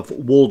out of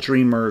Wool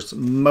Dreamers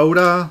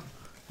Moda,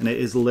 and it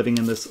is living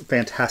in this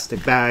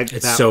fantastic bag.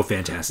 It's so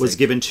fantastic. Was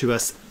given to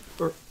us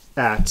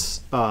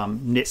at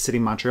Knit City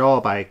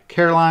Montreal by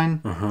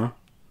Caroline.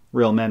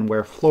 Real Men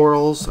Wear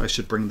Florals. I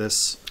should bring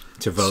this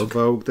to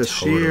Vogue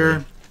this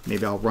year.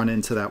 Maybe I'll run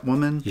into that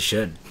woman. You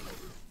should.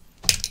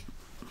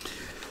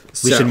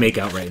 We should make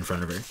out right in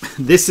front of her.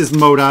 This is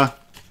Moda.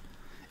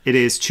 It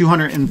is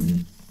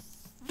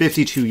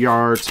 252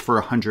 yards for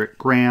 100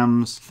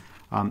 grams.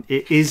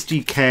 It is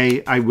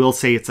DK. I will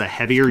say it's a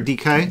heavier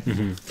DK.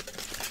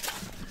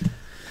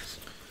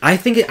 I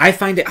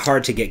find it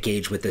hard to get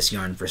gauge with this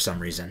yarn for some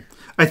reason.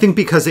 I think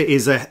because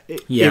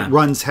it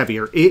runs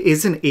heavier. It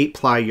is an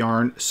 8-ply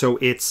yarn, so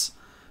it's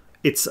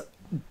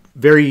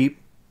very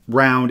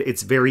round.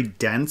 It's very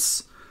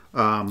dense.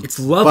 It's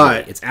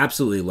lovely. It's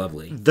absolutely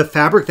lovely. The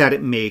fabric that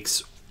it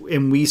makes,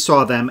 and we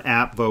saw them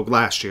at Vogue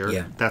last year.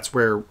 Yeah. That's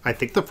where I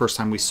think the first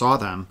time we saw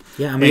them.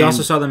 Yeah, and we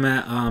also saw them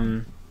at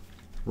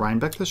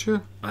Rhinebeck this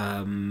year.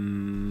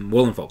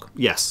 Wool & Folk.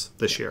 Yes,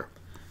 this year,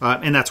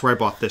 and that's where I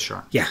bought this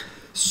yarn. Yeah.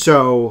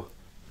 So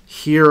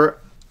here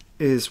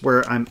is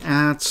where I'm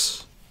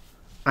at.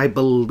 I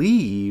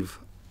believe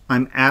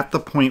I'm at the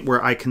point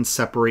where I can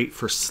separate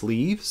for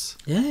sleeves.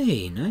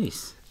 Yay,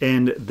 nice.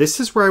 And this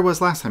is where I was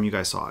last time you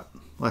guys saw it.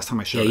 Last time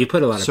I showed it. Yeah, you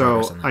put a lot of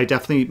progress on that. So I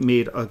definitely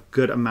made a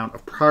good amount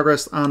of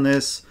progress on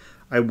this.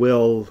 I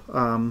will,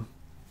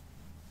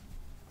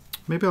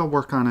 maybe I'll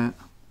work on it.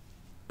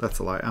 That's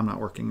a lie. I'm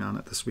not working on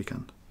it this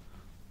weekend.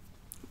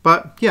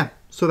 But yeah,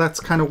 so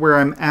that's kind of where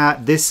I'm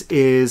at. This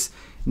is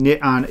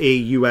knit on a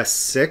US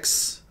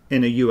 6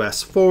 and a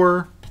US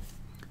 4.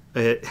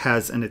 It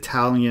has an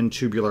Italian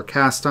tubular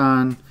cast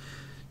on,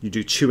 You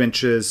do 2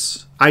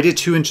 inches. I did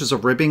 2 inches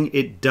of ribbing.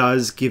 It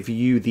does give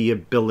you the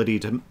ability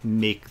to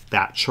make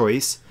that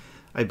choice.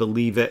 I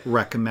believe it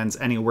recommends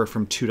anywhere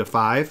from 2 to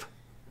 5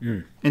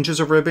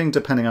 inches of ribbing,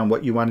 depending on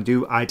what you want to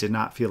do. I did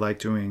not feel like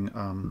doing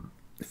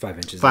 5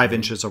 inches. 5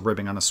 inches of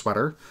ribbing on a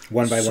sweater.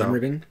 1 by 1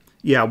 ribbing?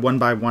 Yeah, 1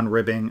 by 1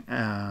 ribbing.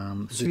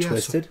 Is it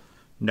twisted?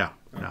 No.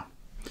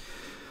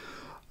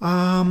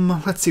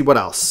 Let's see what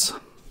else.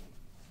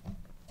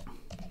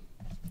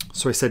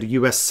 So I said a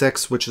US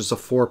 6, which is a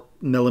 4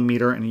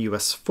 millimeter, and a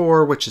US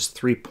 4, which is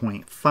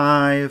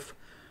 3.5.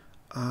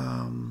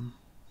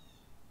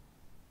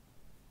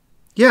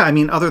 Yeah, I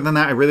mean, other than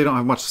that, I really don't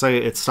have much to say.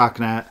 It's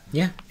stockinette.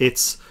 Yeah.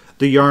 It's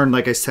the yarn,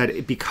 like I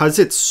said, because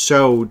it's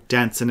so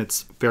dense and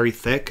it's very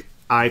thick,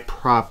 I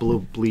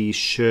probably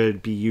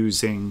should be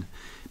using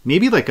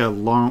maybe like a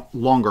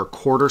longer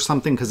cord or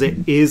something, because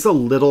it is a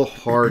little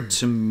hard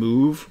to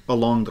move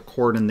along the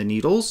cord and the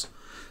needles.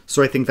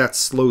 So I think that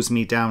slows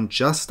me down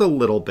just a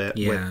little bit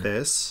with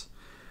this.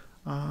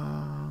 But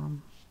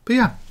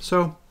yeah,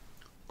 so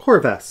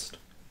core vest.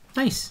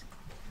 Nice.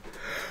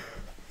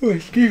 Oh,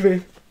 excuse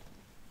me.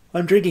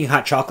 I'm drinking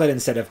hot chocolate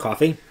instead of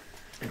coffee.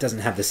 It doesn't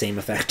have the same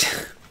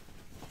effect.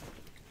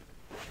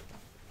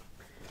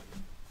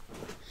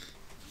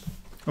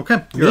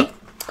 Okay. You're up.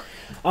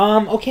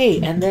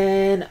 Okay, and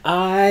then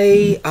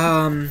I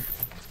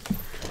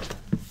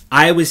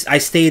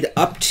stayed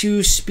up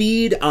to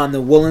speed on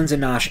the Woolens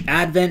and Nosh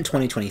Advent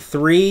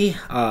 2023.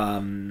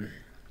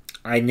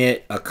 I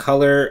knit a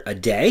color a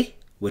day,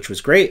 which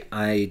was great.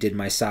 I did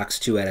my socks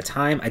 2 at a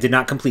time. I did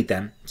not complete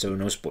them,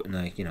 so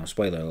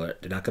spoiler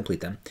alert, did not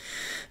complete them.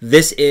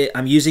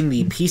 I'm using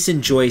the Peace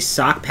and Joy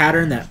sock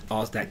pattern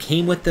that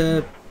came with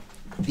the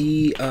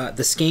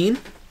skein,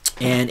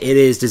 and it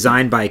is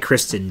designed by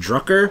Kristen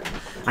Drucker.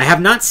 I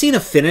have not seen a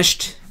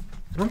finished.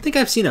 I don't think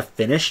I've seen a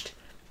finished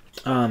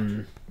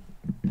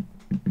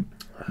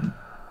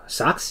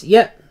socks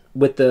yet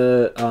with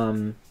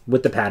the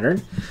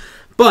pattern,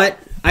 but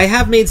I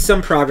have made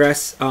some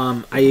progress.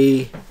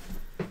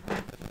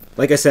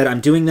 Like I said, I'm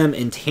doing them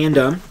in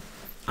tandem,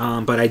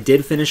 but I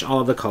did finish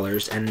all of the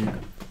colors, and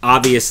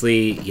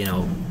obviously,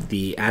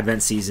 the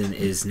Advent season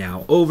is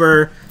now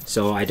over,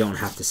 so I don't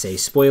have to say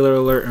spoiler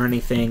alert or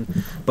anything,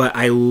 but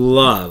I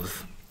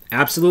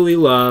absolutely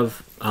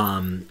love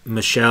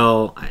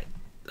Michelle. I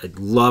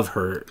love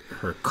her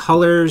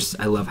colors.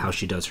 I love how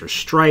she does her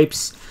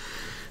stripes.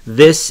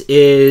 This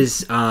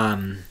is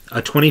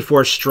a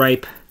 24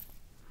 stripe,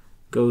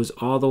 goes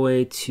all the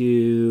way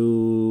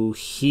to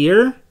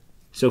here.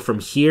 So from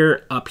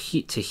here up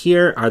to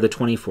here are the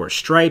 24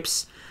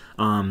 stripes.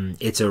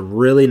 It's a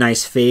really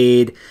nice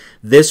fade.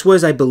 This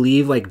was, I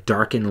believe, like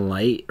dark and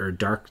light, or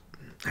dark.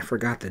 I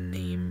forgot the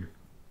name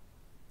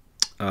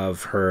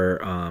of her.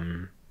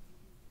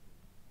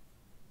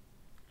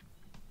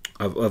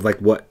 Of like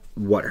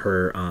what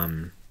her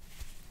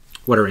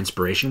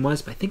inspiration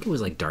was. But I think it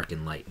was like dark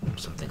and light, or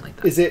something like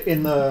that. Is it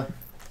in the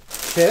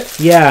kit?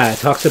 Yeah, it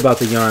talks about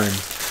the yarn.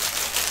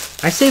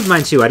 I saved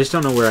mine too. I just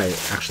don't know where I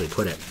actually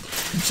put it.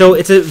 So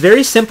it's a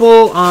very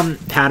simple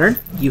pattern.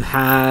 You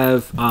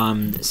have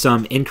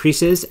some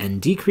increases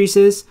and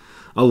decreases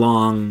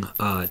along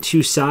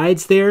 2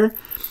 sides there.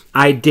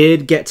 I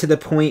did get to the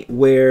point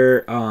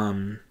where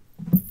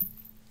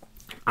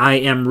I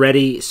am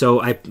ready,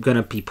 so I'm going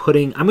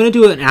to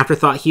do an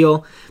afterthought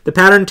heel. The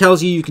pattern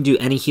tells you can do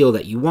any heel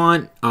that you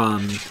want.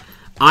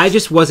 I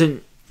just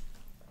wasn't,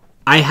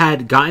 I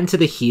had gotten to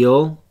the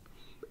heel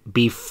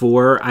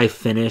before I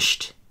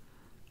finished.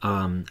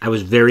 I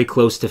was very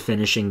close to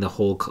finishing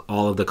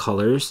all of the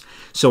colors,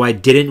 so I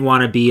didn't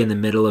want to be in the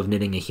middle of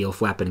knitting a heel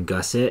flap and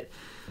gusset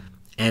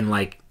and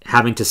like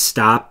having to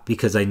stop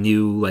because I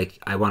knew like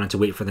I wanted to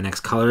wait for the next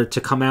color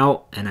to come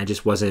out, and I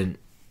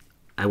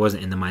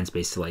wasn't in the mind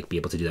space to like be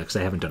able to do that because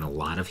I haven't done a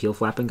lot of heel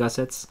flap and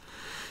gussets.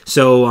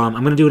 So I'm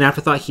going to do an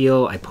afterthought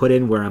heel. I put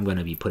in where I'm going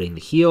to be putting the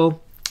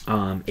heel.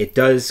 It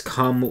does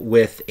come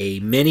with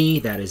a mini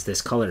that is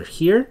this color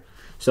here.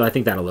 So I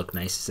think that'll look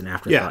nice. It's an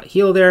afterthought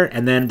heel there.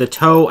 And then the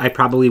toe, I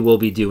probably will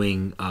be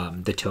doing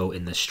the toe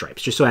in the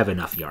stripes, just so I have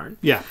enough yarn.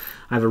 Yeah.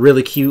 I have a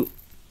really cute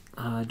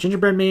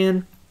gingerbread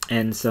man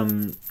and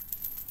some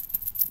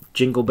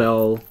Jingle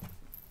Bell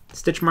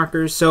stitch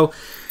markers. So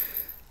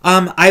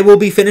I will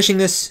be finishing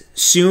this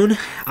soon.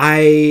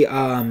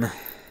 So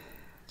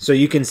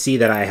you can see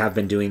that I have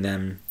been doing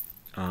them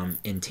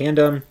in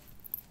tandem.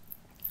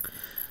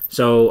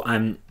 So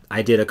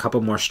I did a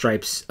couple more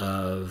stripes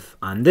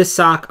on this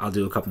sock. I'll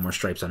do a couple more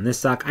stripes on this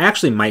sock. I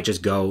actually might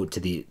just go to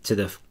the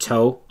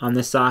toe on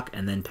this sock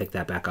and then pick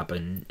that back up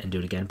and do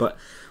it again. But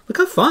look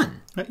how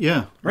fun.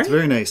 Yeah, right? It's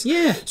very nice.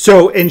 Yeah.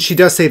 So, and she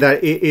does say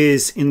that it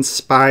is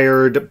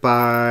inspired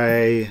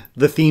by,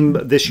 the theme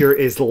this year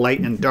is light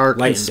and dark,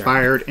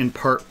 inspired in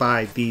part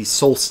by the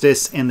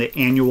solstice and the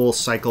annual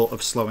cycle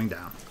of slowing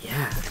down.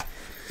 Yeah.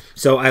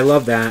 So I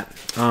love that.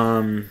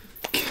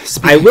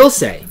 I will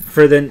say,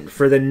 for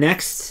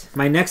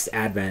my next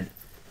Advent,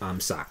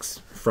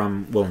 socks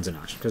from Woolens and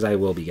Osh, because I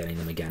will be getting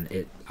them again.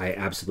 I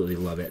absolutely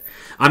love it.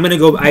 I'm gonna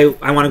go. I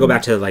want to go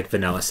back to like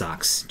vanilla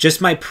socks.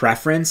 Just my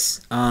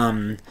preference.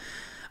 I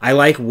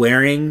like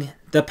wearing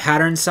the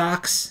pattern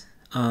socks,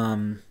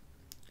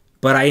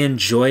 but I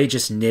enjoy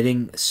just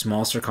knitting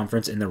small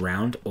circumference in the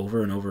round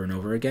over and over and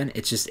over again.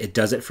 It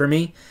does it for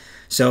me.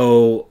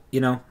 So,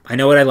 I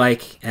know what I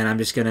like, and I'm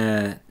just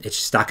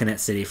it's Stockinette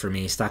City for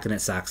me. Stockinette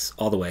socks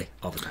all the way,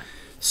 all the time.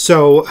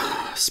 So,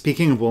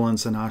 speaking of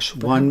Woolens and Osh,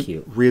 one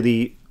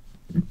really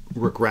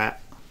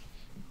regret.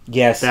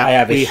 Yes, I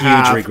have a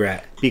huge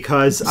regret.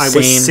 Because I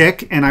was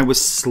sick and I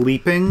was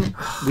sleeping.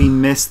 We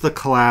missed the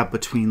collab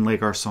between Le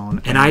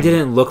Garçon and I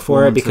didn't look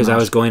for it because I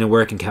was going to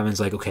work, and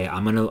Kevin's like, okay,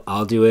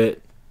 I'll do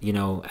it,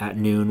 at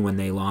noon when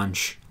they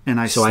launch. And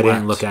I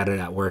didn't look at it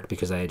at work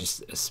because I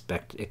just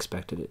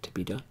expected it to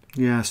be done.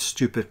 Yeah,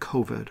 stupid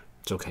COVID.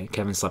 It's okay.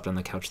 Kevin slept on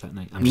the couch that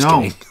night. I'm just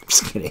kidding. I'm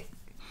just kidding.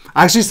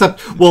 I actually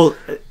slept. Well,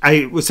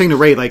 I was saying to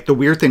Ray, like, the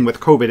weird thing with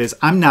COVID is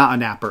I'm not a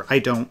napper. I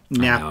don't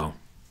nap.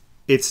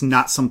 It's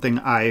not something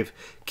I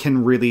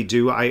can really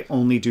do. I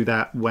only do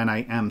that when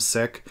I am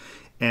sick.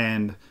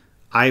 And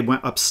I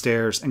went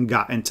upstairs and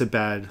got into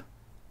bed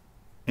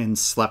and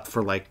slept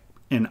for like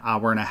an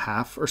hour and a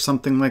half or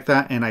something like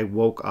that. And I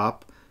woke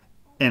up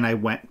and I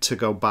went to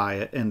go buy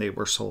it, and they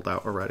were sold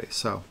out already.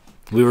 So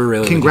we were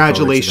really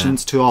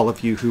congratulations to all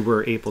of you who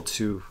were able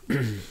to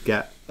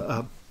get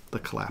the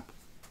collab.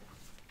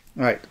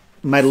 All right,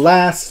 my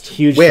last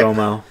huge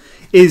FOMO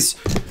is,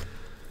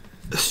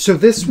 so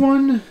this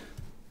one,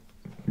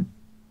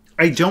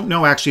 I don't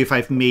know actually if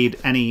I've made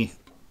any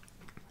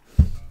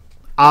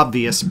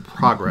obvious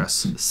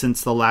progress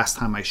since the last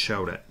time I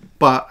showed it,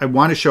 but I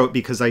want to show it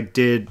because I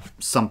did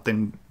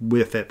something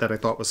with it that I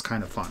thought was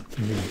kind of fun.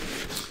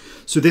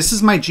 Mm-hmm. So this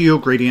is my Geo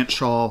Gradient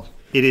shawl.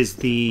 It is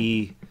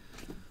the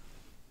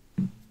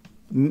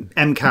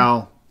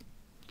MCAL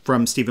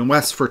from Stephen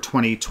West for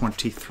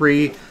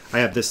 2023. I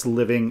have this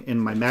living in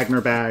my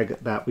Magner bag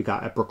that we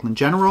got at Brooklyn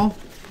General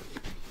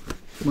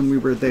when we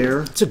were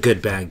there. It's a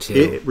good bag too.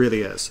 It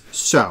really is.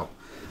 So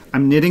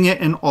I'm knitting it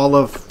in all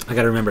of... I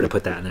got to remember to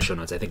put that in the show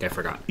notes. I think I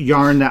forgot.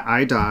 Yarn that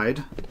I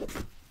dyed.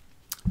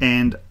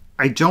 And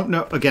I don't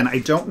know... Again, I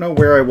don't know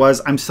where I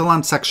was. I'm still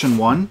on section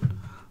 1.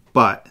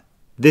 But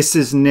this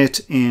is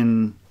knit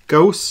in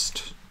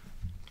Ghost...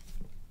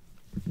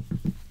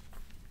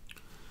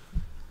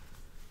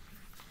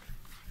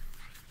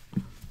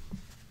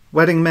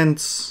 Wedding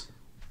Mints,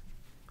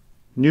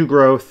 New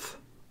Growth,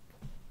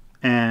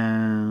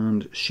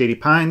 and Shady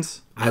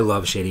Pines. I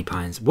love Shady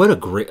Pines. What a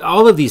great...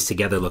 All of these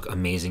together look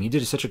amazing. You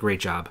did such a great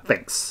job.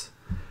 Thanks.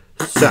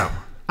 So,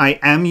 I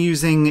am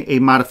using a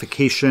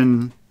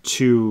modification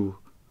to...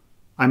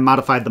 I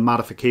modified the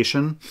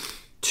modification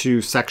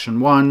to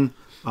section 1.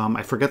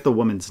 I forget the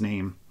woman's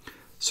name.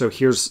 So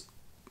here's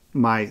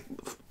my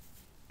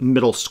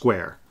middle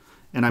square.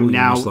 And I'm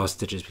now... You just lost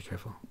stitches. Be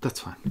careful. That's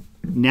fine.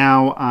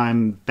 Now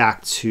I'm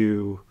back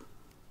to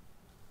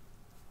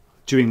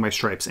doing my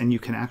stripes, and you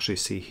can actually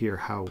see here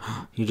how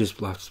you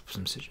just lost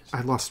some stitches.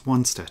 I lost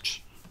one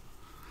stitch.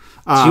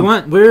 Do you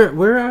want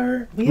where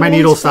are my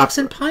needle stops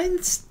and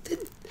pines?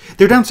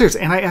 They're downstairs,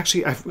 and I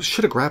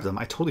should have grabbed them.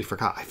 I totally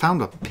forgot. I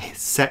found a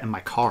set in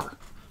my car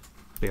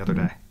the other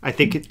day. I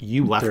think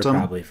you left them.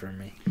 Probably for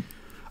me.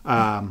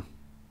 All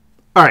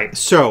right,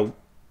 so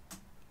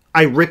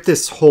I ripped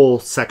this whole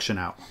section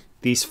out.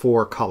 These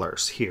 4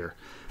 colors here.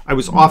 I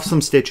was off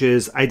some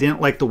stitches. I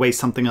didn't like the way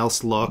something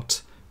else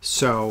looked.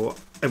 So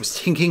I was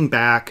thinking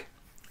back,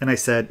 and I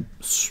said,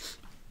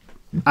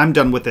 I'm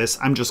done with this.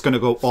 I'm just going to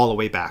go all the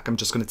way back. I'm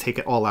just going to take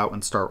it all out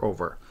and start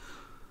over.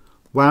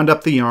 Wound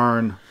up the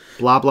yarn,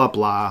 blah, blah,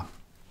 blah.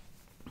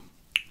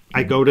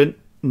 I go to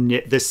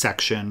knit this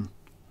section,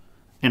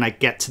 and I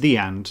get to the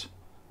end,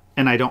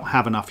 and I don't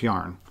have enough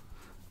yarn.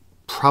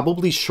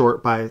 Probably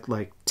short by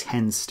like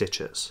 10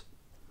 stitches.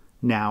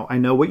 Now, I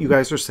know what you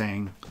guys are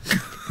saying,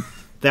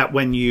 that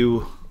when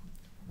you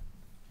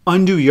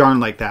undo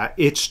yarn like that,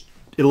 it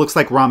looks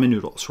like ramen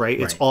noodles, right?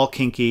 It's all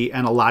kinky,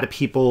 and a lot of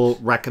people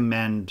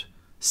recommend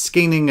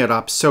skinning it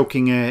up,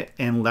 soaking it,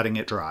 and letting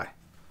it dry.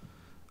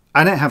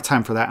 I didn't have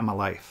time for that in my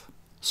life.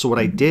 So what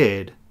I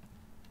did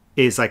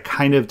is I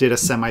kind of did a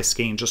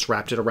semi-skein, just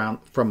wrapped it around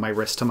from my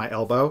wrist to my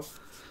elbow,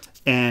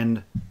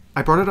 and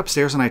I brought it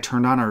upstairs and I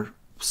turned on our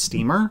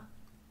steamer,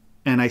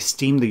 and I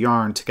steamed the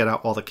yarn to get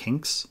out all the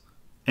kinks.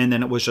 And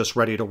then it was just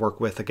ready to work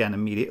with again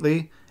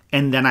immediately.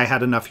 And then I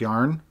had enough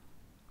yarn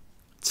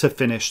to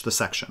finish the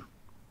section.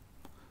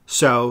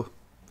 So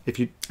if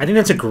you... I think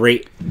that's a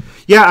great...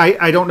 Yeah,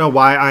 I don't know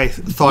why I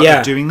thought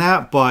of doing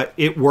that, but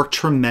it worked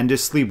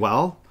tremendously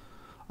well.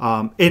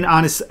 And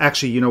honest,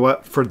 actually, you know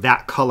what? For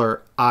that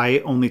color, I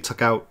only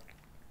took out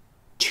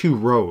 2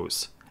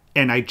 rows.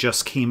 And I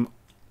just came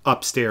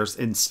upstairs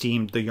and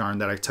steamed the yarn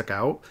that I took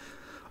out.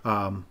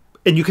 And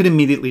you can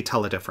immediately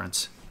tell a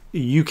difference.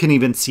 You can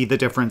even see the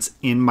difference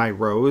in my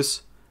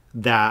rows,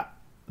 that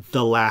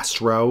the last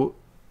row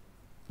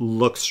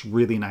looks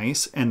really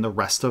nice and the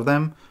rest of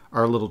them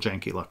are a little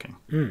janky looking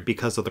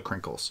because of the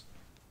crinkles.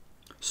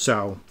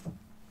 So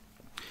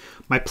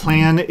My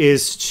plan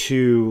is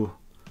to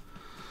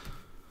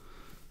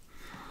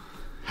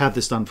have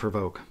this done for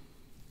Vogue.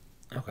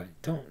 Okay,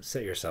 don't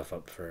set yourself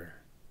up for...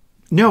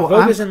 No,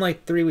 Vogue is in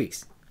like 3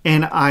 weeks.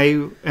 And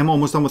I am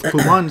almost done with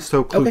Clue 1,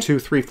 so Clue Okay. 2,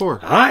 3,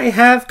 4. I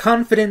have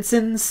confidence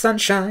in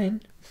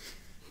sunshine.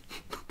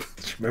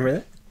 Remember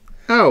that?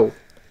 Oh.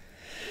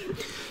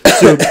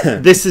 So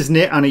this is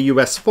knit on a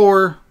US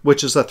 4,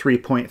 which is a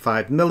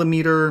 3.5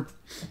 millimeter.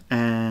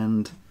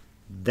 And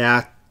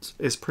that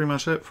is pretty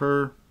much it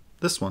for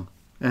this one.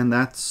 And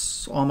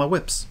that's all my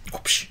whips.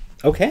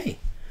 Okay.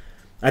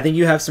 I think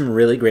you have some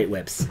really great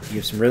whips. You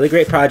have some really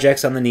great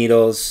projects on the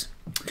needles.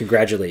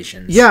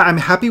 Congratulations. Yeah, I'm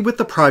happy with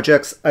the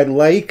projects. I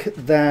like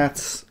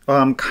that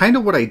kind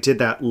of what I did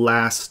that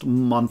last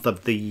month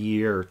of the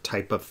year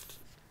type of,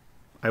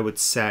 I would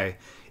say,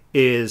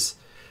 is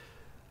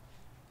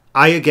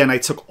I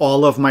took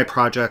all of my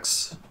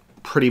projects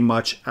pretty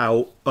much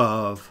out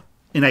of,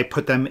 and I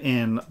put them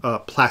in a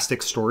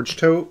plastic storage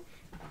tote.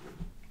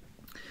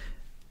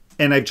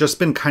 And I've just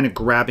been kind of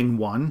grabbing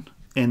one,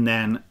 and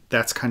then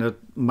that's kind of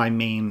my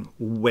main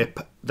whip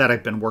that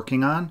I've been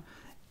working on.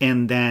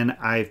 And then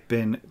I've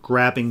been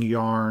grabbing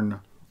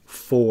yarn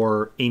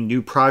for a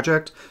new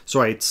project.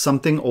 So I had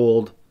something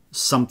old,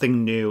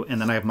 something new, and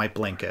then I have my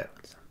blanket.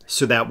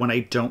 So that when I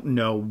don't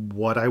know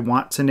what I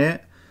want to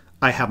knit,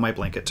 I have my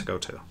blanket to go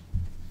to.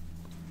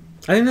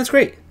 I think that's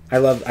great. I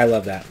love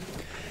that.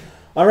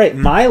 All right,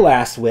 my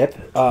last whip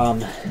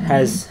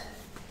has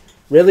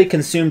really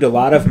consumed a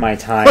lot of my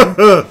time.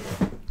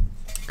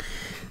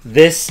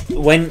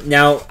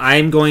 Now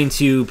I'm going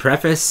to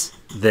preface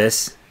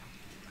this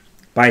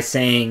by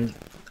saying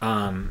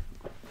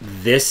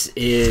this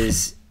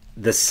is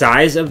the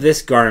size of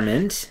this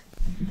garment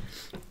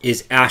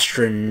is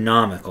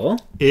astronomical.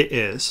 It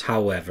is.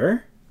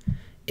 However,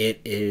 it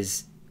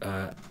is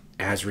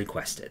as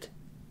requested.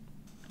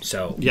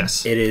 So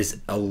yes, it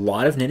is a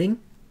lot of knitting.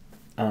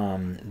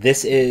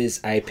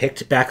 I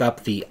picked back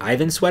up the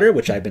Ivan sweater,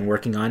 which I've been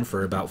working on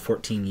for about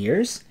 14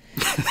 years.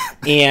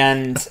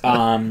 And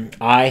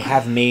I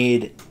have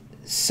made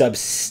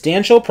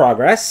substantial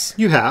progress.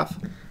 You have.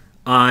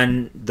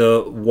 On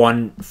the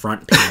one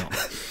front panel.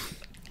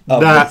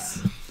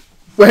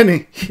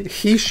 When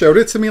he showed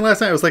it to me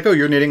last night, I was like, oh,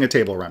 you're knitting a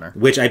table runner.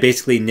 Which I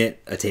basically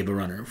knit a table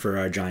runner for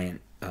our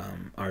giant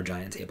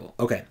table.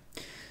 Okay.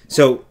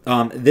 So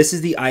this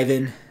is the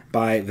Ivan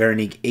by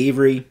Veronique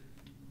Avery.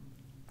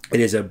 It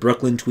is a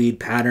Brooklyn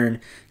tweed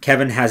pattern.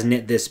 Kevin has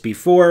knit this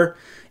before.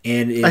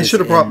 And I should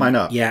have brought mine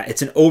up. Yeah,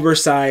 it's an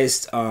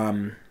oversized,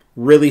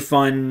 really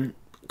fun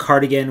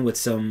cardigan with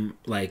some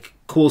like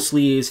cool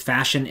sleeves,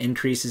 fashion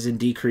increases and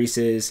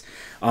decreases.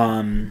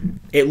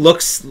 It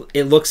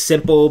looks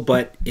simple,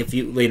 but if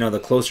you the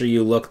closer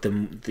you look,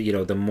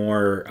 the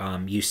more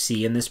you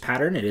see in this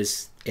pattern. It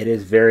is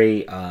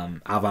very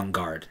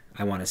avant-garde,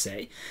 I want to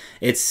say.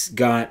 It's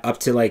got up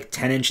to like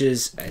 10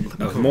 inches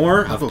or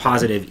more of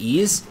positive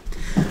ease.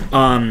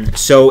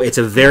 So it's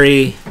a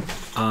very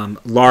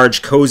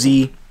large,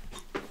 cozy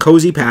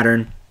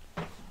pattern.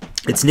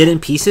 It's knit in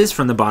pieces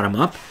from the bottom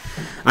up.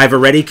 I've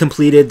already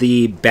completed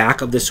the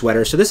back of the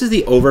sweater. So this is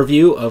the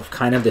overview of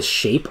kind of the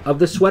shape of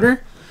the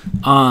sweater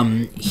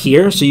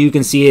here. So you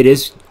can see it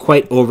is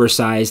quite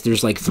oversized.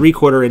 There's like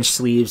 3/4 inch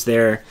sleeves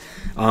there.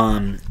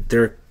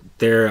 They're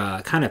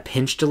kind of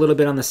pinched a little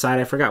bit on the side.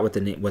 I forgot what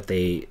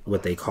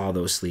they call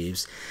those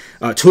sleeves.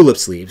 Tulip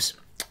sleeves.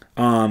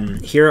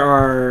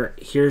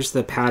 Here's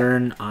the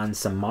pattern on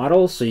some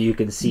models, so you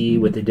can see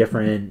with the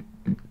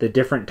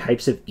different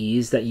types of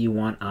ease that you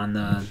want on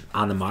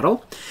the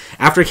model.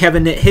 After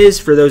Kevin knit his,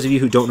 for those of you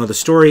who don't know the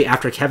story,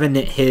 after Kevin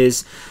knit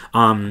his,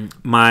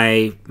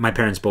 my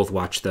parents both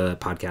watched the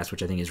podcast,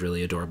 which I think is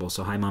really adorable.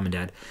 So hi, Mom and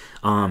Dad.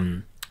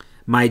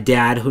 My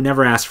dad, who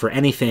never asked for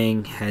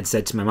anything, had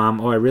said to my mom,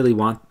 "Oh, I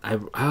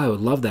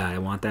would love that. I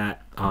want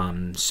that."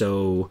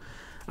 So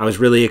I was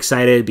really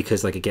excited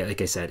because, like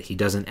I said, he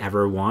doesn't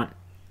ever want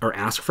or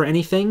ask for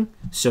anything.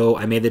 So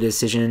I made the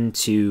decision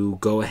to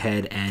go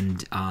ahead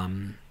and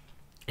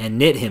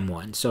knit him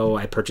one. So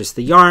I purchased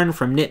the yarn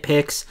from Knit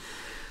Picks,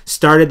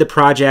 started the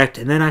project,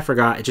 and then I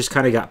forgot. It just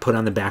kind of got put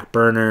on the back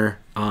burner.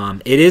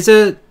 It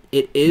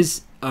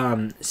is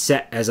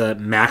set as a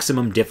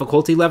maximum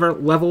difficulty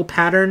level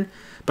pattern,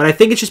 but I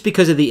think it's just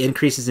because of the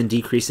increases and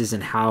decreases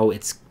and how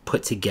it's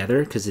put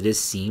together, because it is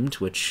seamed,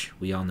 which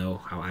we all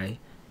know how I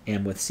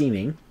am with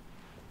seaming.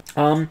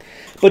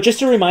 But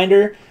just a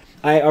reminder,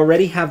 I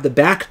already have the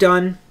back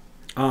done.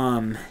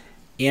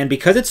 And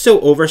because it's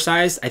so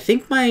oversized, I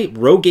think my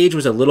row gauge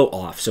was a little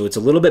off. So it's a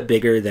little bit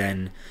bigger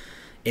than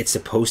it's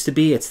supposed to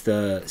be. It's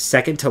the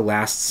second to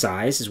last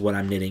size is what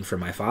I'm knitting for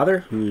my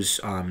father, who's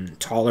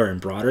taller and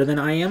broader than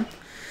I am.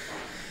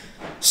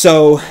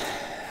 So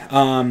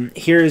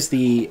here's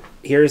the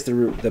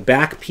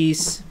back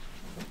piece.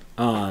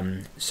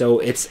 So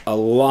it's a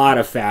lot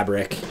of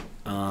fabric.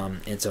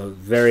 It's a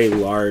very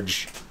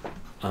large...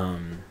 it's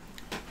going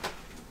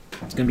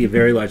to be a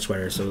very large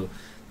sweater. So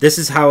this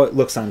is how it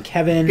looks on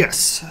Kevin.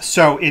 Yes.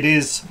 So it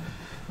is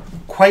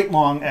quite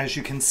long, as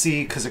you can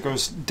see, because it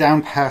goes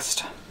down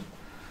past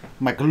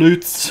my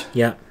glutes.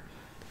 Yeah.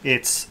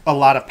 It's a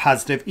lot of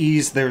positive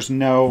ease. There's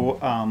no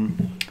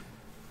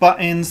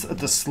buttons.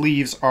 The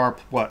sleeves are,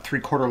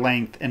 3/4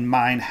 length, and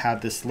mine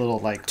had this little,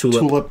 like,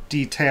 tulip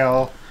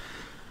detail.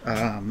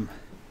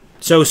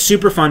 So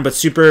super fun, but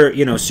super,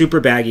 super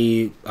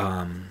baggy,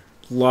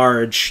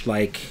 large,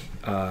 like,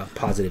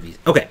 positive ease.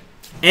 Okay.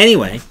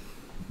 Anyway,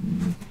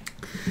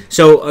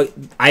 so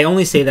I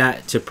only say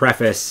that to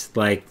preface,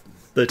 like,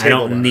 I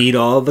don't need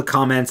all of the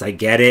comments. I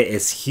get it.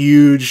 It's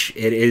huge.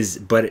 It is,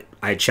 but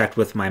I checked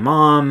with my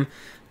mom.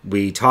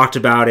 We talked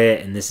about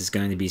it, and this is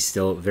going to be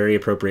still very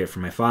appropriate for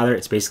my father.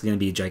 It's basically going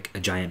to be like a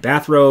giant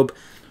bathrobe,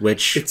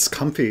 which... It's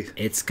comfy.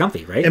 It's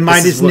comfy, right? And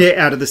mine is knit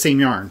out of the same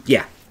yarn.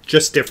 Yeah.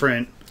 Just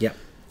different. Yep.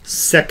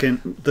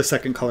 The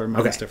second color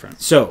mine is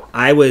different. So,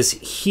 I was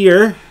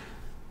here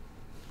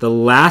the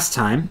last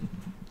time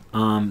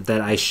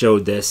that I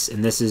showed this,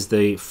 and this is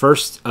the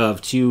first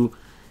of 2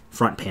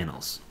 front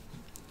panels.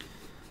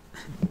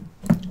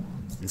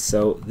 And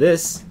so,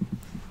 this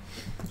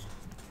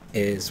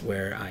is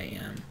where I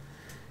am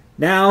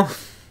now.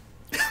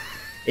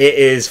 It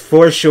is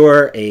for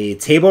sure a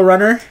table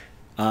runner.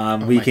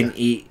 We can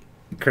eat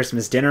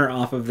Christmas dinner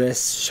off of this.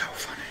 So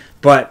funny.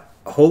 But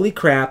holy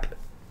crap,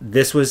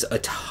 this was a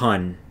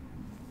ton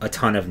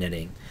of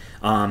knitting.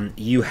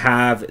 You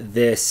have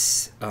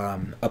this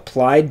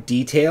applied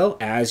detail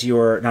as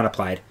you're not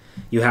applied.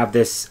 You have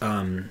this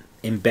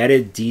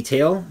embedded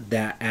detail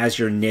that as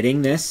you're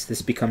knitting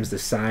this becomes the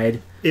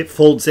side. It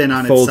folds in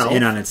on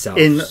itself.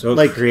 So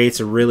it creates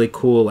a really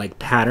cool like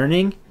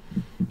patterning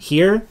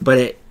here,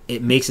 but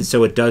it makes it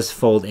so it does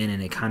fold in,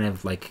 and it kind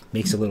of like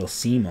makes a little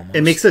seam almost.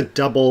 It makes a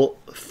double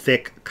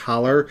thick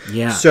collar.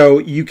 Yeah. So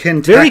you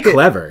can very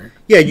clever.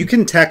 Yeah, you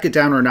can tack it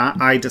down or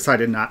not. I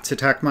decided not to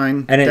tack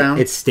mine down.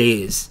 It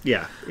stays.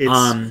 Yeah,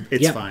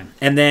 it's fine.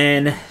 And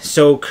then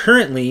so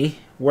currently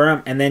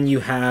and then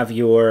you have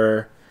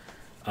your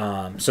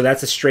so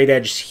that's a straight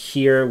edge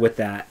here with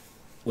that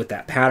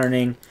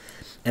patterning,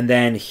 and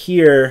then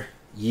here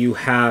you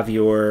have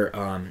your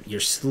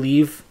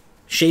sleeve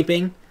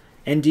shaping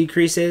and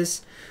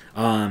decreases.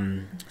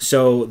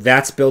 So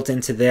that's built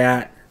into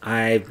that.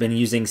 I've been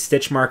using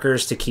stitch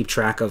markers to keep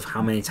track of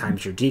how many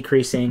times you're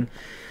decreasing.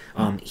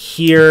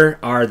 Here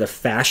are the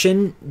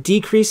fashion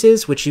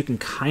decreases, which you can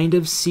kind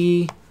of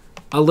see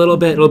a little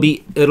bit.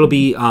 It'll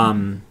be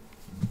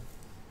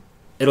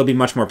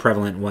much more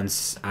prevalent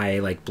once I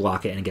like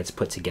block it and it gets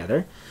put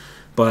together.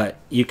 But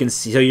you can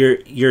see, so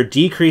you're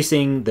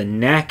decreasing the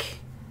neck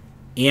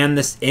and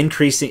this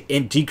decreasing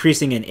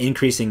and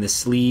increasing the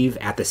sleeve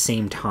at the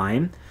same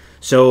time.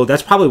 So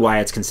that's probably why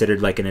it's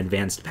considered like an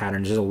advanced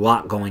pattern. There's a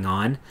lot going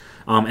on.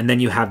 And then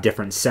you have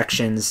different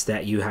sections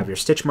that you have your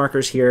stitch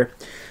markers here.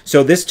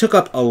 So this took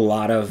up a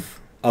lot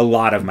of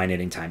my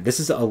knitting time. This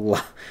is a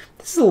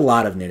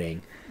lot of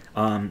knitting.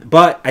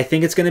 But I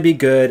think it's going to be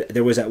good.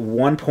 There was at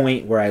one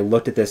point where I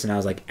looked at this and I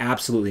was like,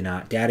 absolutely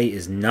not. Daddy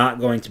is not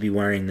going to be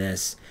wearing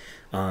this.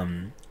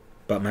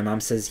 But my mom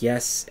says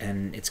yes,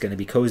 and it's going to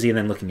be cozy. And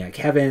then looking at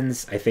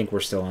Kevin's, I think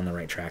we're still on the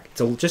right track.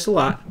 It's just a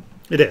lot.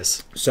 It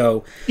is.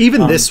 So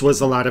even this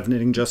was a lot of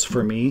knitting just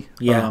for me.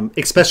 Yeah.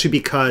 Especially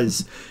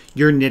because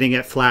you're knitting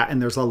it flat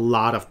and there's a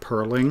lot of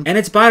purling. And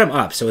it's bottom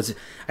up. So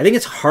I think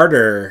it's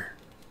harder,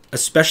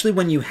 especially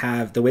when you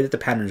have the way that the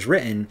pattern is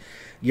written.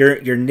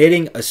 You're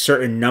knitting a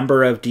certain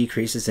number of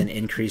decreases and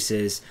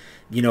increases.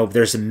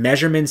 There's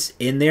measurements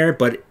in there,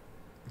 but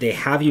they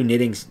have you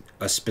knitting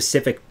a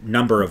specific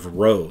number of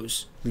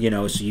rows. So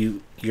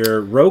your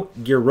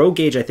row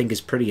gauge, I think,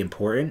 is pretty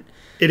important.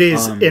 It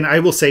is, and I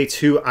will say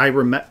too,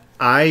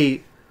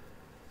 I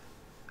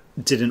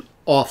did an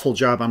awful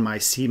job on my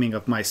seaming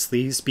of my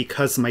sleeves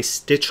because my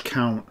stitch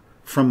count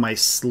from my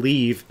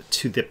sleeve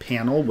to the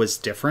panel was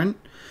different.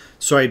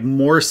 So I had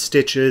more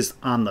stitches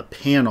on the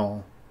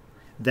panel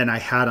than I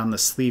had on the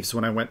sleeves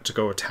when I went to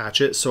go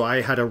attach it. So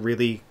I had to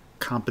really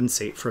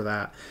compensate for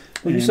that.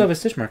 Well, you still have a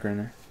stitch marker in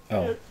there.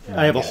 Oh,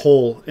 I have a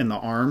hole in the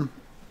arm.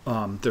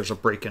 There's a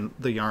break in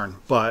the yarn,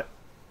 but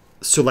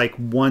so like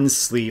one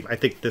sleeve, I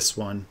think this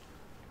one.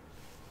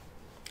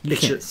 You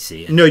can't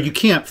see it. No, you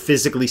can't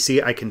physically see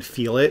it. I can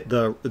feel it,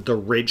 the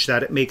ridge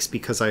that it makes,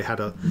 because I had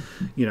a,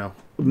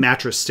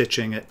 mattress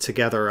stitching it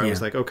together. I was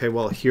like, okay,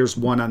 well, here's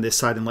one on this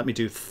side, and let me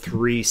do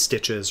 3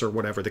 stitches or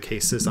whatever the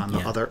case is on the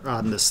other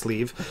on the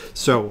sleeve.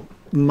 So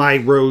my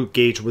row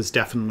gauge was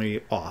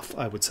definitely off,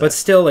 I would say. But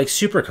still, like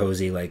super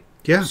cozy, like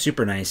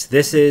super nice.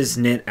 This is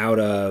knit out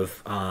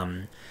of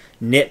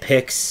Knit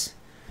Picks,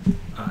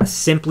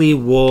 Simply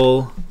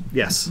Wool.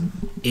 Yes,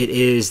 it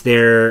is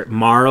their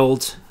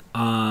marled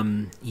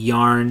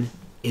yarn.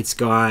 It's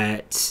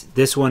got,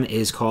 this one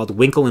is called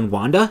Winkle and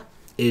Wanda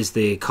is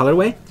the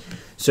colorway,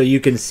 so you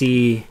can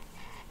see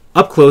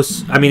up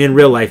close, I mean in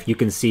real life you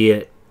can see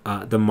it,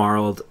 the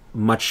marled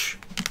much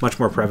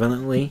more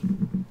prevalently.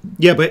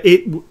 Yeah, but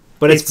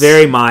it's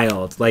very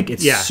mild, like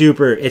it's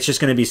super, it's just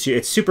going to be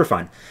it's super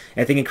fun.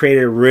 I think it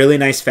created a really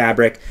nice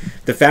fabric.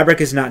 The fabric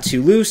is not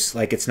too loose,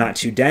 like it's not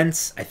too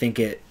dense. I think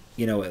it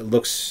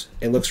looks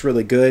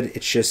really good.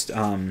 It's just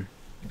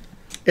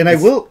and I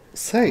will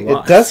say,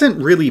 it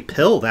doesn't really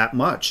pill that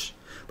much.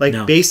 Like,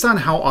 No. based on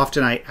how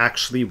often I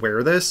actually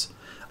wear this,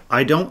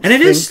 I don't And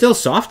it is still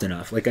soft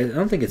enough. Like, I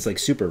don't think it's, like,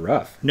 super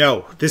rough.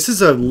 No, this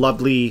is a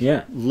lovely,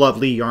 Yeah.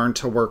 lovely yarn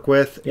to work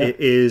with. Yeah. It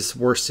is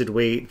worsted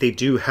weight. They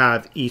do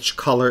have each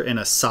color in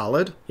a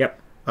solid. Yep.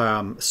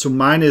 So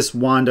mine is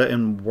Wanda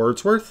and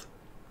Wordsworth.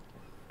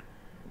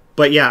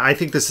 But yeah, I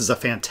think this is a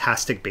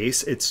fantastic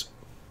base. It's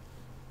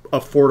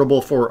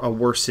affordable for a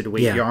worsted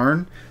weight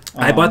yarn.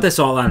 I bought this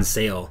all on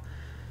sale,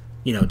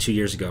 2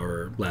 years ago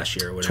or last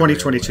year or whatever.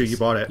 2022, you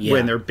bought it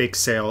when their big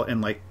sale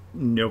in like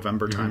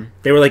November time.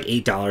 They were like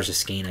 $8 a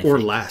skein, I think. Or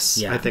less.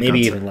 Yeah, I think maybe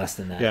even less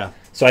than that. Yeah.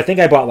 So I think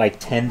I bought like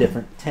 10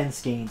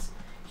 skeins.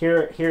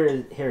 Here it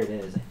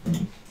is, I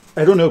think.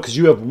 I don't know, because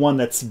you have one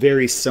that's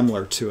very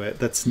similar to it.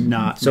 That's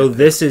not. So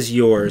this is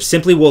yours.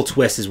 Simply Wool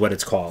Twist is what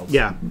it's called.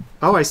 Yeah.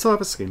 Oh, I still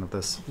have a skein of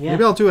this. Yeah.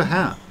 Maybe I'll do a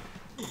hat.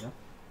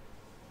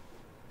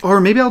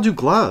 Or maybe I'll do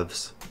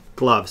gloves.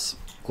 Gloves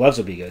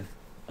would be good.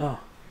 Oh,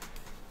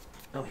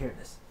 here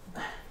it is.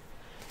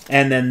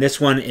 And then this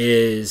one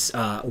is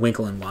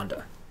Winkle and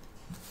Wanda.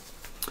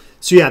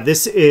 So yeah,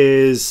 this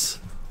is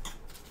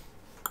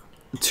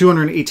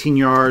 218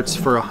 yards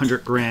for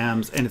 100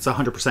 grams, and it's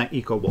 100%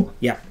 eco wool.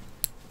 Yeah.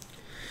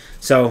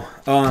 So,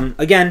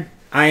 again,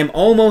 I am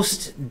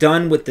almost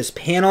done with this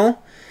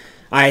panel.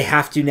 I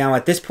have to now,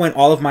 at this point,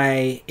 all of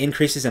my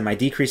increases and my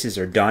decreases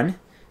are done.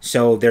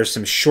 So there's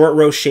some short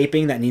row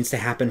shaping that needs to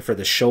happen for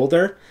the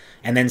shoulder,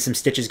 and then some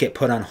stitches get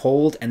put on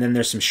hold, and then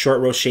there's some short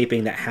row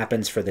shaping that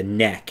happens for the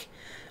neck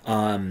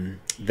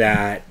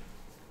that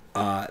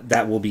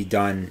will be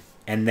done.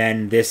 And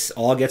then this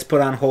all gets put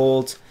on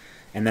hold,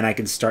 and then I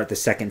can start the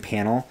second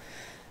panel.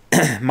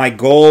 My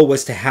goal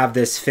was to have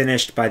this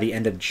finished by the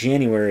end of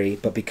January,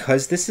 but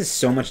because this is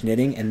so much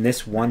knitting and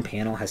this one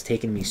panel has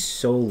taken me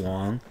so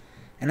long,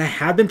 and I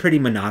have been pretty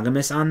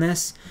monogamous on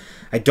this,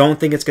 I don't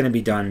think it's going to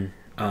be done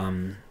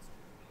when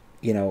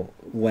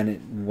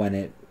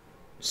it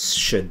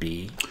should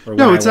be, or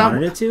when I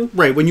wanted it to.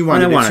 Right, when you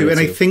wanted it to. And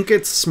I think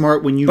it's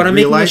smart when you realize... But I'm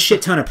making a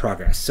shit ton of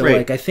progress. So,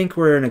 I think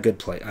we're in a good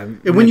place.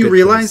 And when you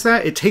realize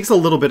that, it takes a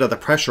little bit of the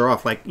pressure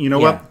off. Like, you know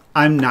what?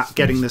 I'm not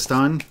getting this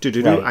done.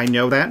 Right. I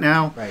know that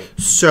now. Right.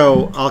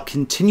 So I'll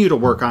continue to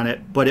work on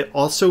it, but it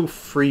also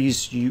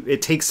frees you...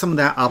 It takes some of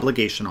that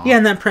obligation off. Yeah,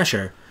 and that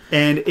pressure.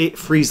 And it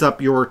frees up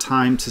your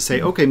time to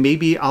say, okay,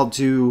 maybe I'll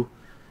do,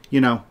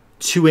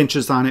 2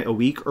 inches on it a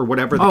week or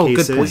whatever the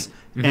case is.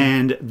 Mm-hmm.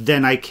 And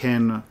then I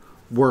can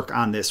work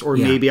on this. Or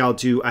maybe I'll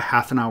do a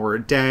half an hour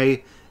a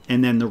day,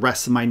 and then the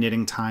rest of my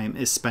knitting time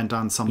is spent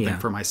on something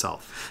for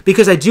myself.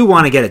 Because I do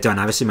want to get it done.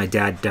 Obviously, my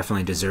dad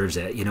definitely deserves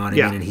it. You know what I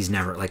mean? And he's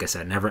never, like I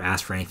said, never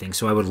asked for anything.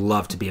 So I would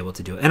love to be able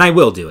to do it. And I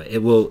will do it. It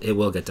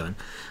will get done.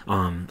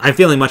 I'm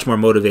feeling much more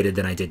motivated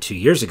than I did 2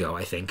 years ago,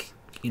 I think,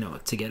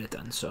 to get it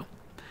done. So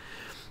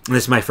and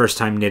this is my first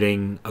time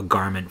knitting a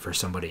garment for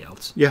somebody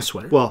else. Yeah. A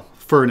sweater. Well,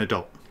 for an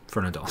adult.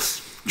 For an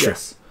adult.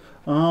 Yes.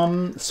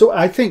 So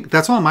I think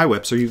that's all my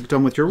whips. Are you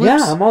done with your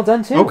whips? Yeah, I'm all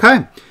done too.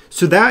 Okay.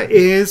 So that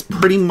is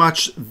pretty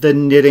much the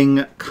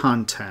knitting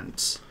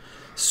content.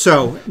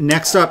 So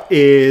next up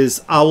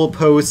is Owl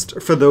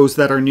Post. For those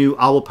that are new,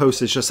 Owl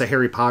Post is just a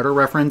Harry Potter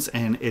reference,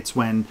 and it's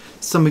when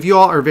some of you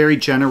all are very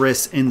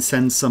generous and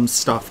send some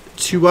stuff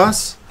to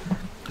us.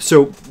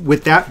 So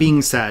with that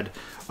being said,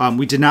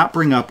 we did not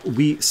bring up,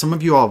 some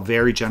of you all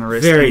very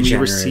generous. Very we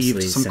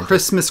received some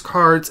Christmas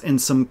cards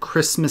and some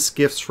Christmas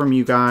gifts from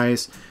you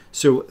guys.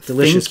 So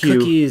delicious thank you.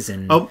 Cookies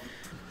and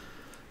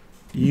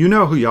you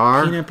know who you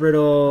are. Peanut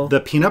brittle.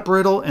 The peanut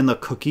brittle and the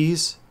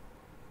cookies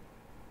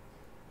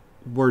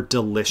were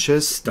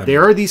delicious. Stunning.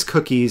 There are these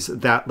cookies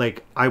that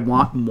I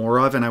want more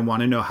of, and I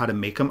want to know how to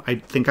make them. I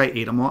think I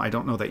ate them all. I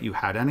don't know that you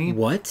had any.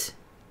 What?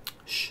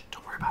 Shh,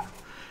 don't worry about them.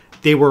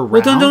 They were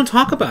round. Well, don't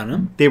talk about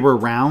them. They were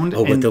round.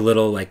 Oh, with the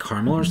little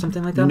caramel or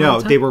something like that?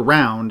 No, they were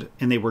round,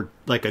 and they were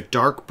like a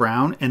dark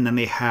brown, and then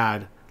they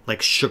had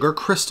sugar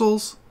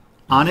crystals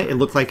on it. It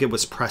looked like it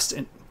was pressed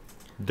in.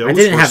 Those I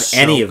didn't have so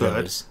any of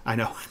good. those. I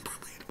know.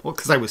 Well,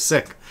 because I was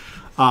sick.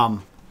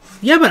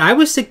 Yeah, but I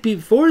was sick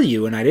before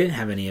you, and I didn't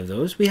have any of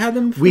those. We had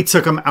them. We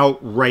took them out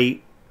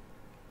right.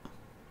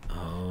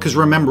 Because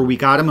remember, we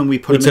got them and we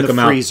put them in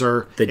the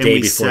freezer the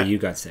day before you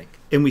got sick.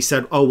 And we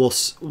said, "Oh, we'll."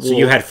 So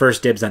you had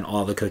first dibs on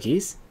all the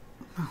cookies.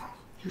 Oh,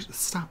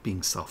 stop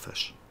being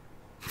selfish.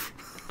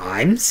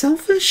 I'm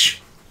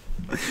selfish.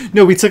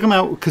 No, we took them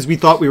out because we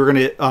thought we were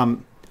going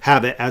to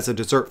have it as a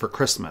dessert for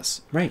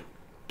Christmas. Right.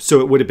 So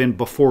it would have been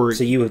before.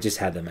 So you just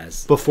had them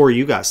as before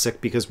you got sick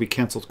because we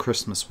canceled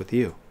Christmas with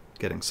you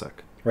getting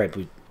sick. Right.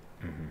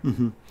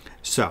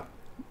 So,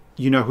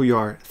 you know who you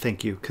are.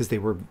 Thank you, because they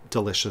were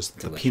delicious.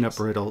 The peanut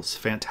brittles,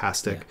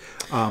 fantastic.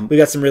 Yeah. We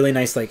got some really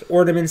nice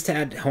ornaments to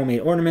add,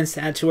 homemade ornaments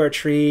to add to our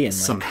tree, and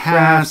some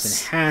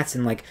hats,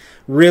 and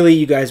really,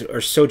 you guys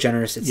are so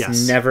generous.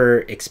 It's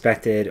never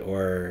expected,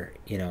 or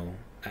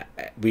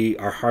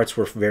our hearts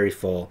were very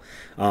full.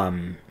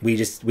 We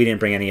didn't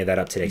bring any of that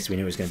up today because we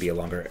knew it was going to be a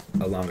longer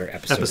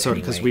episode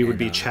because we would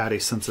be chatty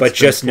since. But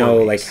just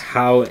know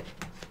how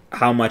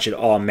how much it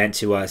all meant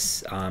to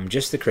us,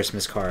 just the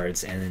Christmas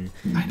cards and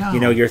I know. you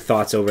know, your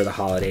thoughts over the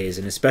holidays,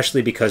 and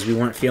especially because we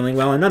weren't feeling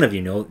well, and none of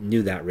you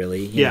knew that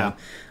really. You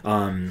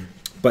know?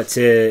 But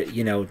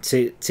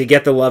to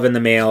get the love in the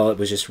mail, it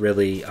was just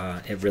really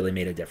it really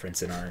made a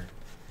difference in our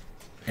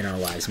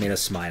lives, made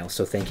us smile.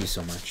 So thank you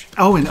so much.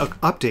 Oh, and an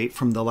update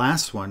from the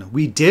last one.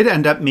 We did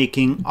end up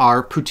making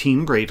our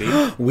poutine gravy.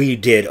 We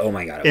did. Oh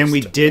my god! And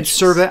we did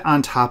serve it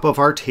on top of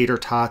our tater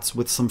tots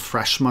with some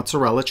fresh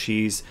mozzarella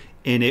cheese,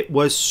 and it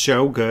was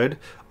so good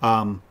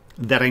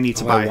that I need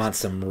to buy. I want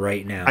some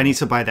right now. I need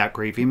to buy that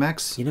gravy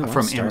mix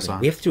from Amazon.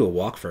 We have to do a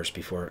walk first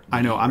before.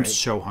 I know. I'm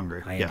so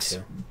hungry. I am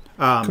too.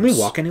 Can we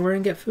walk anywhere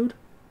and get food?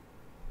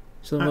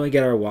 So then we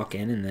get our walk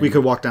in, and then we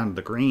could walk down to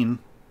the green.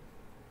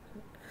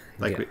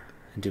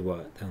 And do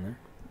what down there?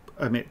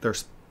 I mean,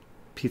 there's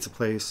pizza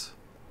place.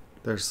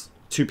 There's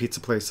 2 pizza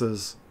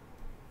places.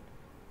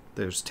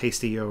 There's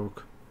Tasty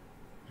Yolk.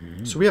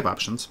 So we have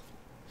options.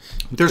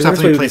 There's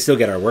definitely places we can still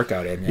get our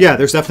workout in. Yeah,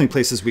 there's definitely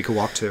places we could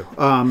walk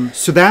to.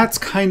 So that's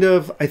kind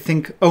of, I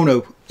think. Oh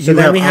no. So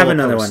then we have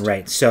another one,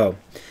 right? So,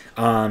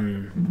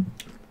 Berry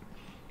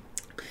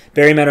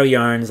Meadow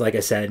Yarns, like I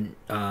said,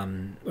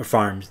 or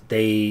Farms.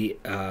 They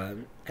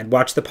had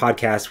watched the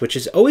podcast, which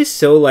is always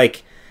so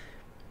like.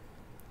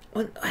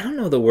 I don't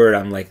know the word.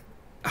 I'm like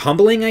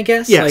humbling, I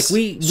guess. Yes. Like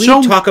we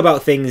talk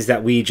about things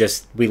that we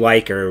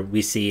like or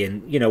we see,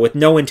 and you know, with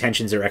no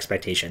intentions or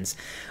expectations.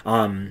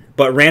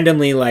 But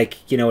randomly,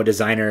 like, you know, a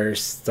designer or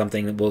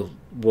something will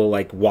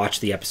like watch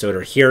the episode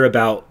or hear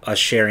about us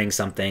sharing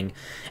something.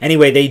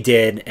 Anyway, they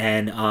did,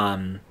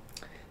 and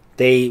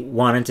they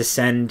wanted to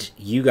send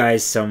you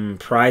guys some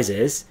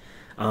prizes.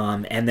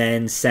 And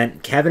then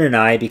sent Kevin and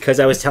I,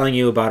 because I was telling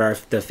you about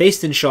the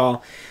Faiston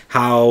shawl,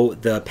 how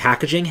the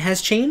packaging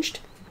has changed.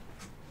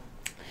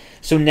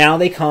 So now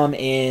they come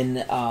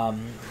in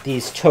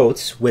these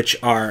totes, which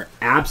are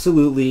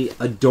absolutely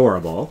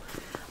adorable.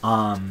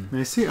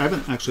 May I see? I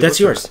haven't actually. That's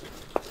yours.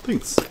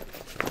 Thanks.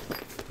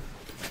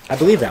 I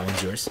believe that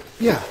one's yours.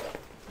 Yeah.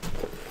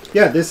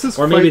 Yeah, this is.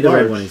 Or maybe the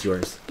large. red one is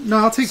yours. No,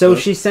 I'll take. So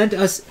those. she sent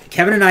us,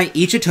 Kevin and I,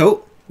 each a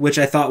tote, which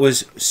I thought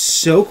was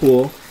so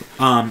cool.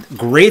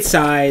 Great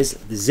size.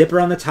 The zipper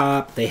on the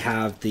top. They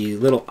have the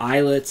little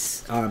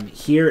eyelets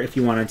here if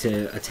you wanted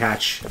to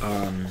attach.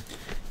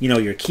 You know,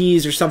 your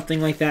keys or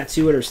something like that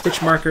to it, or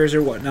stitch markers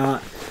or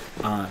whatnot.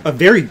 A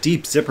very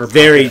deep zipper pocket.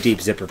 Very deep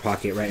zipper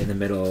pocket right in the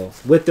middle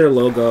with their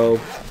logo.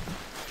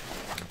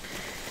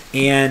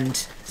 And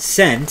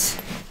sent.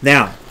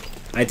 Now,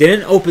 I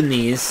didn't open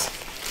these.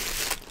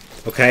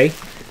 Okay?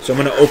 So I'm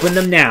going to open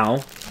them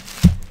now.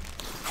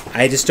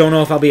 I just don't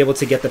know if I'll be able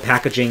to get the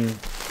packaging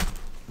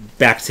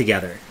back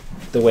together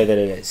the way that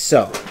it is.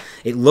 So,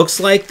 it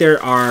looks like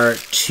there are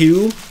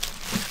 2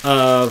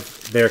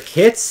 of their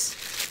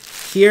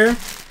kits here.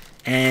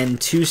 And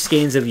 2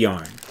 skeins of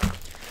yarn.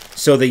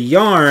 So the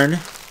yarn,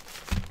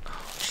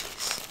 oh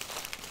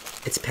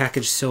jeez, it's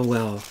packaged so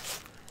well.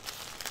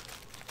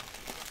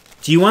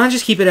 Do you want to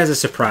just keep it as a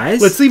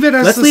surprise? Let's leave it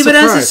as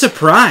a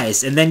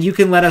surprise, and then you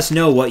can let us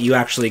know what you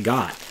actually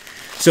got.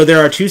 So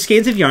there are 2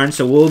 skeins of yarn,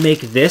 so we'll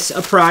make this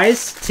a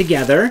prize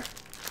together.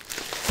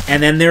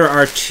 And then there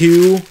are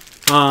 2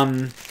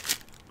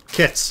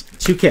 kits.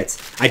 2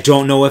 kits. I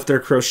don't know if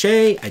they're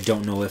crochet. I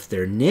don't know if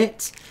they're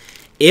knit.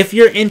 If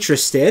you're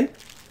interested.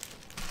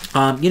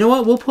 You know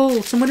what? We'll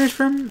pull some winners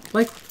from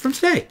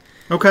today.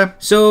 Okay.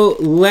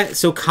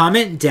 So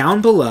comment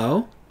down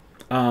below.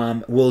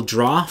 We'll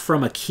draw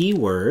from a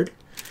keyword,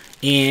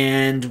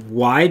 and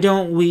why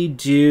don't we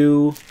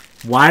do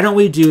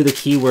the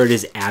keyword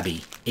is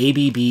Abby,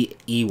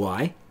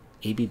 ABBEY,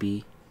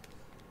 ABB,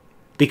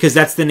 because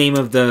that's the name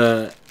of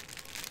the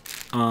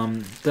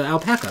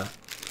alpaca.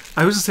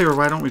 I was gonna say,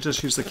 why don't we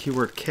just use the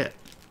keyword kit?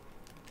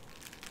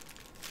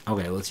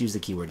 Okay, let's use the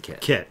keyword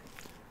kit. Kit.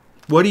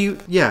 What do you?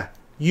 Yeah.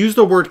 Use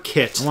the word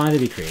kit. I wanted to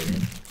be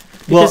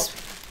creative. Well,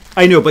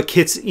 I know, but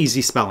kit's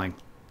easy spelling.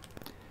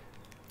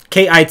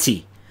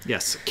 KIT.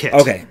 Yes, kit.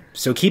 Okay,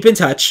 so keep in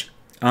touch.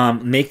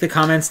 Make the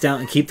comments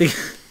down. Keep the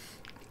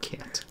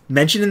kit.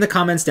 Mention in the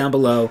comments down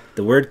below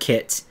the word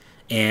kit,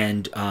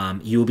 and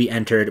you will be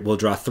entered. We'll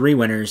draw 3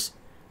 winners.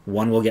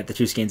 1 will get the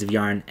 2 skeins of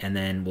yarn, and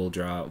then we'll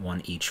draw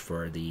 1 each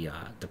for the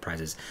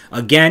prizes.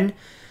 Again.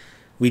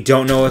 We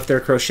don't know if they're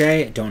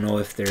crochet. Don't know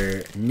if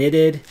they're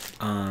knitted.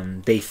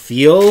 They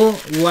feel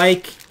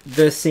like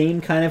the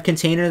same kind of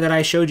container that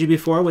I showed you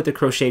before with the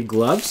crocheted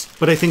gloves.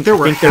 But I think there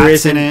were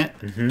hats in it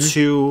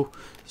too.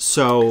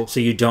 So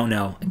you don't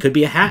know. It could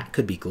be a hat.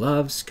 Could be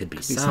gloves. Could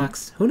be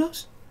socks. Who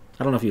knows?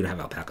 I don't know if you would have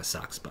alpaca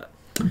socks, but.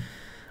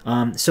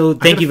 So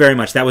thank you very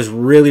much. That was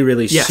really,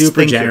 really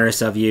super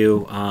generous of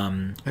you.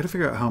 I got to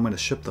figure out how I'm going to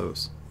ship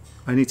those.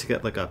 I need to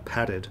get like a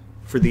padded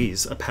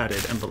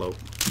envelope.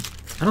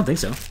 I don't think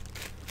so.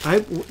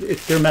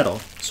 They're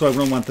metal, so I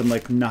wouldn't want them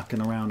like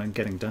knocking around and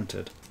getting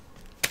dented.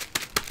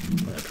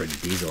 Well, they're pretty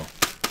diesel.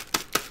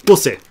 We'll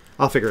see.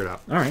 I'll figure it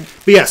out. All right.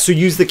 But yeah, so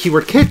use the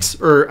keyword kit,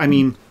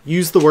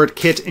 use the word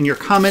kit in your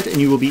comment,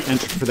 and you will be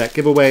entered for that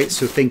giveaway.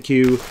 So thank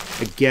you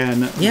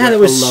again. Yeah, that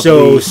was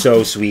so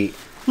sweet.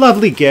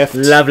 Lovely gift.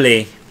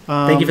 Lovely.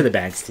 Thank you for the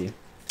bags, too.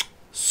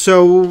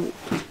 So,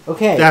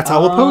 Okay. that's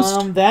how we'll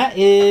post. That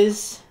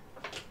is...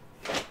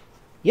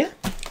 Yeah.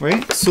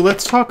 Right? So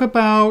let's talk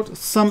about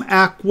some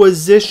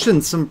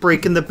acquisitions, some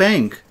breaking the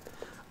bank.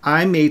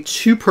 I made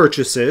 2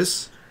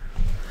 purchases,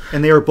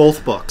 and they are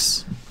both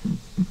books.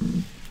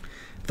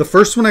 The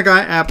first one I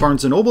got at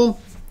Barnes & Noble.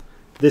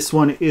 This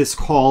one is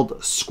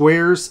called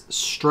Squares,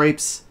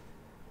 Stripes,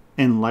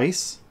 and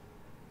Lice,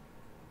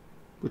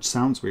 which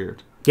sounds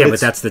weird. Yeah, but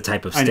that's the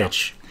type of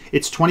stitch.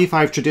 It's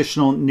 25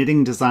 traditional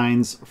knitting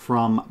designs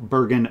from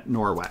Bergen,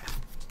 Norway.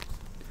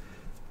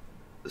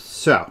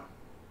 So,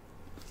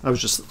 I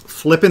was just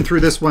flipping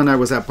through this one. I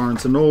was at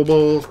Barnes &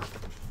 Noble,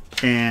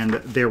 and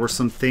there were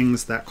some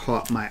things that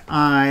caught my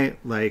eye,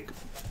 like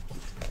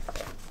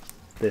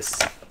this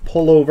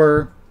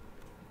pullover.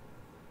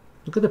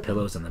 Look at the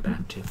pillows on the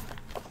back, too.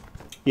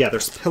 Yeah,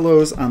 there's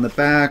pillows on the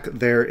back.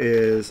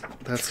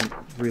 That's a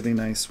really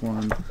nice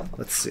one.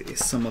 Let's see,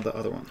 some of the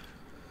other one.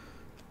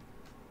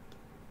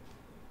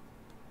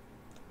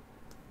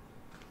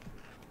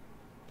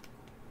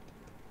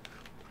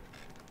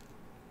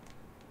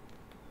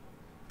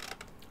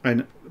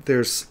 And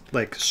there's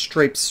like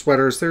striped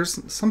sweaters.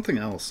 There's something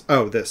else.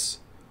 Oh, this.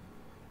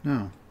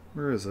 No,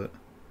 where is it?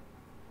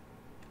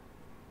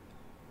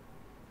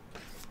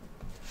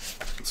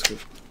 Let's go.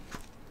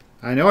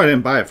 I know I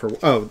didn't buy it for...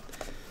 Oh.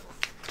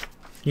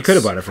 You could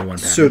have bought it for one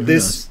pattern. So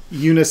this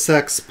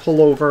unisex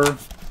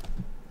pullover.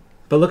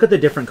 But look at the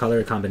different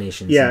color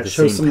combinations. Yeah, it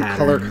shows some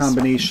color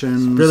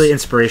combinations. It's really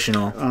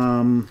inspirational.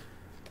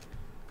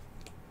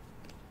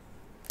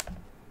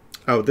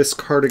 Oh, this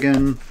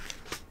cardigan.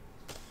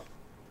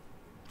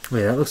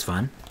 Wait, that looks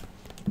fun.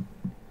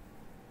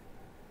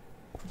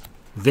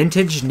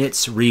 Vintage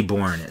Knits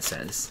Reborn, it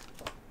says.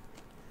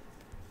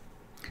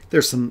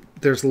 There's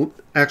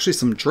actually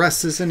some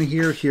dresses in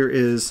here. Here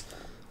is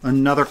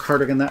another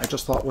cardigan that I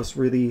just thought was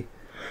really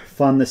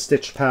fun, the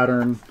stitch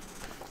pattern.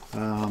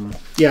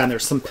 Yeah, and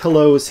there's some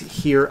pillows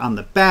here on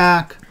the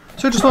back.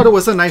 So I just thought it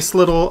was a nice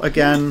little,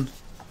 again,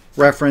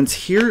 reference.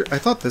 Here, I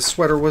thought this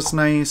sweater was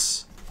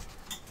nice.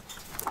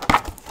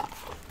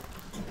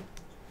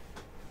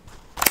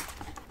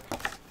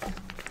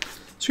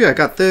 So yeah, I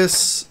got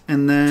this,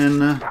 and then...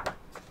 yeah,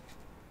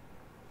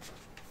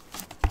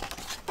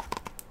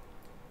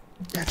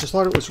 I just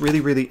thought it was really,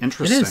 really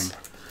interesting. It is.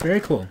 Very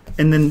cool.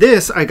 And then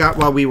this I got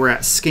while we were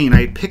at Skein.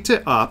 I picked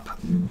it up.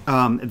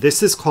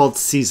 This is called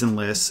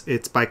Seasonless.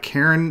 It's by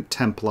Karen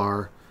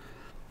Templar.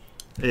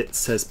 It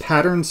says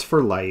Patterns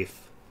for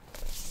Life.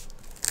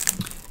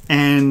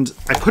 And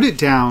I put it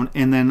down,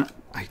 and then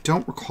I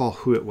don't recall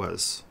who it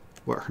was,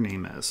 what her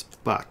name is,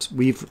 but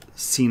we've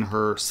seen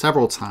her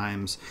several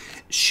times.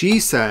 She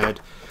said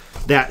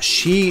that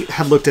she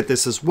had looked at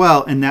this as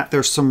well, and that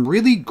there's some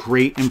really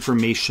great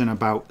information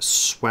about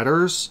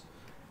sweaters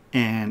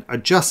and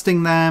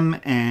adjusting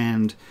them,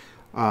 and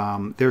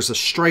there's a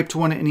striped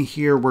one in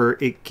here where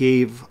it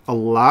gave a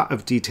lot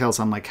of details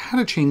on like how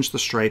to change the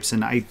stripes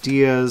and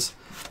ideas.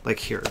 Like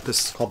here,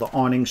 this is called the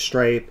awning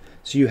stripe.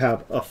 So you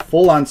have a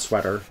full-on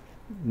sweater,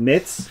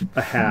 knits,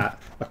 a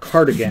hat, a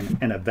cardigan,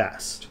 and a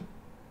vest.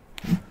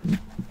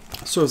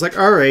 So I was like,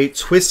 all right,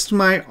 twist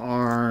my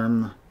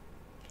arm.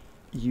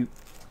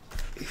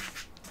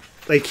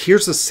 Like,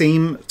 here's the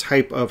same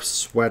type of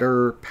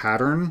sweater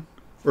pattern,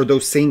 or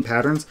those same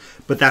patterns,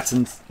 but that's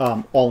in,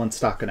 all in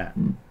stockinette.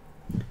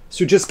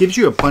 So it just gives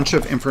you a bunch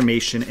of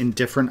information and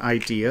different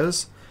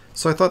ideas.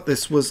 So I thought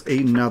this was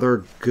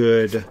another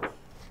good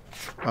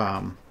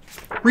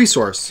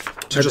resource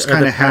to just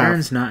kind of have.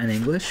 Patterns not in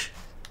English?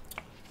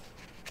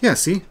 Yeah,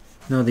 see?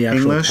 No, the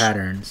actual English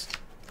patterns.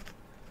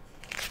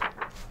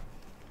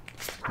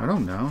 I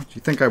don't know. Do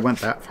you think I went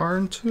that far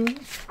into it?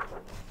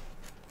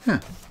 Yeah.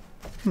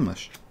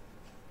 English.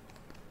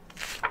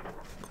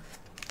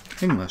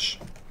 English.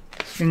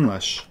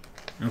 English.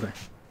 Okay.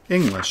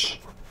 English.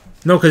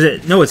 No,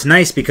 it's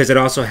nice because it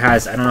also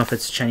has, I don't know if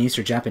it's Chinese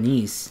or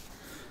Japanese.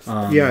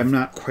 Yeah, I'm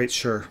not quite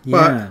sure. Yeah.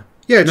 But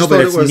yeah, I just but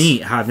thought it's it was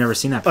neat. I've never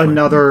seen that before.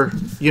 another,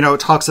 it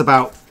talks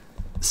about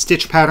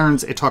stitch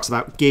patterns. It talks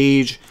about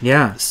gauge.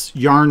 Yeah.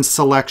 Yarn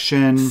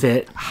selection.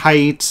 Fit.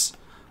 Height.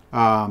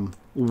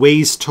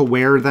 Ways to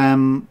wear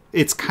them.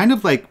 It's kind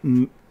of like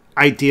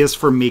ideas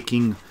for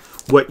making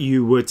what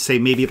you would say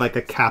maybe like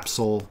a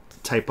capsule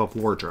type of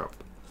wardrobe.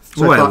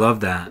 So I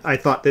love that. I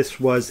thought this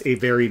was a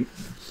very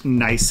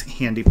nice,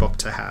 handy book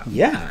to have.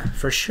 Yeah,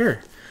 for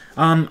sure.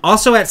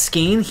 Also at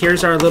Skein,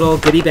 here's our little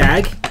goodie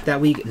bag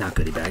that not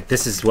goodie bag.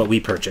 This is what we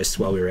purchased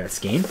while we were at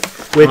Skein.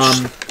 Which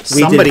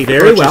somebody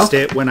purchased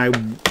it when I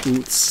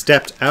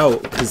stepped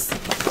out because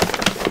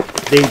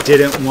they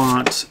didn't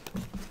want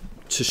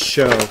to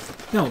show.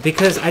 No,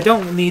 because I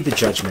don't need the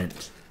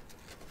judgment.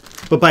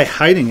 But by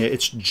hiding it,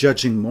 it's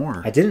judging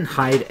more. I didn't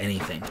hide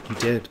anything. You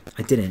did.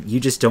 I didn't. You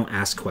just don't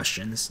ask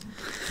questions.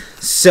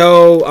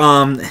 So,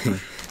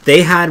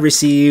 they had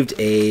received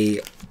a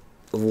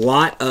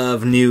lot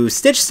of new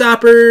stitch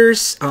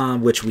stoppers,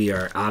 which we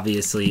are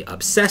obviously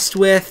obsessed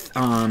with.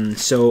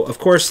 So, of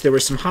course, there were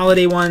some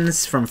holiday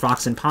ones from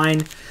Fox and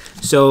Pine.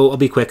 So, I'll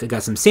be quick. I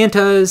got some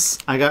Santas.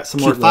 I got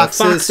some more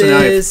foxes. So now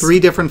I have 3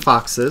 different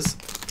foxes.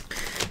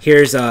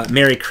 Here's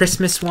Merry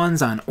Christmas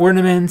ones on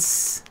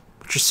ornaments,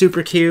 which are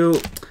super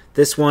cute.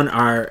 This one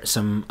are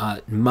some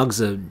mugs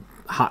of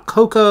hot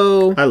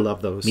cocoa. I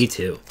love those. Me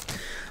too.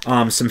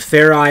 Some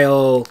Fair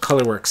Isle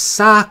Colorworks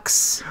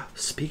socks.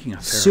 Speaking of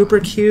Fair super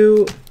Isle.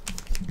 cute.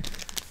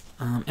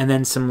 And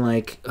then some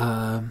like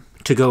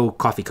to-go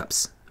coffee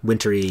cups,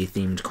 wintry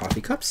themed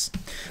coffee cups.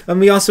 And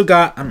we also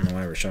got, I don't know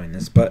why we're showing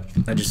this, but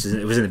it was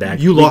in the bag.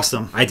 You lost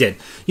them. I did.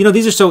 You know,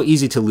 these are so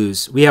easy to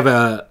lose. We have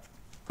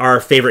our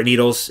favorite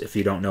needles, if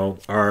you don't know,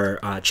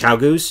 are Chow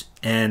Goos,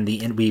 and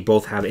we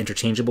both have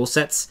interchangeable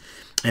sets.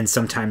 And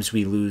sometimes I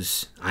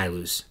lose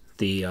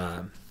the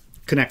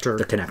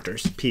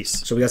connectors piece.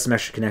 So we got some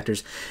extra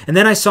connectors. And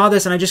then I saw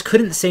this and I just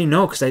couldn't say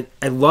no because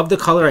I love the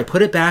color. I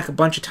put it back a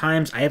bunch of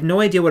times. I have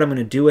no idea what I'm going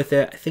to do with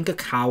it. I think a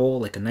cowl,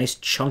 like a nice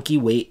chunky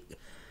weight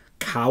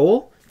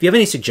cowl. If you have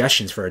any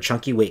suggestions for a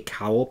chunky weight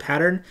cowl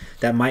pattern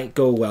that might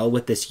go well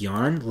with this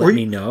yarn, let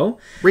me know.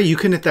 Ray, you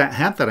can knit that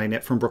hat that I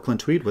knit from Brooklyn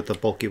Tweed with the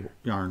bulky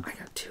yarn. I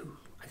got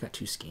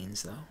two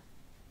skeins though.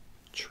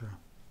 True.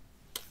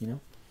 You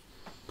know?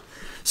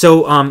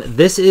 So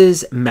this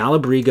is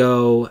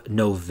Malabrigo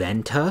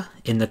Noventa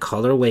in the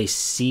colorway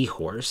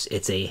Seahorse.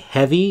 It's a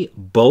heavy,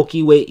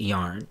 bulky weight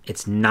yarn.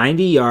 It's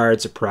 90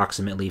 yards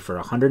approximately for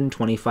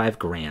 125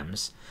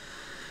 grams.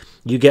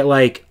 You get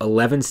like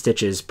 11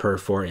 stitches per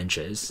 4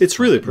 inches. It's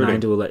really pretty.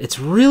 9 to 11. It's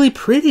really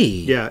pretty.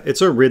 Yeah,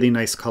 it's a really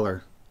nice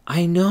color.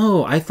 I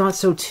know. I thought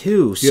so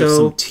too. You have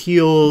some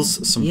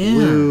teals, some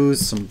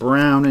blues, some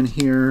brown in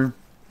here.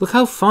 Look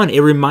how fun.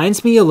 It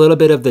reminds me a little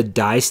bit of the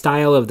dye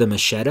style of the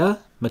Machida.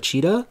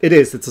 It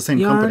is. It's the same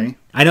yarn. company.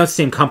 I know it's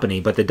the same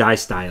company, but the dye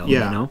style, you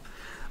know?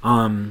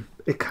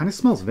 It kind of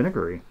smells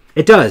vinegary.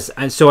 It does.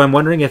 And so I'm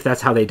wondering if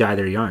that's how they dye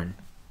their yarn.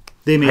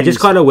 I just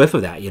caught a whiff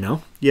of that, you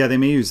know? Yeah, they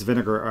may use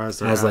vinegar as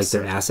their acid. Like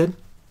their acid.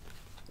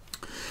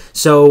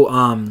 So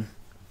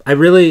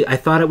I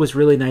thought it was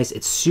really nice.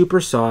 It's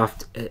super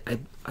soft.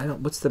 I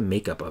don't. What's the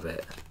makeup of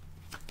it?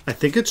 I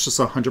think it's just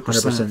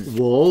 100%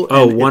 wool.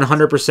 Oh,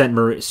 100%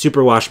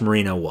 superwash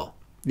merino wool.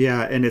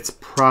 Yeah, and it's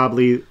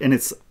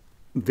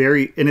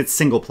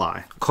single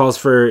ply. Calls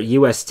for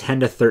US 10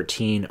 to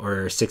 13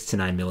 or 6 to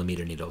 9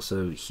 millimeter needle,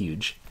 so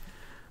huge.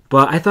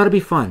 But I thought it'd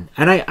be fun,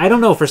 and I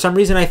don't know, for some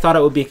reason I thought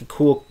it would be a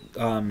cool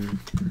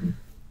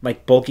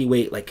like bulky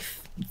weight, like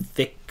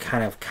thick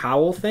kind of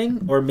cowl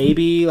thing, or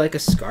maybe like a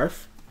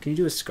scarf. Can you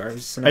do a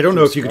scarf? I don't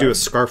know if you could do a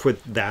scarf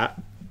with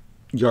that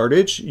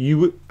yardage.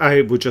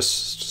 I would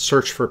just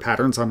search for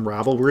patterns on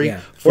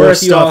Ravelry. Or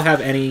if you all have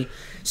any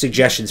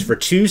suggestions for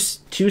two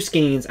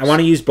skeins. I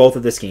want to use both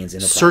of the skeins in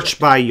the project. Search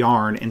by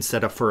yarn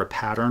instead of for a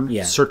pattern.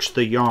 Yeah. Search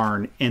the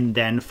yarn and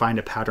then find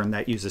a pattern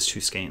that uses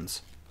 2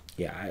 skeins.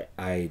 Yeah,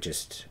 I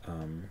just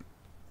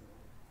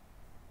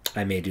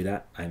I may do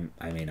that.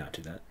 I may not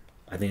do that.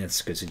 I think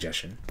that's a good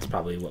suggestion. It's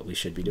probably what we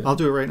should be doing. I'll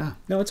do it right now.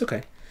 No, it's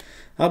okay.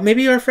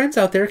 Maybe our friends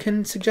out there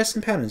can suggest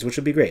some patterns, which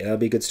would be great. That'll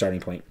be a good starting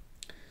point.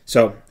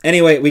 So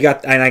anyway, I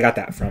got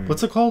that from...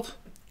 What's it called?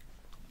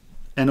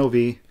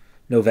 Noventa.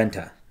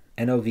 Noventa.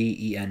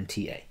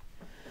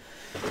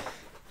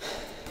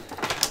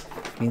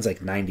 Means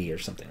like 90 or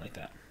something like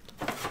that.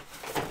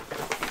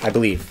 I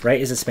believe,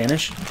 right? Is it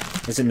Spanish?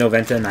 Is it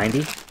Noventa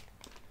 90?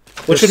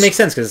 Which would make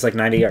sense because it's like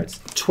 90 yards.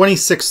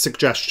 26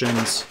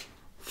 suggestions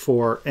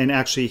for... And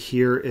actually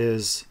here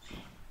is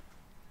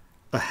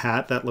a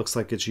hat that looks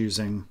like it's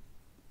using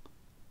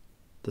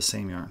the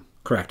same yarn.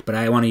 Correct, but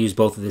I want to use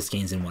both of the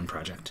skeins in one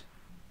project.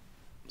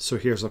 So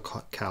here's a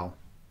cowl.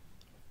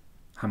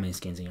 How many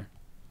skeins in here?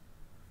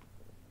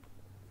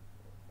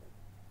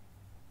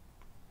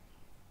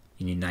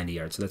 You need 90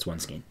 yards, so that's 1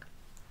 skein.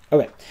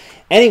 Okay.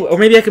 Anyway, or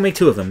maybe I can make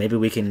 2 of them. Maybe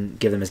we can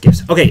give them as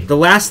gifts. Okay, the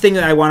last thing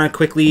that I want to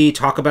quickly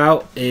talk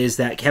about is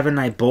that Kevin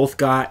and I both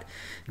got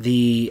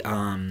the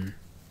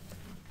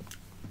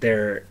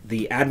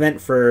Advent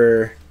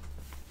for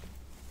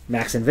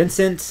Max and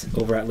Vincent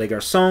over at Les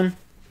Garçons.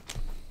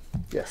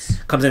 Yes.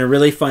 Comes in a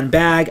really fun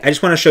bag. I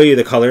just want to show you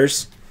the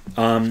colors.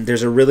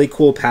 There's a really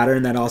cool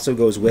pattern that also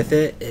goes with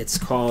it. It's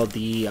called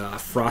the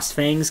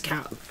Frostfangs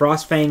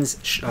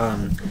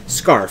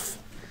scarf.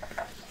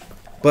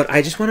 But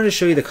I just wanted to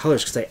show you the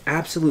colors because I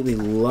absolutely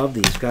love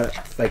these. We've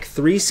got like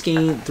 3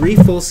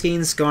 full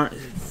skeins. 2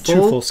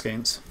 full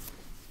skeins.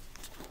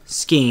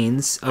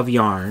 Skeins of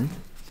yarn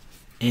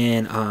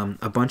and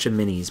a bunch of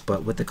minis.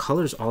 But with the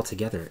colors all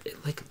together,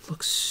 it like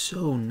looks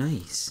so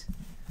nice.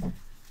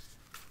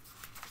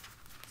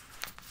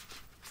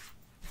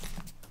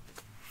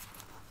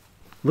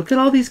 Look at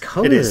all these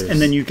colors. It is,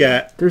 and then you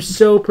get... They're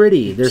so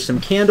pretty. There's some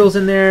candles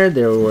in there.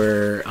 There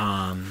were...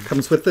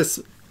 Comes with this...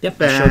 Yep,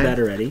 bag. I showed that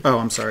already. Oh,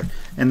 I'm sorry.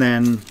 And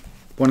then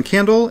 1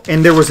 candle,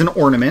 and there was an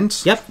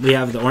ornament. Yep, we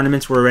have the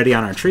ornaments were already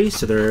on our tree,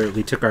 so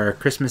we took our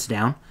Christmas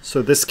down.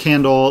 So this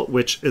candle,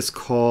 which is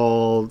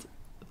called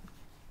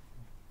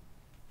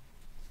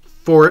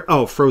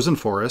Frozen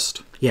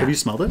Forest. Yeah. Have you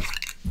smelled it?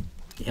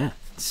 Yeah.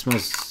 It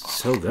smells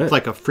so good. It's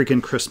like a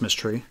freaking Christmas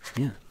tree.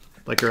 Yeah.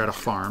 Like you're at a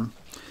farm.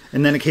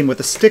 And then it came with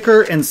a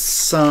sticker and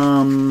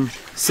some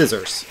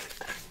scissors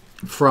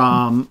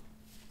from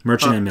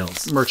Merchant and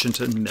Mills. Merchant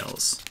and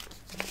Mills.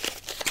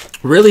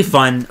 Really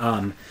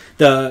fun.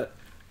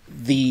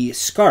 The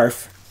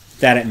scarf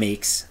that it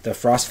makes, the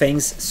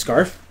Frostfangs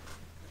scarf,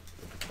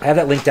 I have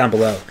that link down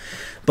below.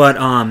 But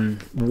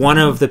one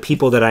of the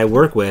people that I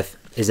work with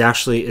is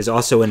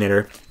also a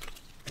knitter,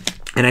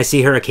 and I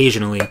see her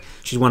occasionally.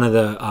 She's one of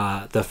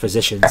the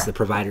physicians, the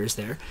providers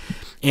there,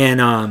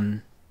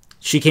 and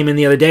she came in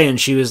the other day and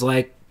she was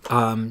like,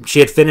 she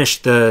had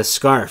finished the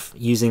scarf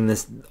using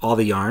all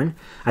the yarn.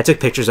 I took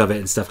pictures of it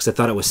and stuff because I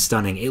thought it was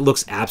stunning. It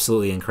looks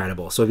absolutely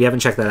incredible. So if you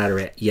haven't checked that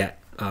out yet,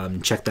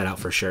 check that out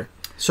for sure.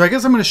 So I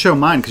guess I'm going to show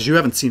mine because you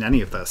haven't seen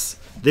any of this.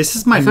 This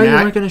is my I thought you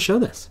weren't going to show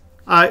this.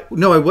 I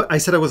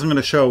said I wasn't going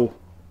to show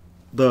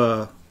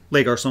the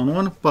Les Garçons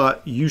one,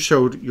 but you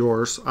showed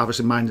yours.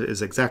 Obviously, mine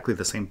is exactly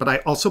the same. But I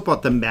also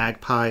bought the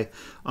Magpie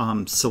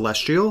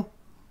Celestial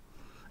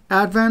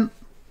Advent.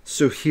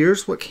 So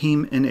here's what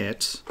came in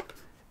it.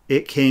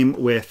 It came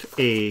with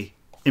a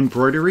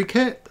embroidery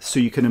kit, so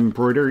you can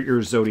embroider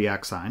your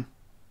zodiac sign.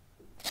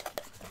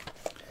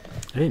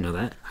 I didn't know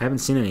that. I haven't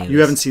seen any of this. You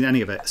haven't seen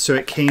any of it. So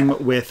it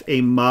came with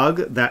a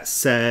mug that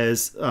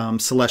says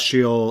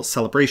Celestial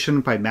Celebration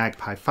by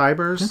Magpie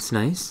Fibers. That's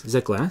nice. Is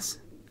that glass?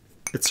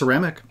 It's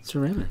ceramic.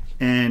 Ceramic.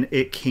 And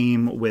it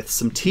came with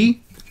some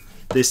tea.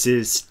 This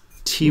is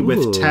tea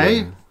with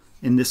tay.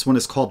 And this one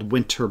is called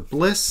Winter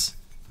Bliss.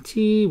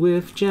 Tea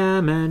with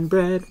jam and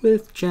bread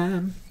with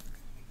jam.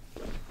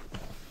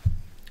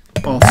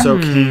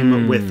 Also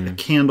came with a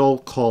candle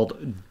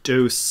called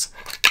Dose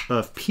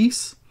of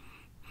Peace.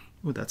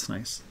 Ooh, that's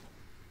nice.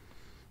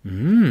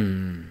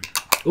 Ooh,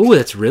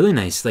 that's really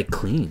nice. Like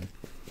clean.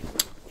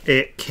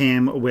 It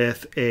came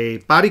with a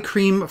body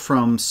cream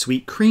from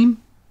Sweet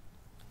Cream.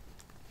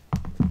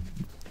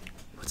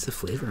 What's the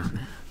flavor on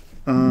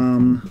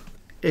that?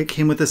 It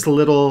came with this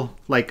little,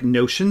 like,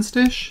 notions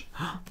dish.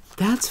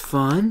 That's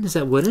fun. Is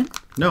that wooden?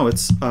 No,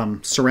 it's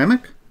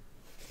ceramic.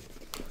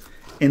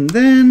 And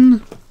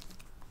then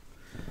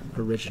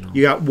Original.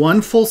 you got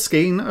one full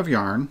skein of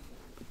yarn.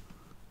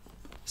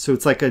 So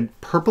it's like a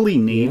purpley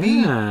navy.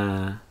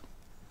 Yeah.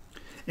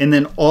 And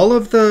then all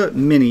of the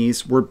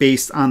minis were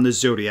based on the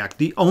zodiac.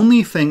 The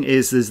only thing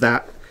is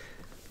that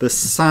the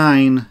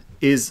sign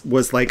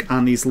was like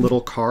on these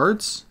little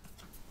cards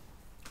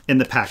in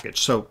the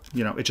package. So,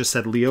 it just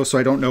said Leo, so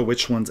I don't know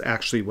which one's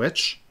actually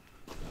which.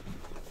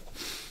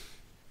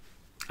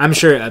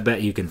 I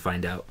bet you can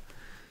find out.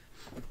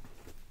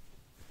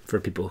 For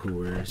people who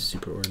were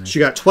super organized. She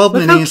got 12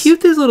 Look minis. how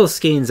cute these little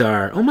skeins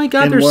are. Oh my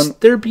god,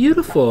 they're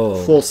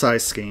beautiful.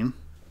 Full-size skein.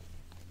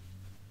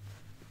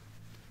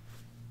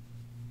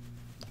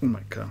 Oh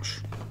my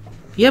gosh.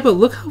 Yeah, but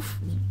look how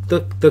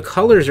the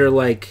colors are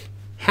like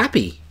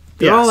happy.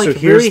 They're all like so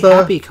here's very the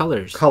happy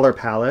colors. Color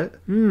palette.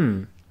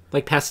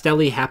 Like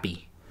pastel-y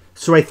happy.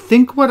 So I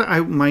think what I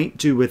might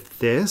do with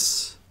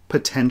this,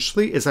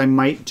 potentially, is I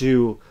might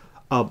do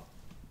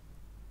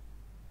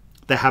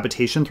the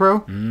habitation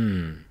throw.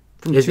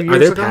 Are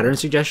there pattern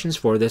suggestions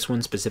for this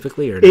one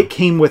specifically? Or no? It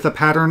came with a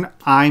pattern.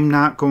 I'm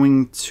not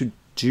going to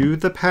do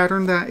the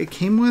pattern that it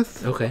came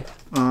with. Okay.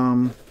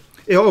 And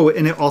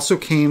it also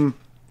came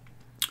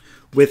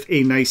with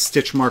a nice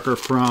stitch marker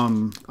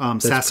from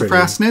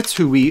Sassafras Knits,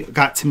 who we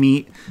got to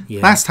meet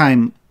last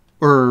time,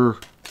 or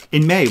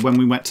in May when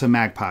we went to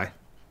Magpie.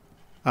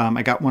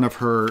 I got one of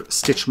her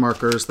stitch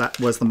markers. That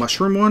was the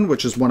mushroom one,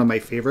 which is one of my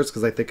favorites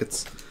because I think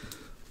it's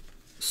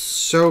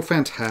so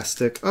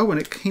fantastic. Oh, and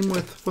it came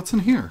with, what's in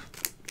here?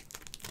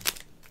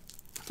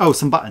 Oh,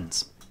 some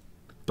buttons.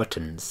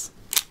 Buttons.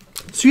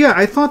 So yeah,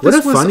 I thought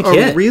this was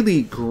a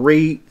really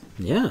great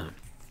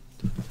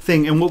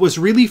thing. And what was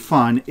really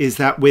fun is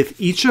that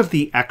with each of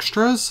the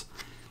extras,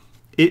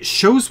 it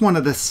shows one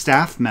of the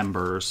staff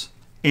members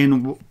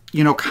and,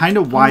 kind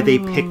of why they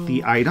picked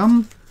the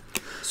item.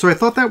 So I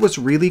thought that was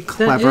really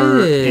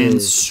clever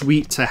and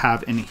sweet to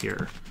have in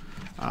here.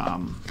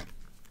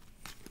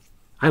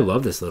 I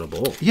love this little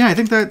bowl. Yeah, I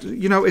think that,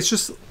 it's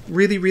just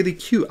really, really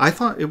cute. I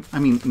thought,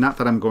 not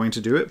that I'm going to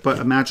do it, but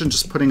imagine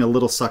just putting a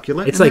little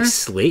succulent in It's like there.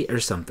 slate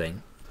or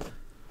something.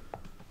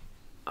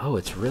 Oh,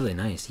 it's really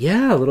nice.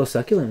 Yeah, a little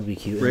succulent would be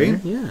cute.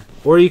 Right? Yeah.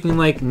 Or you can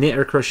like knit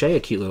or crochet a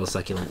cute little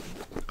succulent.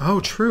 Oh,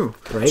 true.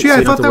 Right? So, yeah, so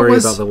you I thought don't have to that worry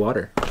was about the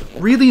water.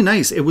 Really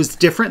nice. It was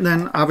different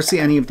than, obviously,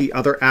 any of the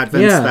other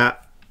Advents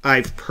that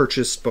I've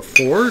purchased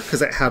before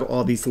because it had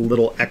all these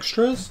little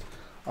extras.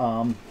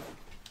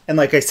 And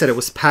like I said, it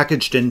was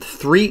packaged in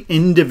 3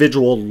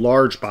 individual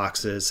large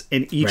boxes,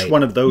 and each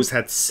one of those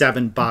had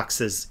 7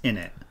 boxes in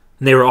it.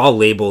 And they were all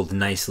labeled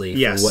nicely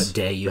for what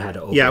day you had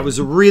to open. Yeah, it was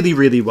really,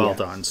 really well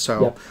done.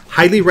 So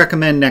highly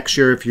recommend next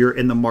year if you're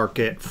in the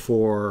market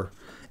for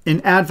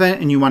an Advent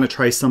and you want to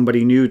try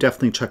somebody new,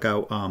 definitely check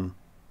out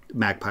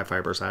Magpie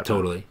Fibers Advent.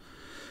 Totally.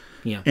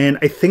 Yeah. And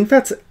I think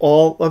that's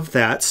all of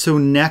that. So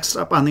next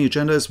up on the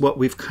agenda is what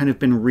we've kind of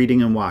been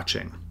reading and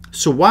watching.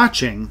 So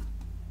watching,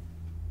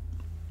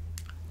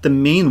 the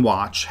main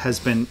watch has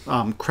been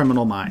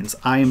Criminal Minds.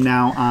 I am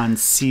now on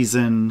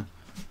season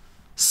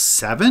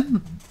 7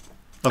 of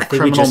I think we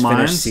Criminal just Minds.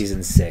 finished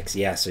season 6.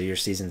 Yeah, so you're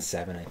season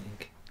 7, I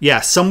think.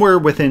 Yeah, somewhere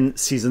within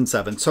season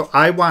 7. So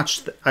I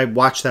watched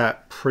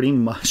that pretty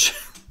much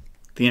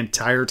the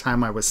entire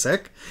time I was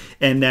sick,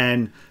 and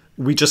then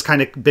we just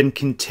kind of been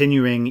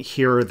continuing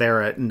here or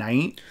there at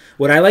night.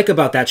 What I like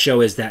about that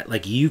show is that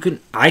like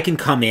I can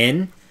come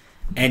in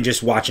and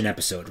just watch an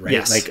episode, right?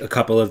 Yes. Like a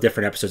couple of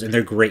different episodes, and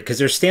they're great because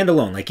they're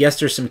standalone. Like, yes,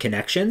 there's some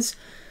connections,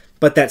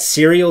 but that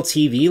serial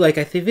TV, like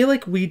I feel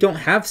like we don't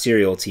have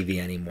serial TV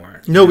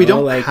anymore. No, we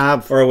don't like,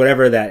 have, or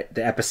whatever the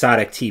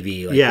episodic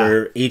TV, like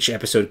where each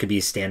episode could be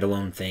a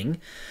standalone thing.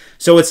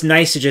 So it's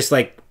nice to just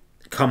like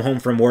come home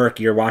from work,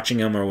 you're watching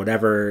them or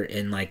whatever,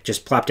 and like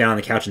just plop down on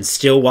the couch and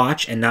still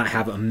watch and not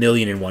have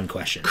 1,000,001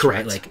 questions.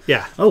 Correct. Right? Like,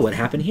 yeah. Oh, what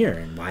happened here,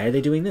 and why are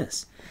they doing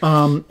this?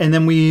 And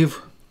then we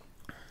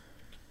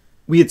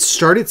had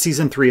started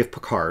season 3 of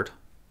Picard.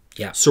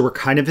 Yeah. So we're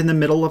kind of in the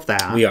middle of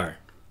that. We are.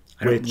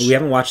 We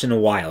haven't watched in a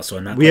while, so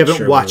I'm not. We quite haven't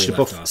sure watched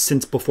where it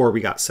since before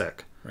we got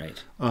sick. Right.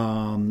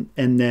 And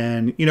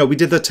then, we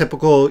did the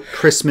typical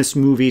Christmas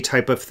movie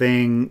type of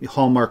thing,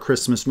 Hallmark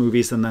Christmas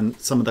movies, and then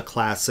some of the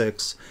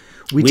classics.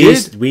 We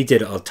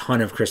did a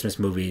ton of Christmas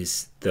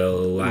movies the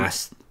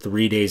last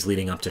 3 days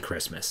leading up to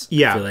Christmas.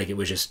 Yeah. I feel like it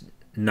was just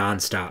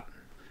nonstop.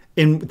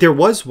 And there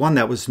was one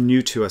that was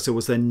new to us. It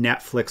was a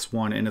Netflix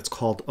one, and it's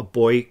called A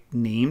Boy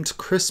Named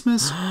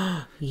Christmas.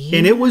 Yeah.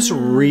 And it was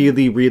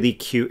really, really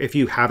cute. If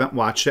you haven't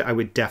watched it, I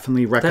would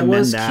definitely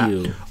recommend that.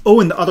 Cute. Oh,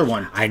 and the other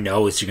one. I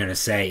know what you're going to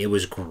say. It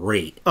was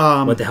great.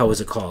 What the hell was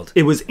it called?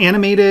 It was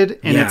animated,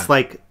 and it's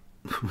like...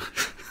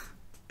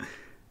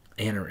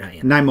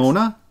 Nimona?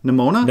 Nimona.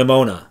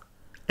 Nimona.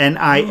 And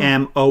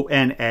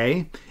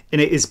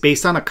it is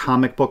based on a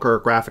comic book or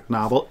a graphic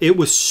novel. It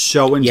was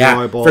so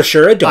enjoyable. Yeah, for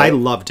sure adult. I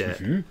loved it.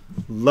 Mm-hmm.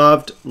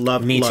 Loved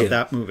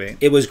that movie.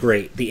 It was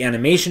great. The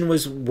animation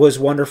was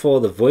wonderful.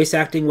 The voice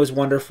acting was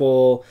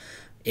wonderful.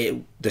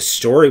 The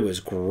story was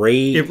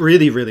great. It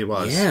really, really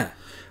was. Yeah.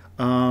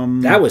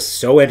 That was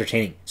so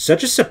entertaining.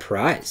 Such a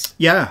surprise.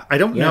 Yeah. I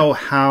don't know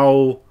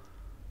how...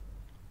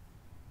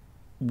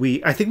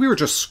 I think we were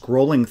just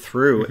scrolling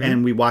through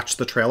and we watched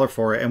the trailer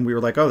for it and we were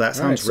like, oh, that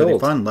sounds really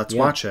fun. Let's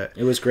watch it.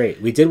 It was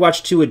great. We did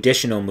watch 2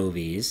 additional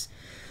movies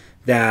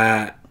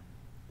that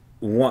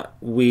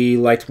we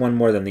liked one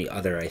more than the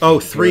other, I think. Oh,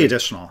 3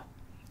 additional.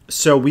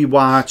 So we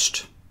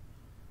watched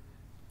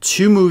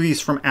 2 movies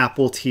from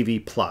Apple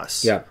TV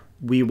Plus. Yeah.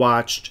 We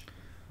watched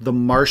The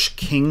Marsh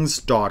King's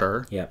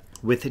Daughter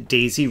with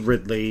Daisy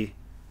Ridley.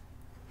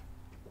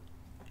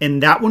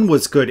 And that one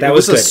was good. It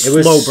was good. It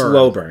was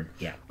slow burn.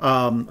 Yeah.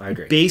 I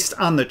agree. Based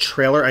on the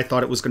trailer, I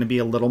thought it was going to be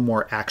a little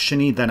more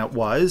action-y than it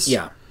was.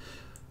 Yeah.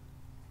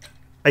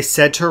 I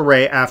said to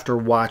Ray after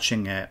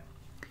watching it,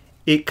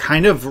 it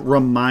kind of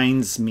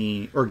reminds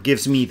me or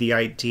gives me the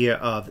idea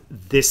of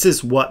this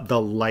is what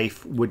the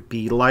life would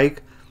be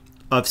like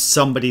of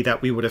somebody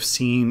that we would have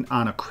seen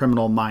on a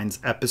Criminal Minds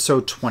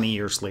episode 20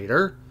 years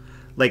later.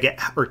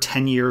 Or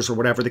 10 years or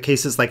whatever the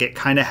case is. Like, it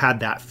kind of had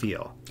that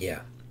feel.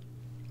 Yeah.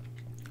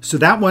 So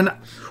that one,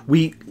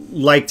 we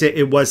liked it.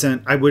 It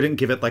wasn't, I wouldn't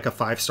give it like a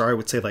 5-star. I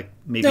would say like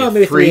maybe a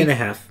 3.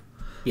 3.5.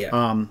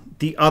 Yeah.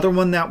 The other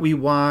one that we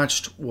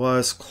watched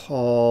was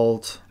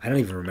called... I don't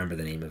even remember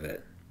the name of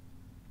it.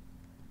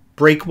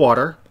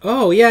 Breakwater.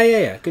 Oh,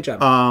 yeah. Good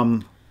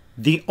job.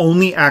 The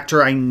only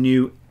actor I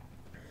knew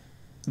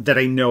that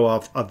I know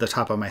of the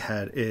top of my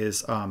head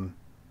is Dermot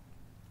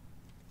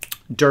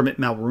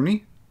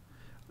Mulroney.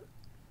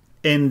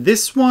 And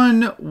this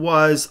one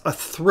was a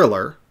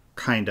thriller,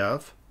 kind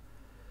of.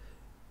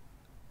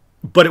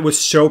 But it was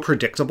so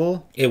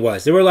predictable. It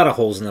was. There were a lot of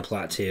holes in the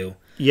plot, too.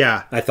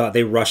 Yeah. I thought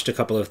they rushed a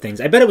couple of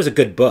things. I bet it was a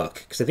good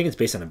book, because I think it's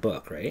based on a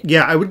book, right?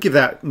 Yeah, I would give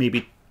that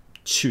maybe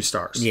 2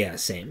 stars. Yeah,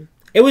 same.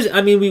 It was,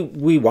 I mean,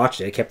 we watched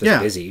it. It kept us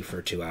busy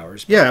for 2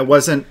 hours. But... Yeah, it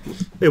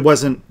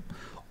wasn't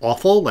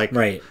awful,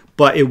 right.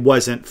 But it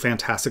wasn't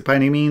fantastic by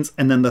any means.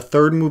 And then the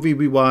third movie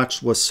we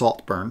watched was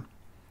Saltburn.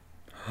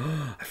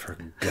 I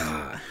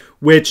forgot.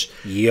 Which...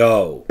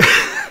 Yo.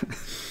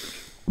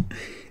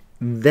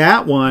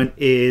 That one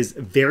is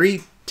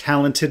very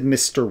talented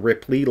Mr.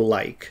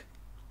 Ripley-like.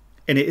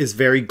 And it is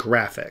very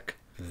graphic.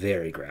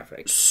 Very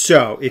graphic.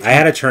 So, if I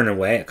had to turn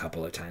away a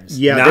couple of times.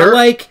 Yeah, not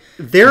like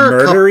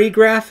murdery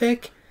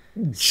graphic,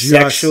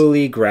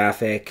 sexually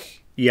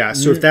graphic. Yeah,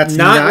 so if that's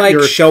not like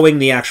showing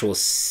the actual...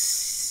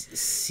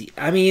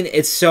 I mean,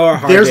 it's so hard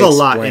to explain. There's a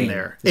lot in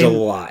there. There's a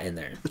lot in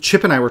there.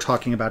 Chip and I were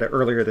talking about it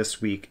earlier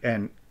this week,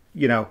 and,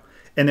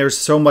 and there's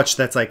so much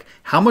that's like,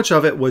 how much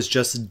of it was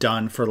just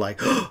done for like...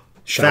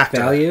 Shock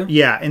value?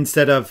 Yeah,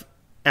 instead of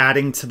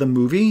adding to the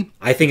movie.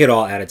 I think it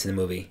all added to the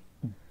movie.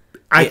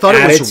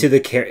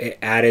 It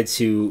added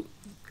to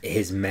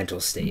his mental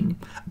state.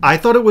 I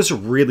thought it was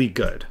really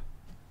good.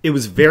 It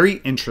was very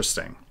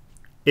interesting.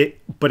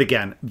 But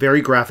again,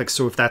 very graphic,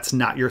 so if that's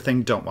not your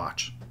thing, don't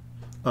watch.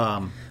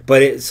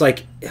 But it's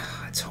like,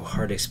 it's so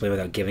hard to explain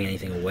without giving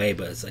anything away,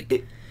 but it's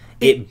like,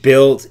 it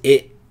built...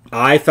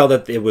 I felt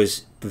that it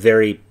was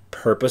very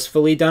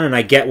purposefully done, and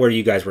I get where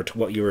you guys were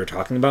what you were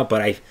talking about,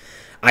 but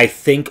I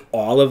think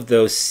all of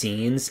those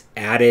scenes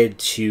added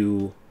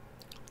to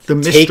the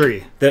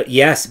mystery.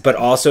 Yes, but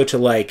also to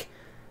like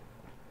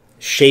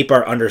shape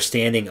our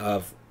understanding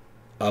of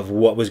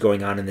what was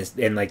going on in this,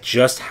 and like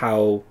just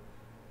how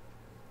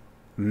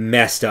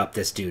messed up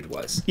this dude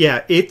was.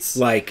 Yeah, it's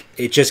like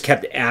it just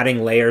kept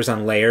adding layers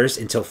on layers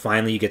until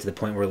finally you get to the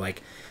point where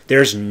like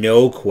there's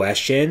no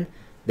question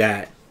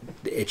that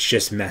it's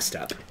just messed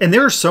up. And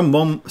there are some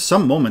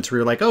moments where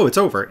you're like, oh, it's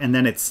over, and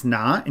then it's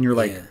not, and you're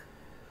like, yeah.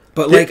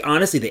 But like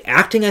honestly, the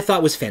acting I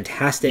thought was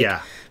fantastic.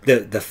 Yeah.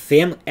 The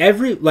family,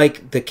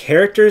 the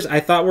characters I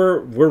thought were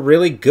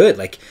really good.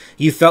 Like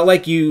you felt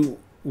like you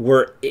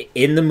were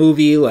in the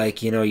movie.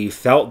 Like, you know, you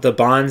felt the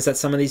bonds that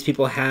some of these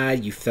people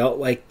had. You felt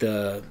like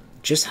the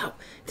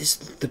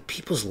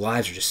people's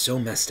lives are just so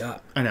messed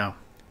up. I know.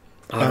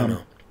 I don't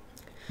know.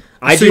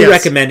 I do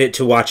recommend it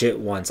to watch it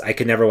once. I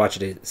could never watch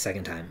it a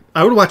second time.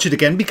 I would watch it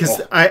again because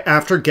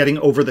after getting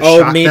over the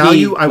shock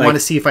value, I want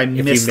to see if I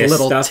missed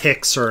little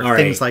ticks or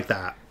things like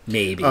that.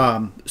 Maybe.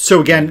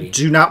 So again,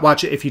 do not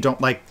watch it if you don't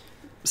like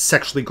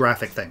sexually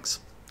graphic things.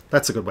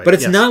 That's a good way. But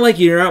it's not like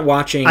you're not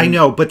watching. I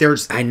know, but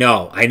there's. I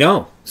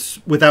know.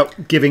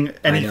 Without giving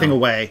anything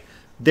away,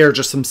 there are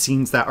just some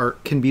scenes that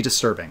can be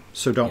disturbing.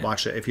 So don't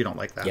watch it if you don't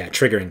like that. Yeah,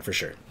 triggering for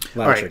sure. A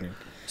lot of triggering.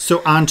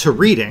 So on to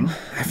reading.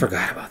 I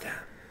forgot about that.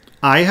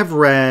 I have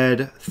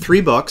read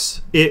 3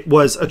 books. It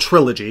was a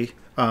trilogy.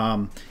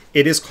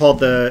 It is called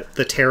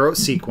the Tarot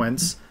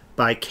Sequence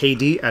by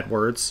K.D.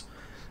 Edwards.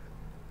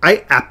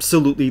 I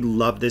absolutely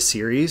love this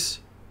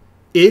series.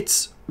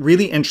 It's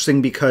really interesting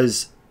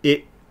because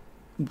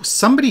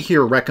somebody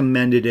here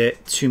recommended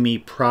it to me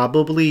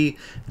probably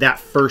that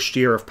first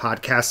year of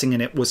podcasting,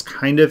 and it was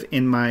kind of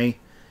in my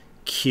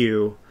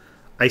queue.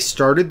 I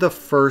started the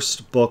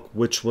first book,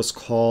 which was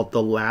called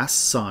The Last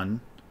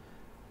Son,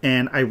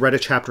 and I read a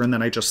chapter and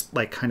then I just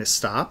like kind of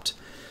stopped.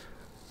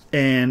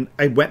 And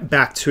I went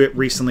back to it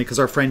recently because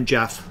our friend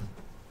Jeff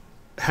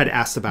had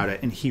asked about it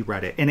and he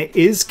read it. And it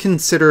is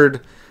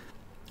considered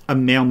a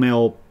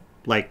male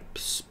like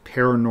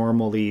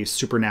paranormally,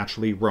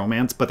 supernaturally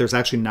romance, but there's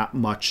actually not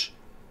much.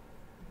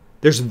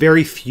 There's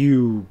very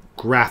few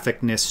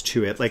graphicness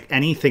to it. Like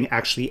anything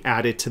actually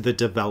added to the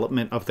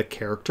development of the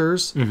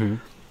characters. Mm-hmm.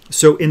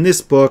 So in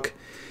this book,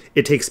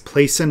 it takes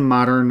place in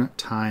modern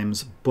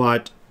times,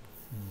 but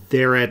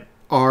there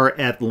are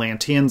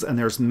Atlanteans and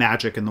there's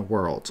magic in the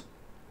world.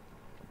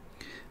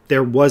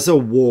 There was a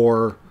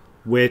war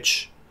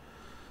which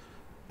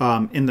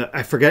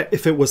I forget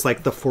if it was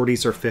like the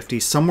 40s or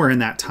 50s, somewhere in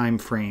that time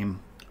frame.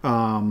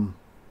 And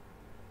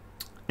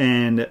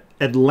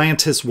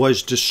Atlantis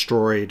was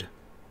destroyed.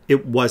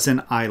 It was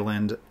an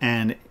island,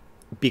 and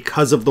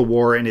because of the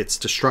war and its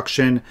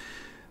destruction,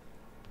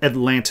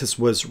 Atlantis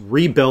was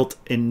rebuilt,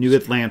 and New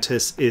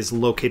Atlantis is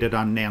located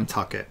on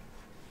Nantucket.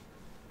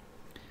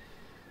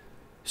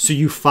 So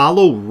you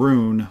follow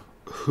Rune,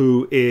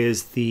 who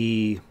is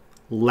the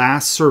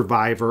last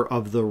survivor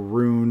of the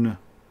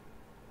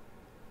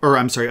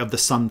of the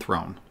Sun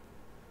Throne.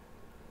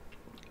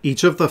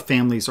 Each of the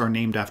families are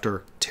named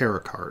after tarot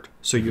card.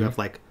 So you have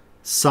like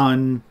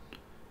Sun,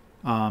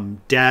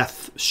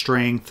 Death,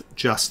 Strength,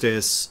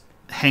 Justice,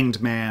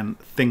 Hanged Man,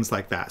 things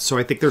like that. So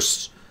I think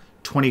there's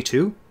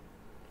 22.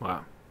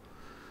 Wow.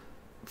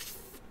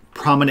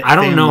 Prominent I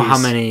don't know families.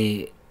 how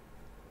many.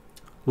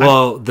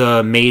 Well,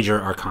 the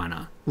major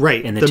arcana.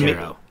 Right. In the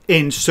tarot.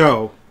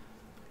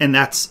 And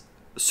that's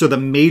the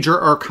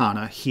major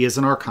arcana, he is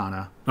an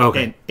arcana.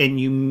 Okay.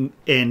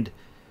 And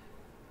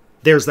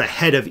there's the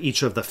head of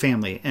each of the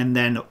family, and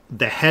then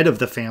the head of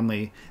the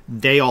family,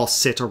 they all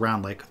sit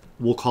around, like,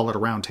 we'll call it a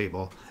round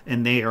table,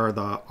 and they are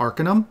the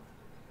arcanum.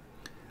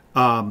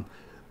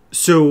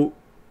 So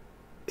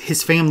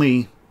his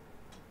family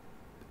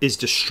is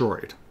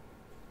destroyed.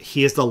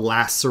 He is the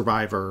last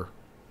survivor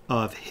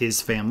of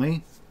his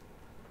family.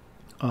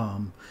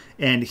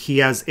 And he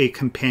has a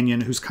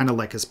companion who's kind of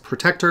like his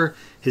protector.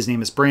 His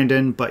name is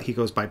Brandon, but he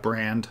goes by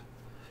Brand.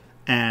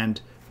 And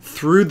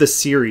through the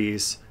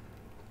series,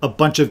 a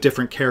bunch of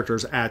different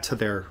characters add to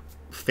their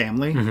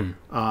family.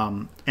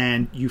 Mm-hmm.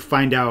 And you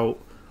find out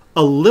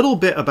a little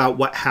bit about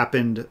what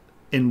happened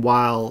and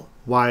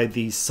why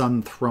the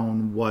Sun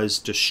Throne was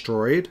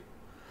destroyed.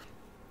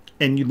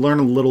 And you learn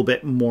a little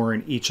bit more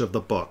in each of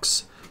the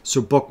books.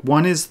 So book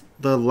 1 is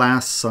The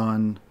Last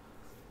Son.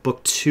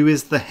 Book 2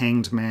 is The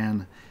Hanged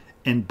Man.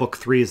 And book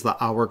 3 is The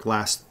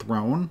Hourglass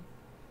Throne.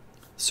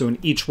 So in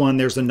each one,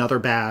 there's another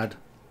bad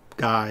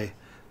guy.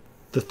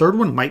 The third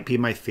one might be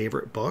my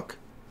favorite book.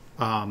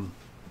 There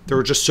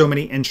were just so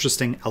many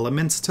interesting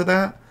elements to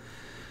that.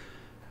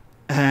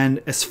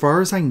 And as far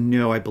as I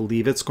know, I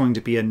believe it's going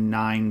to be a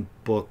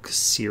 9-book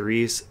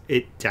series.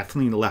 It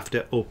definitely left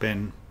it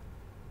open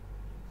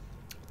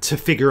to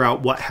figure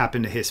out what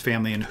happened to his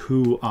family and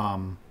who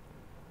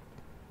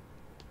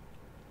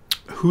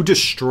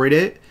destroyed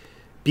it,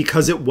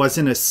 because it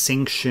wasn't a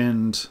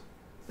sanctioned,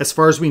 as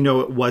far as we know,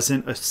 it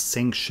wasn't a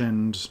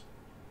sanctioned,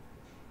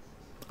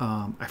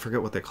 I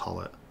forget what they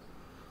call it.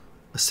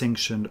 a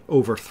sanctioned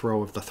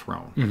overthrow of the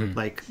throne.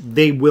 Like,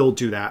 they will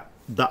do that.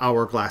 The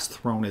Hourglass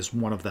throne is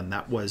one of them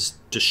that was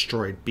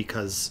destroyed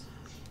because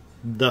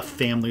the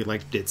family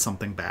like did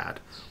something bad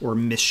or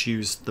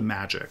misused the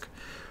magic.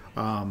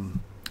 And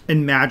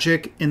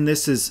magic in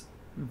this is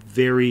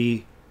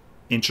very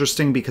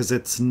interesting because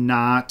it's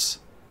not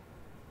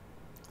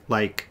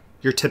like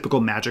your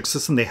typical magic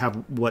system. They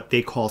have what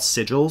they call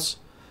sigils,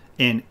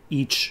 and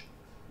each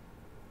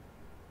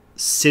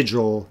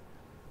sigil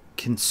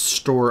can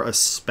store a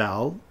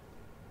spell,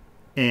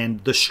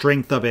 and the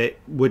strength of it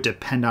would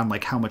depend on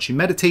like how much you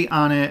meditate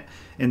on it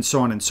and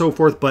so on and so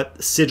forth. But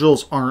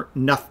sigils aren't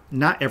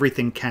not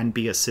everything can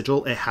be a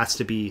sigil. It has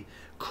to be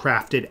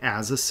crafted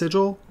as a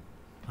sigil.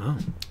 Oh.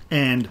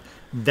 And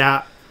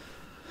that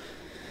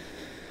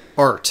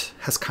art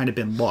has kind of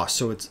been lost,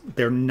 so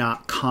they're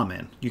not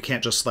common. You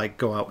can't just like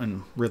go out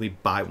and really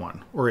buy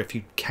one, or if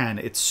you can,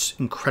 it's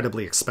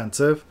incredibly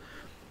expensive.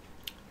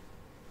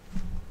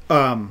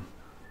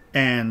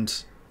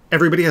 And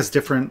everybody has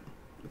different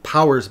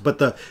powers, but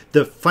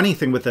the funny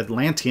thing with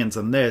Atlanteans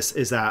in this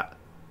is that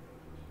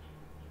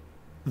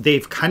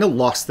they've kind of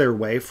lost their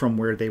way from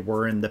where they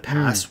were in the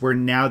past, where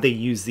now they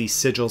use these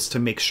sigils to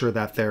make sure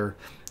that their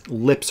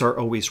lips are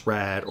always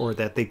red, or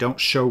that they don't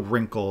show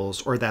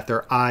wrinkles, or that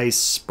their eyes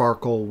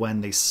sparkle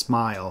when they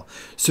smile.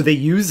 So they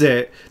use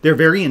it. They're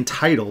very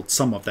entitled,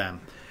 some of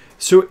them.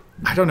 So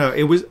I don't know.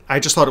 I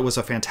just thought it was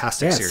a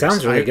fantastic series. It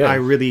sounds really good.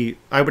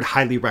 I would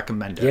highly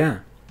recommend it. Yeah.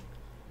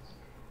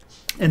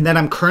 And then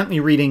I'm currently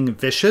reading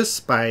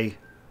Vicious by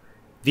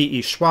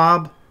V.E.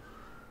 Schwab.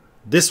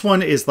 This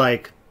one is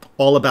like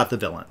all about the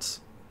villains.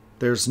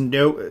 There's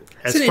no,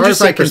 as far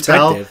as I can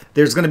tell,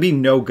 there's going to be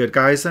no good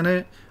guys in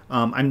it.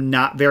 I'm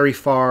not very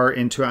far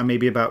into it. I'm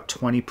maybe about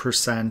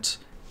 20%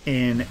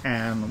 in,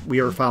 and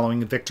we are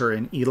following Victor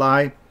and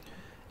Eli.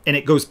 And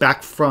it goes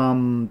back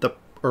from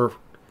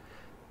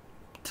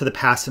to the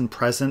past and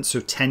present, so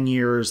 10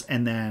 years,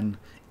 and then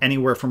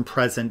anywhere from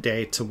present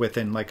day to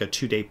within like a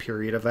 2-day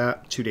period of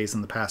that, 2 days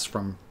in the past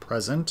from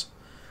present.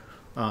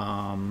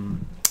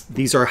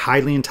 These are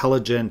highly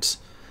intelligent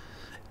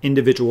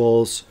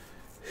individuals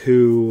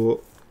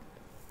who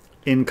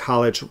in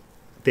college,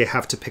 they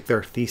have to pick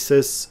their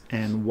thesis,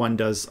 and one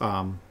does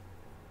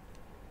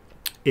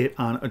it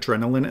on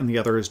adrenaline, and the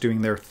other is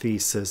doing their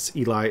thesis.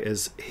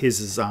 His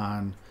is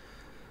on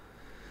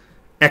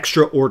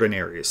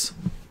extraordinaries,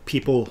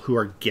 people who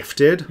are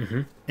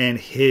gifted, and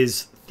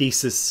his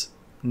thesis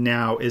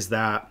now is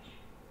that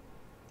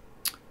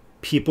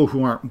people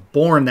who aren't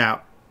born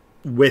out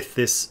with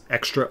this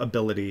extra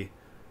ability,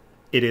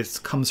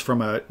 comes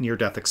from a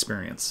near-death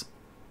experience.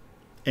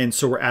 And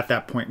so we're at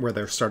that point where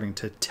they're starting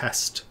to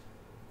test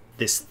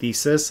this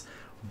thesis,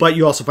 but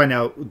you also find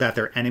out that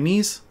they're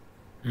enemies,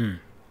 and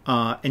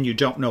you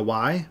don't know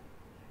why.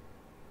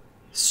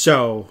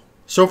 So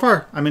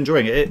far, I'm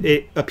enjoying it.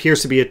 It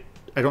appears to be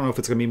I don't know if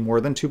it's going to be more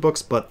than 2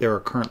 books, but there are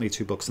currently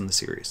 2 books in the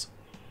series.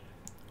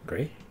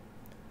 Great.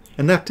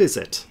 And that is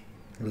it.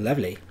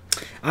 Lovely.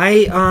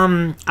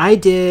 I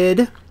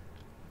did.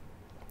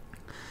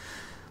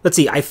 Let's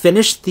see. I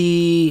finished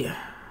the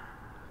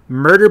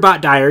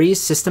Murderbot Diaries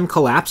System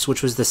Collapse,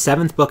 which was the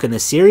 7th book in the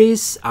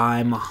series.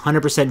 I'm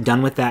 100%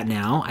 done with that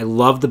now. I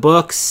love the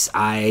books.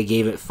 I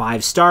gave it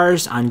 5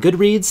 stars on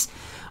Goodreads.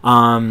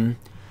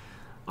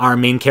 Our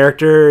main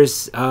character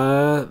is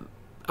a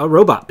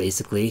robot,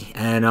 basically,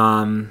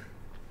 and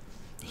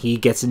he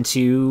gets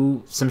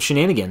into some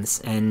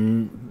shenanigans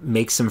and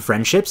makes some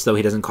friendships, though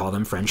he doesn't call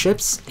them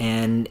friendships,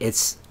 and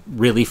it's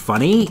really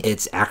funny.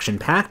 It's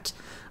action-packed,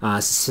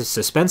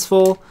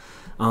 suspenseful.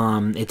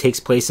 It takes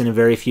place in a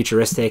very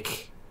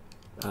futuristic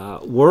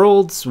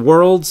worlds,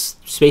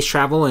 space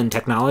travel and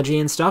technology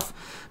and stuff,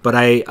 but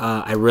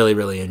I really,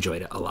 really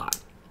enjoyed it a lot.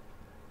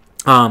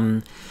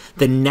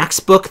 The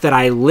next book that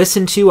I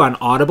listened to on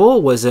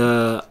Audible was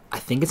I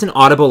think it's an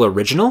Audible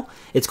original.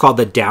 It's called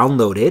The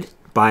Downloaded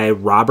by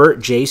Robert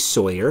J.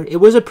 Sawyer. It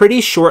was a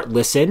pretty short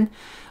listen,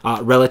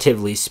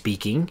 relatively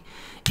speaking.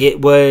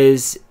 It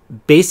was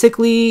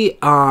basically,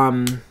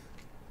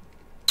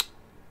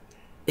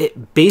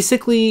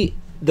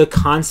 the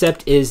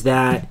concept is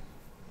that,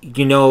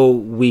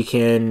 we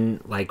can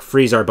like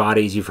freeze our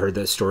bodies. You've heard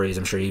the stories.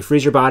 I'm sure you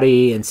freeze your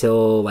body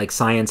until like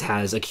science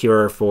has a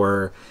cure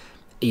for,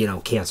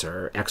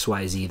 cancer or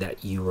XYZ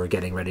that you were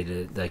getting ready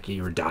to, like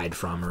you were died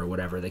from or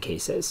whatever the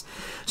case is.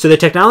 So the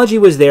technology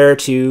was there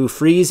to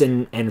freeze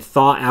and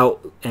thaw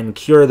out and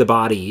cure the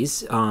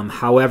bodies.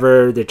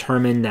 However,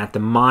 determined that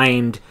the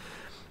mind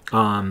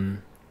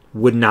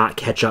would not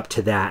catch up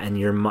to that, and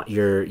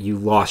you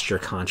lost your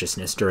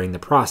consciousness during the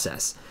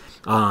process.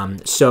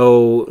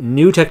 So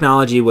new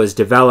technology was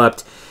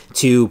developed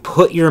to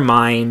put your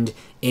mind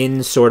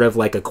in sort of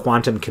like a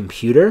quantum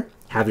computer,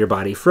 have your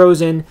body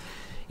frozen,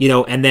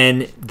 and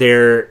then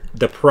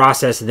the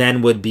process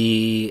then would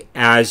be,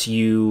 as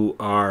you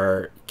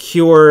are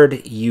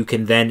cured, you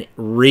can then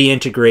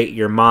reintegrate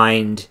your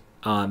mind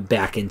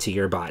back into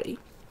your body.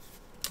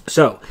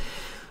 So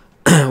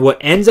what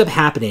ends up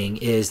happening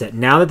is that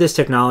now that this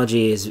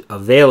technology is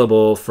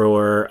available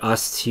for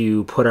us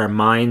to put our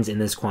minds in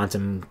this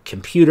quantum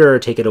computer,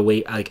 take it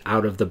away, like,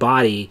 out of the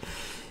body,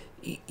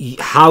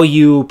 how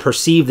you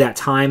perceive that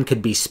time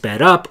could be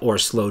sped up or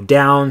slowed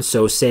down.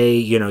 So say,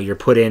 you're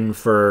put in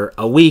for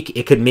a week,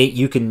 they can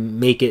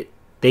make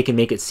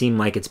it seem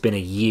like it's been a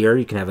year.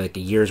 You can have like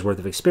a year's worth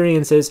of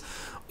experiences,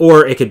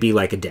 or it could be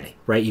like a day,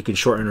 right? You can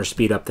shorten or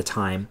speed up the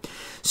time.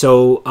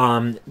 So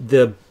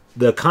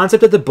the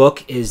concept of the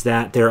book is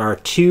that there are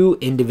two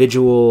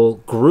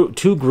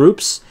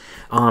groups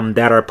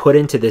that are put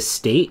into this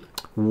state.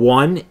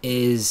 One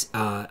is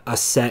a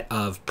set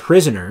of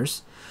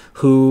prisoners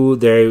who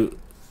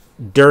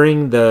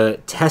during the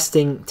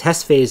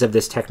test phase of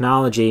this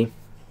technology,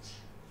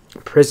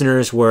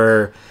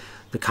 the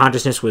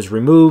consciousness was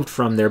removed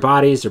from their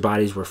bodies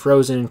were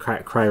frozen,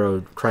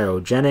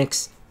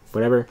 cryogenics,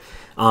 whatever,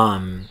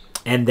 and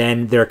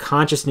then their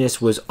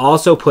consciousness was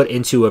also put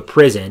into a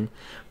prison,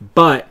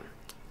 but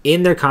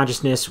in their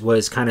consciousness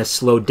was kind of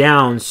slowed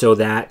down so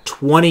that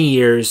 20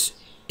 years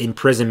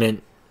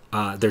imprisonment,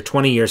 their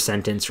 20-year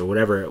sentence or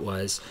whatever it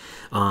was,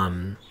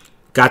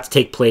 got to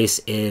take place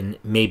in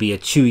maybe a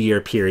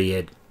 2-year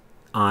period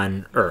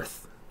on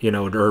Earth,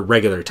 or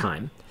regular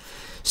time.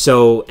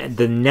 So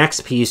the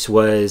next piece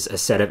was a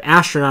set of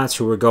astronauts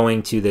who were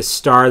going to this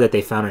star that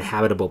they found a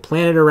habitable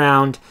planet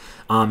around,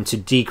 to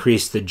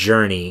decrease the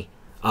journey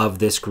of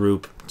this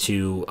group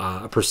to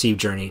a perceived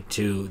journey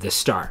to this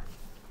star.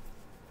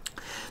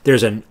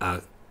 There's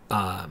a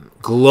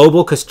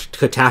global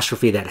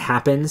catastrophe that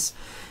happens.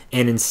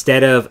 And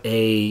instead of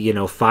a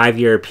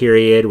 5-year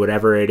period,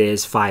 whatever it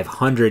is,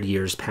 500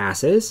 years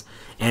passes,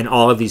 and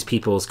all of these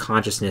people's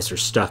consciousness are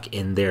stuck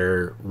in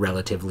their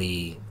relative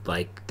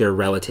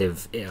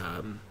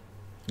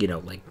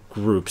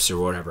groups or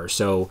whatever.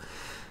 So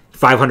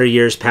 500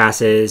 years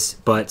passes,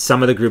 but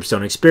some of the groups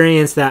don't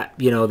experience that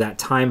that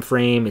time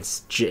frame.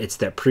 It's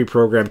that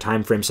pre-programmed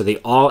time frame. So they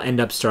all end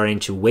up starting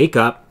to wake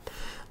up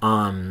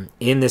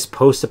in this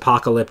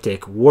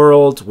post-apocalyptic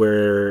world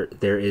where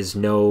there is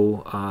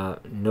no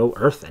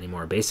Earth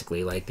anymore,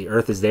 basically. Like, the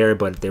Earth is there,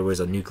 but there was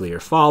a nuclear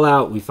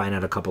fallout. We find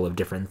out a couple of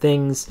different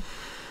things.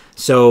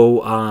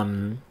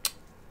 So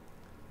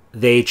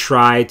they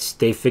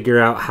figure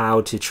out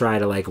how to try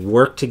to, like,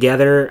 work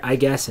together, I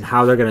guess, and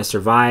how they're going to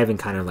survive and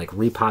kind of, like,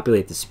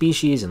 repopulate the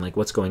species and, like,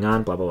 what's going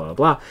on, blah, blah, blah,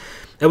 blah.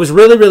 It was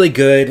really, really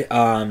good.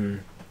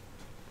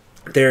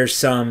 There's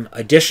some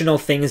additional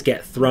things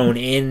get thrown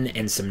in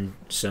and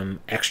some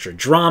extra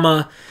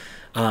drama.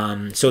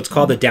 So it's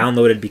called the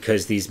Downloaded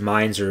because these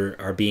minds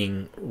are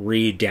being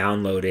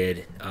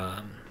re-downloaded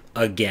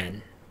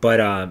again.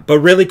 But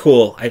really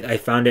cool. I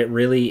found it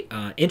really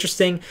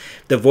interesting.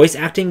 The voice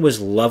acting was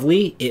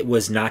lovely. It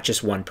was not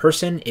just one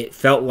person. It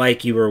felt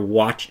like you were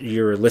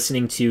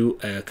listening to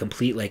a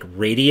complete, like,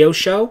 radio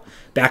show.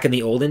 Back in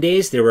the olden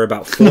days, there were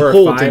about 4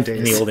 or 5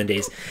 in the olden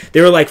days.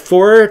 There were like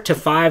 4 to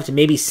 5 to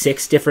maybe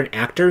 6 different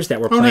actors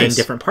that were playing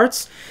different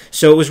parts.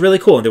 So it was really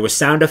cool. And there was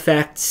sound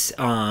effects.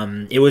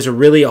 It was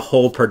really a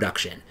whole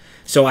production.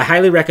 So I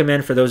highly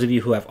recommend for those of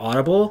you who have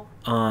Audible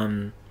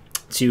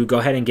to go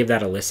ahead and give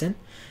that a listen.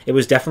 It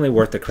was definitely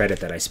worth the credit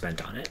that I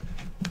spent on it.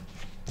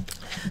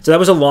 So that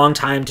was a long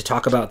time to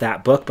talk about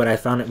that book, but I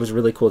found it was a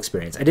really cool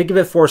experience. I did give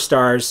it 4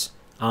 stars.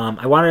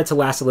 I wanted it to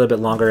last a little bit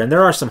longer, and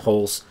there are some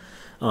holes,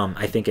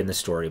 I think, in the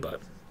story,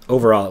 but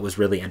overall it was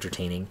really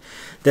entertaining.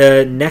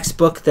 The next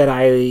book that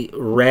I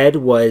read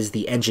was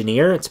The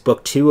Engineer. It's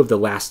book 2 of the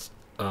last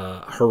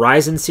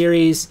Horizon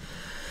series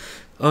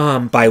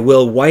by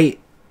Will White.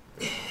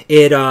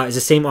 It is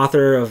the same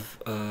author of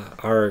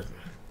our...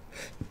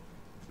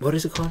 What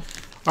is it called?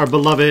 Our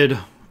beloved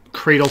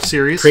Cradle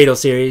series. Cradle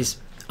series.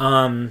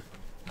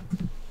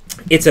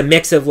 It's a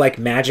mix of, like,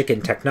 magic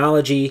and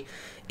technology,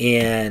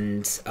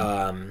 and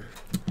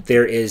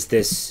there is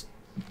this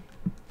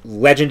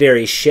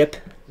legendary ship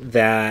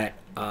that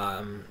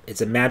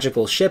it's a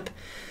magical ship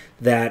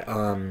that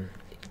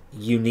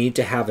you need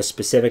to have a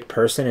specific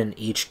person in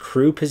each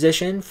crew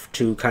position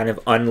to kind of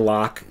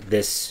unlock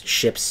this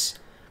ship's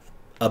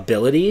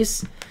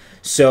abilities.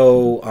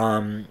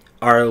 So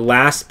our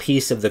last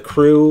piece of the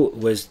crew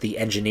was the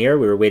engineer.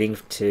 We were waiting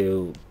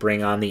to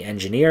bring on the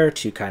engineer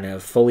to kind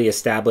of fully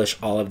establish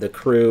all of the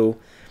crew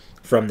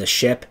from the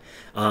ship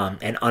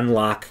and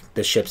unlock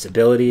the ship's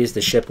abilities.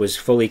 The ship was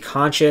fully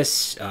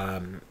conscious.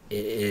 It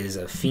is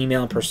a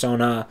female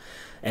persona.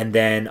 And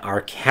then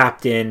our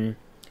captain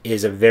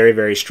is a very,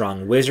 very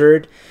strong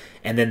wizard.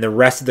 And then the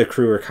rest of the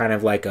crew are kind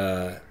of like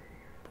a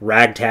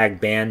ragtag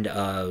band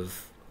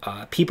of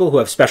people who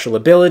have special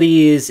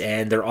abilities,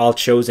 and they're all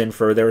chosen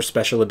for their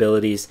special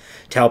abilities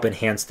to help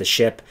enhance the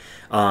ship.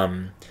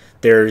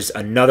 There's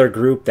another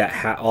group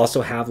that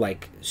also have,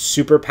 like,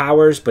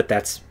 superpowers, but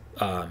that's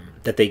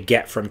that they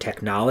get from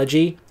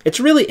technology. It's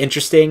really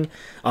interesting.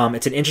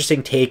 It's an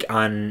interesting take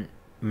on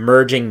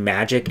merging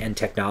magic and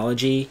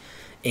technology,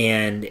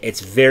 and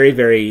it's very,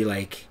 very,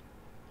 like,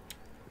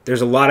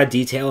 there's a lot of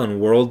detail and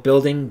world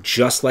building,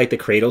 just like the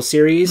Cradle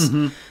series.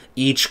 Mm-hmm.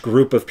 Each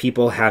group of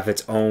people have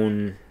its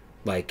own,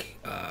 like,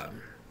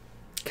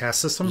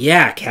 caste system?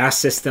 Yeah, caste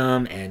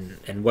system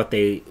and what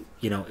they,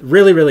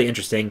 really, really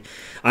interesting.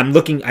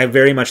 I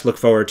very much look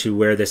forward to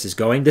where this is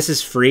going. This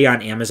is free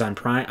on Amazon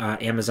Prime,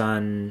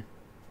 Amazon...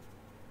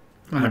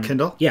 On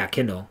Kindle? Yeah,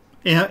 Kindle.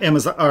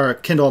 Amazon, or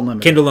Kindle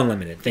Unlimited. Kindle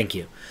Unlimited, thank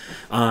you.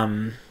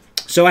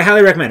 So I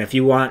highly recommend, if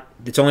you want,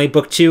 it's only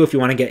book 2, if you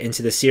want to get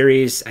into the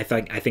series, I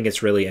think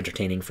it's really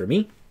entertaining for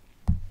me.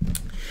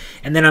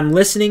 And then I'm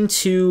listening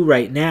to,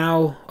 right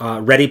now,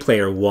 Ready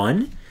Player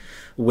One,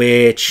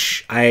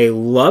 which I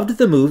loved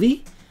the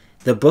movie.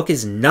 The book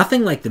is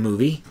nothing like the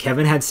movie.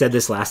 Kevin had said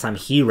this last time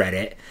he read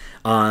it.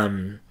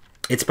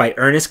 It's by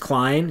Ernest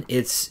Cline.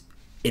 It's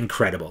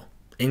incredible.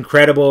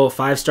 Incredible.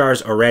 5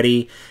 stars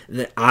already.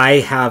 I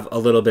have a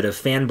little bit of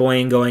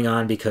fanboying going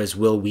on because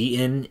Will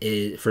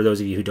Wheaton, for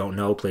those of you who don't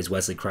know, plays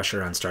Wesley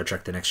Crusher on Star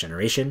Trek The Next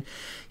Generation.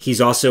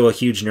 He's also a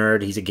huge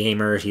nerd. He's a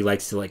gamer. He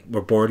likes to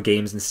board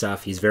games and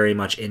stuff. He's very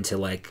much into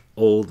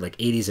old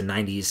 80s and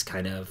 90s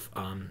kind of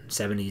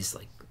 70s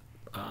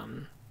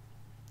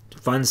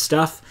fun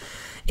stuff.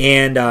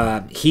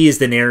 And he is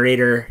the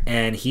narrator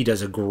and he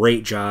does a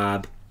great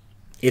job.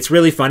 It's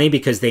really funny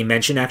because they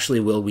mention actually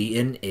Will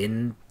Wheaton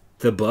in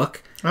the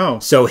book. Oh.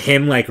 So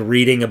him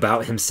reading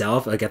about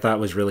himself, I thought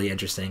was really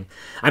interesting.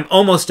 I'm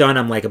almost done.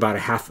 I'm about a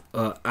half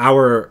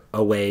hour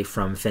away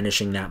from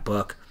finishing that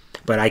book,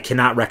 but I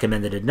cannot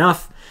recommend it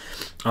enough.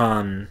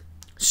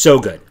 So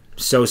good.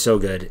 So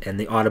good. And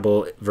the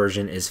Audible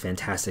version is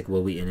fantastic.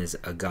 Will Wheaton is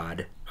a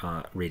god.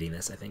 Reading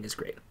this, I think, is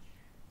great.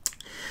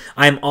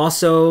 I'm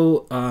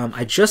also,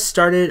 I just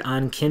started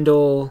on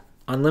Kindle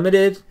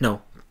Unlimited.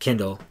 No,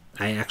 Kindle.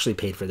 I actually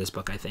paid for this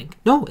book, I think.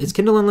 No, it's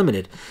Kindle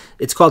Unlimited.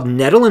 It's called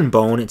Nettle and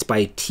Bone. It's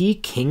by T.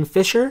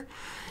 Kingfisher.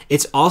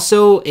 It's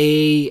also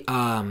a...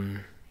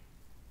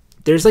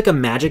 there's a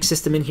magic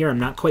system in here. I'm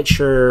not quite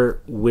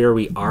sure where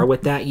we are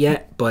with that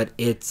yet, but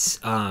it's...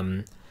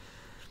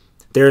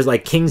 there's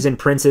kings and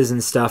princes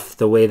and stuff,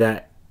 the way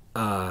that...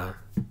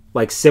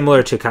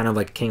 similar to kind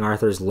of King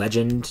Arthur's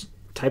legend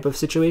type of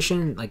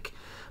situation.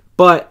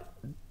 But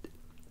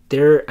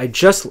I'm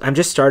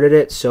just started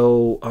it,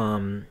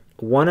 so...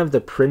 one of the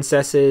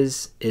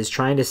princesses is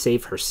trying to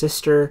save her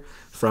sister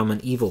from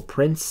an evil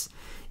prince,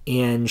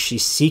 and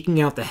she's seeking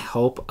out the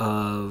help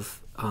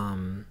of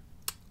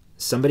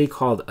somebody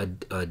called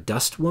a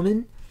dust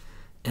woman,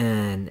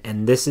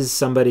 and this is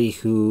somebody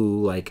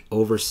who I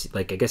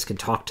guess can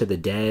talk to the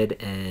dead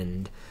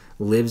and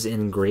lives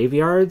in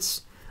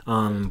graveyards,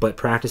 but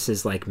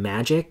practices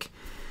magic,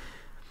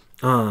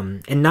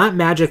 and not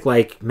magic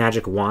like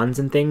magic wands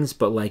and things,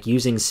 but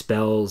using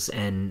spells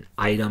and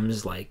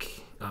items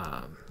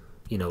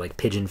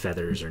pigeon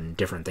feathers or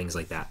different things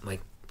like that.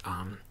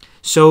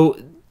 So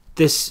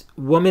this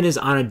woman is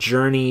on a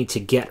journey to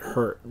get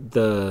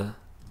the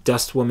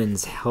dust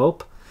woman's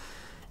help,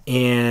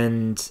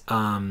 and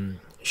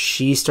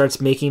she starts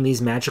making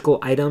these magical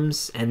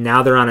items, and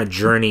now they're on a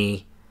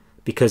journey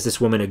because this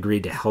woman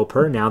agreed to help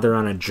her. Now they're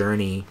on a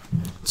journey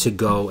to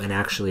go and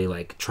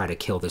actually try to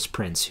kill this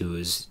prince who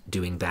is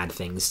doing bad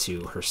things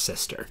to her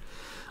sister.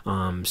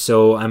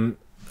 So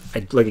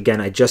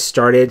I just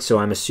started, so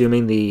I'm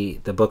assuming the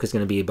book is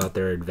going to be about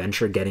their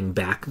adventure getting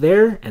back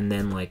there, and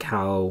then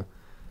how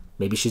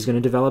maybe she's going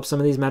to develop some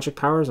of these magic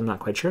powers. I'm not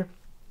quite sure,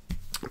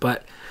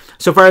 but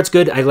so far it's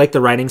good. I like the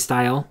writing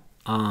style.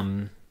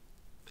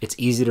 It's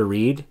easy to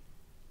read,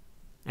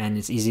 and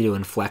it's easy to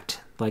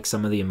inflect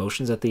some of the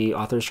emotions that the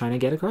author is trying to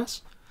get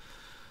across.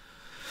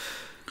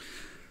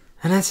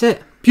 And that's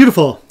it.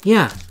 Beautiful.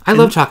 Yeah, I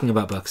love talking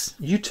about books.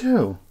 You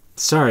too.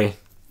 Sorry.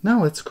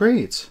 No, it's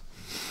great.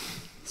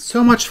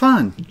 So much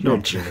fun. You're a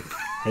jerk.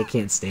 I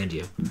can't stand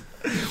you.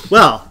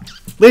 Well,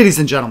 ladies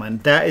and gentlemen,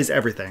 that is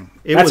everything.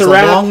 That's was a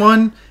long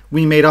one.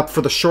 We made up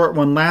for the short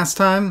one last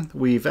time.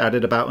 We've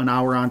added about an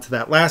hour onto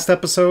that last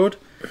episode.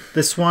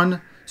 This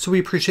one. So we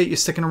appreciate you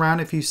sticking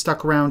around. If you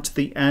stuck around to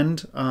the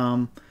end,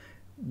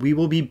 we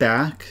will be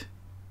back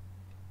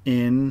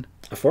in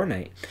a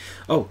fortnight.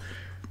 Oh,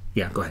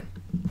 yeah, go ahead.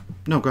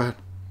 No, go ahead.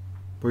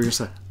 What were you going to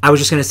say? I was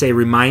just going to say,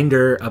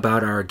 reminder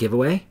about our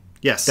giveaway.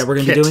 Yes. That we're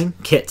going to be doing.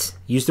 Kit.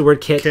 Use the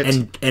word kit.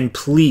 And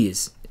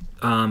please,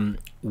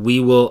 we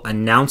will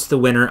announce the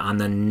winner on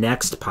the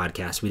next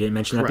podcast. We didn't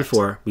mention that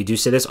before. We do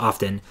say this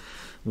often.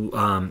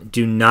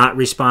 Do not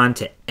respond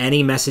to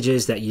any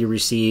messages that you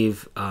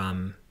receive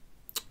on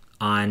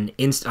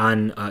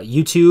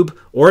YouTube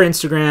or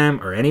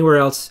Instagram or anywhere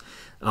else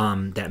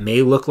that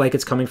may look like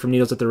it's coming from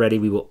Needles at the Ready.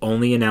 We will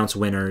only announce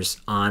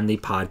winners on the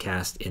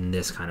podcast in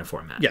this kind of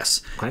format.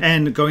 Yes. Okay?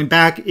 And going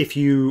back, if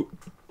you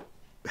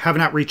have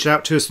not reached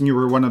out to us and you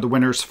were one of the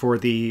winners for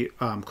the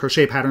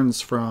crochet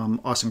patterns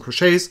from Awesome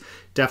Crochets,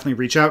 definitely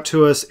reach out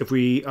to us. If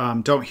we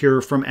don't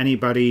hear from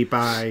anybody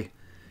by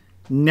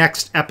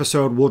next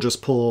episode, we'll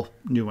just pull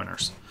new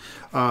winners.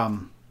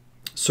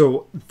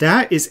 So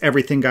that is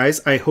everything,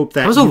 guys. I hope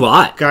that was a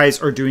lot.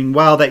 Guys are doing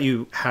well, that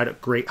you had a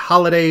great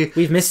holiday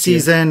We've missed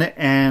season. You.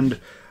 And,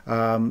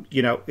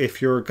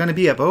 if you're going to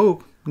be at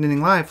Vogue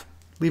Knitting Live,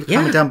 leave a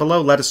comment down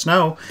below. Let us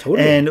know.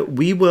 Totally. And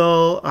we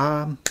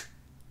will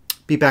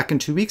be back in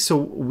 2 weeks. So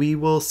we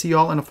will see you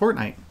all in a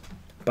fortnight.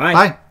 Bye.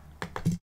 Bye.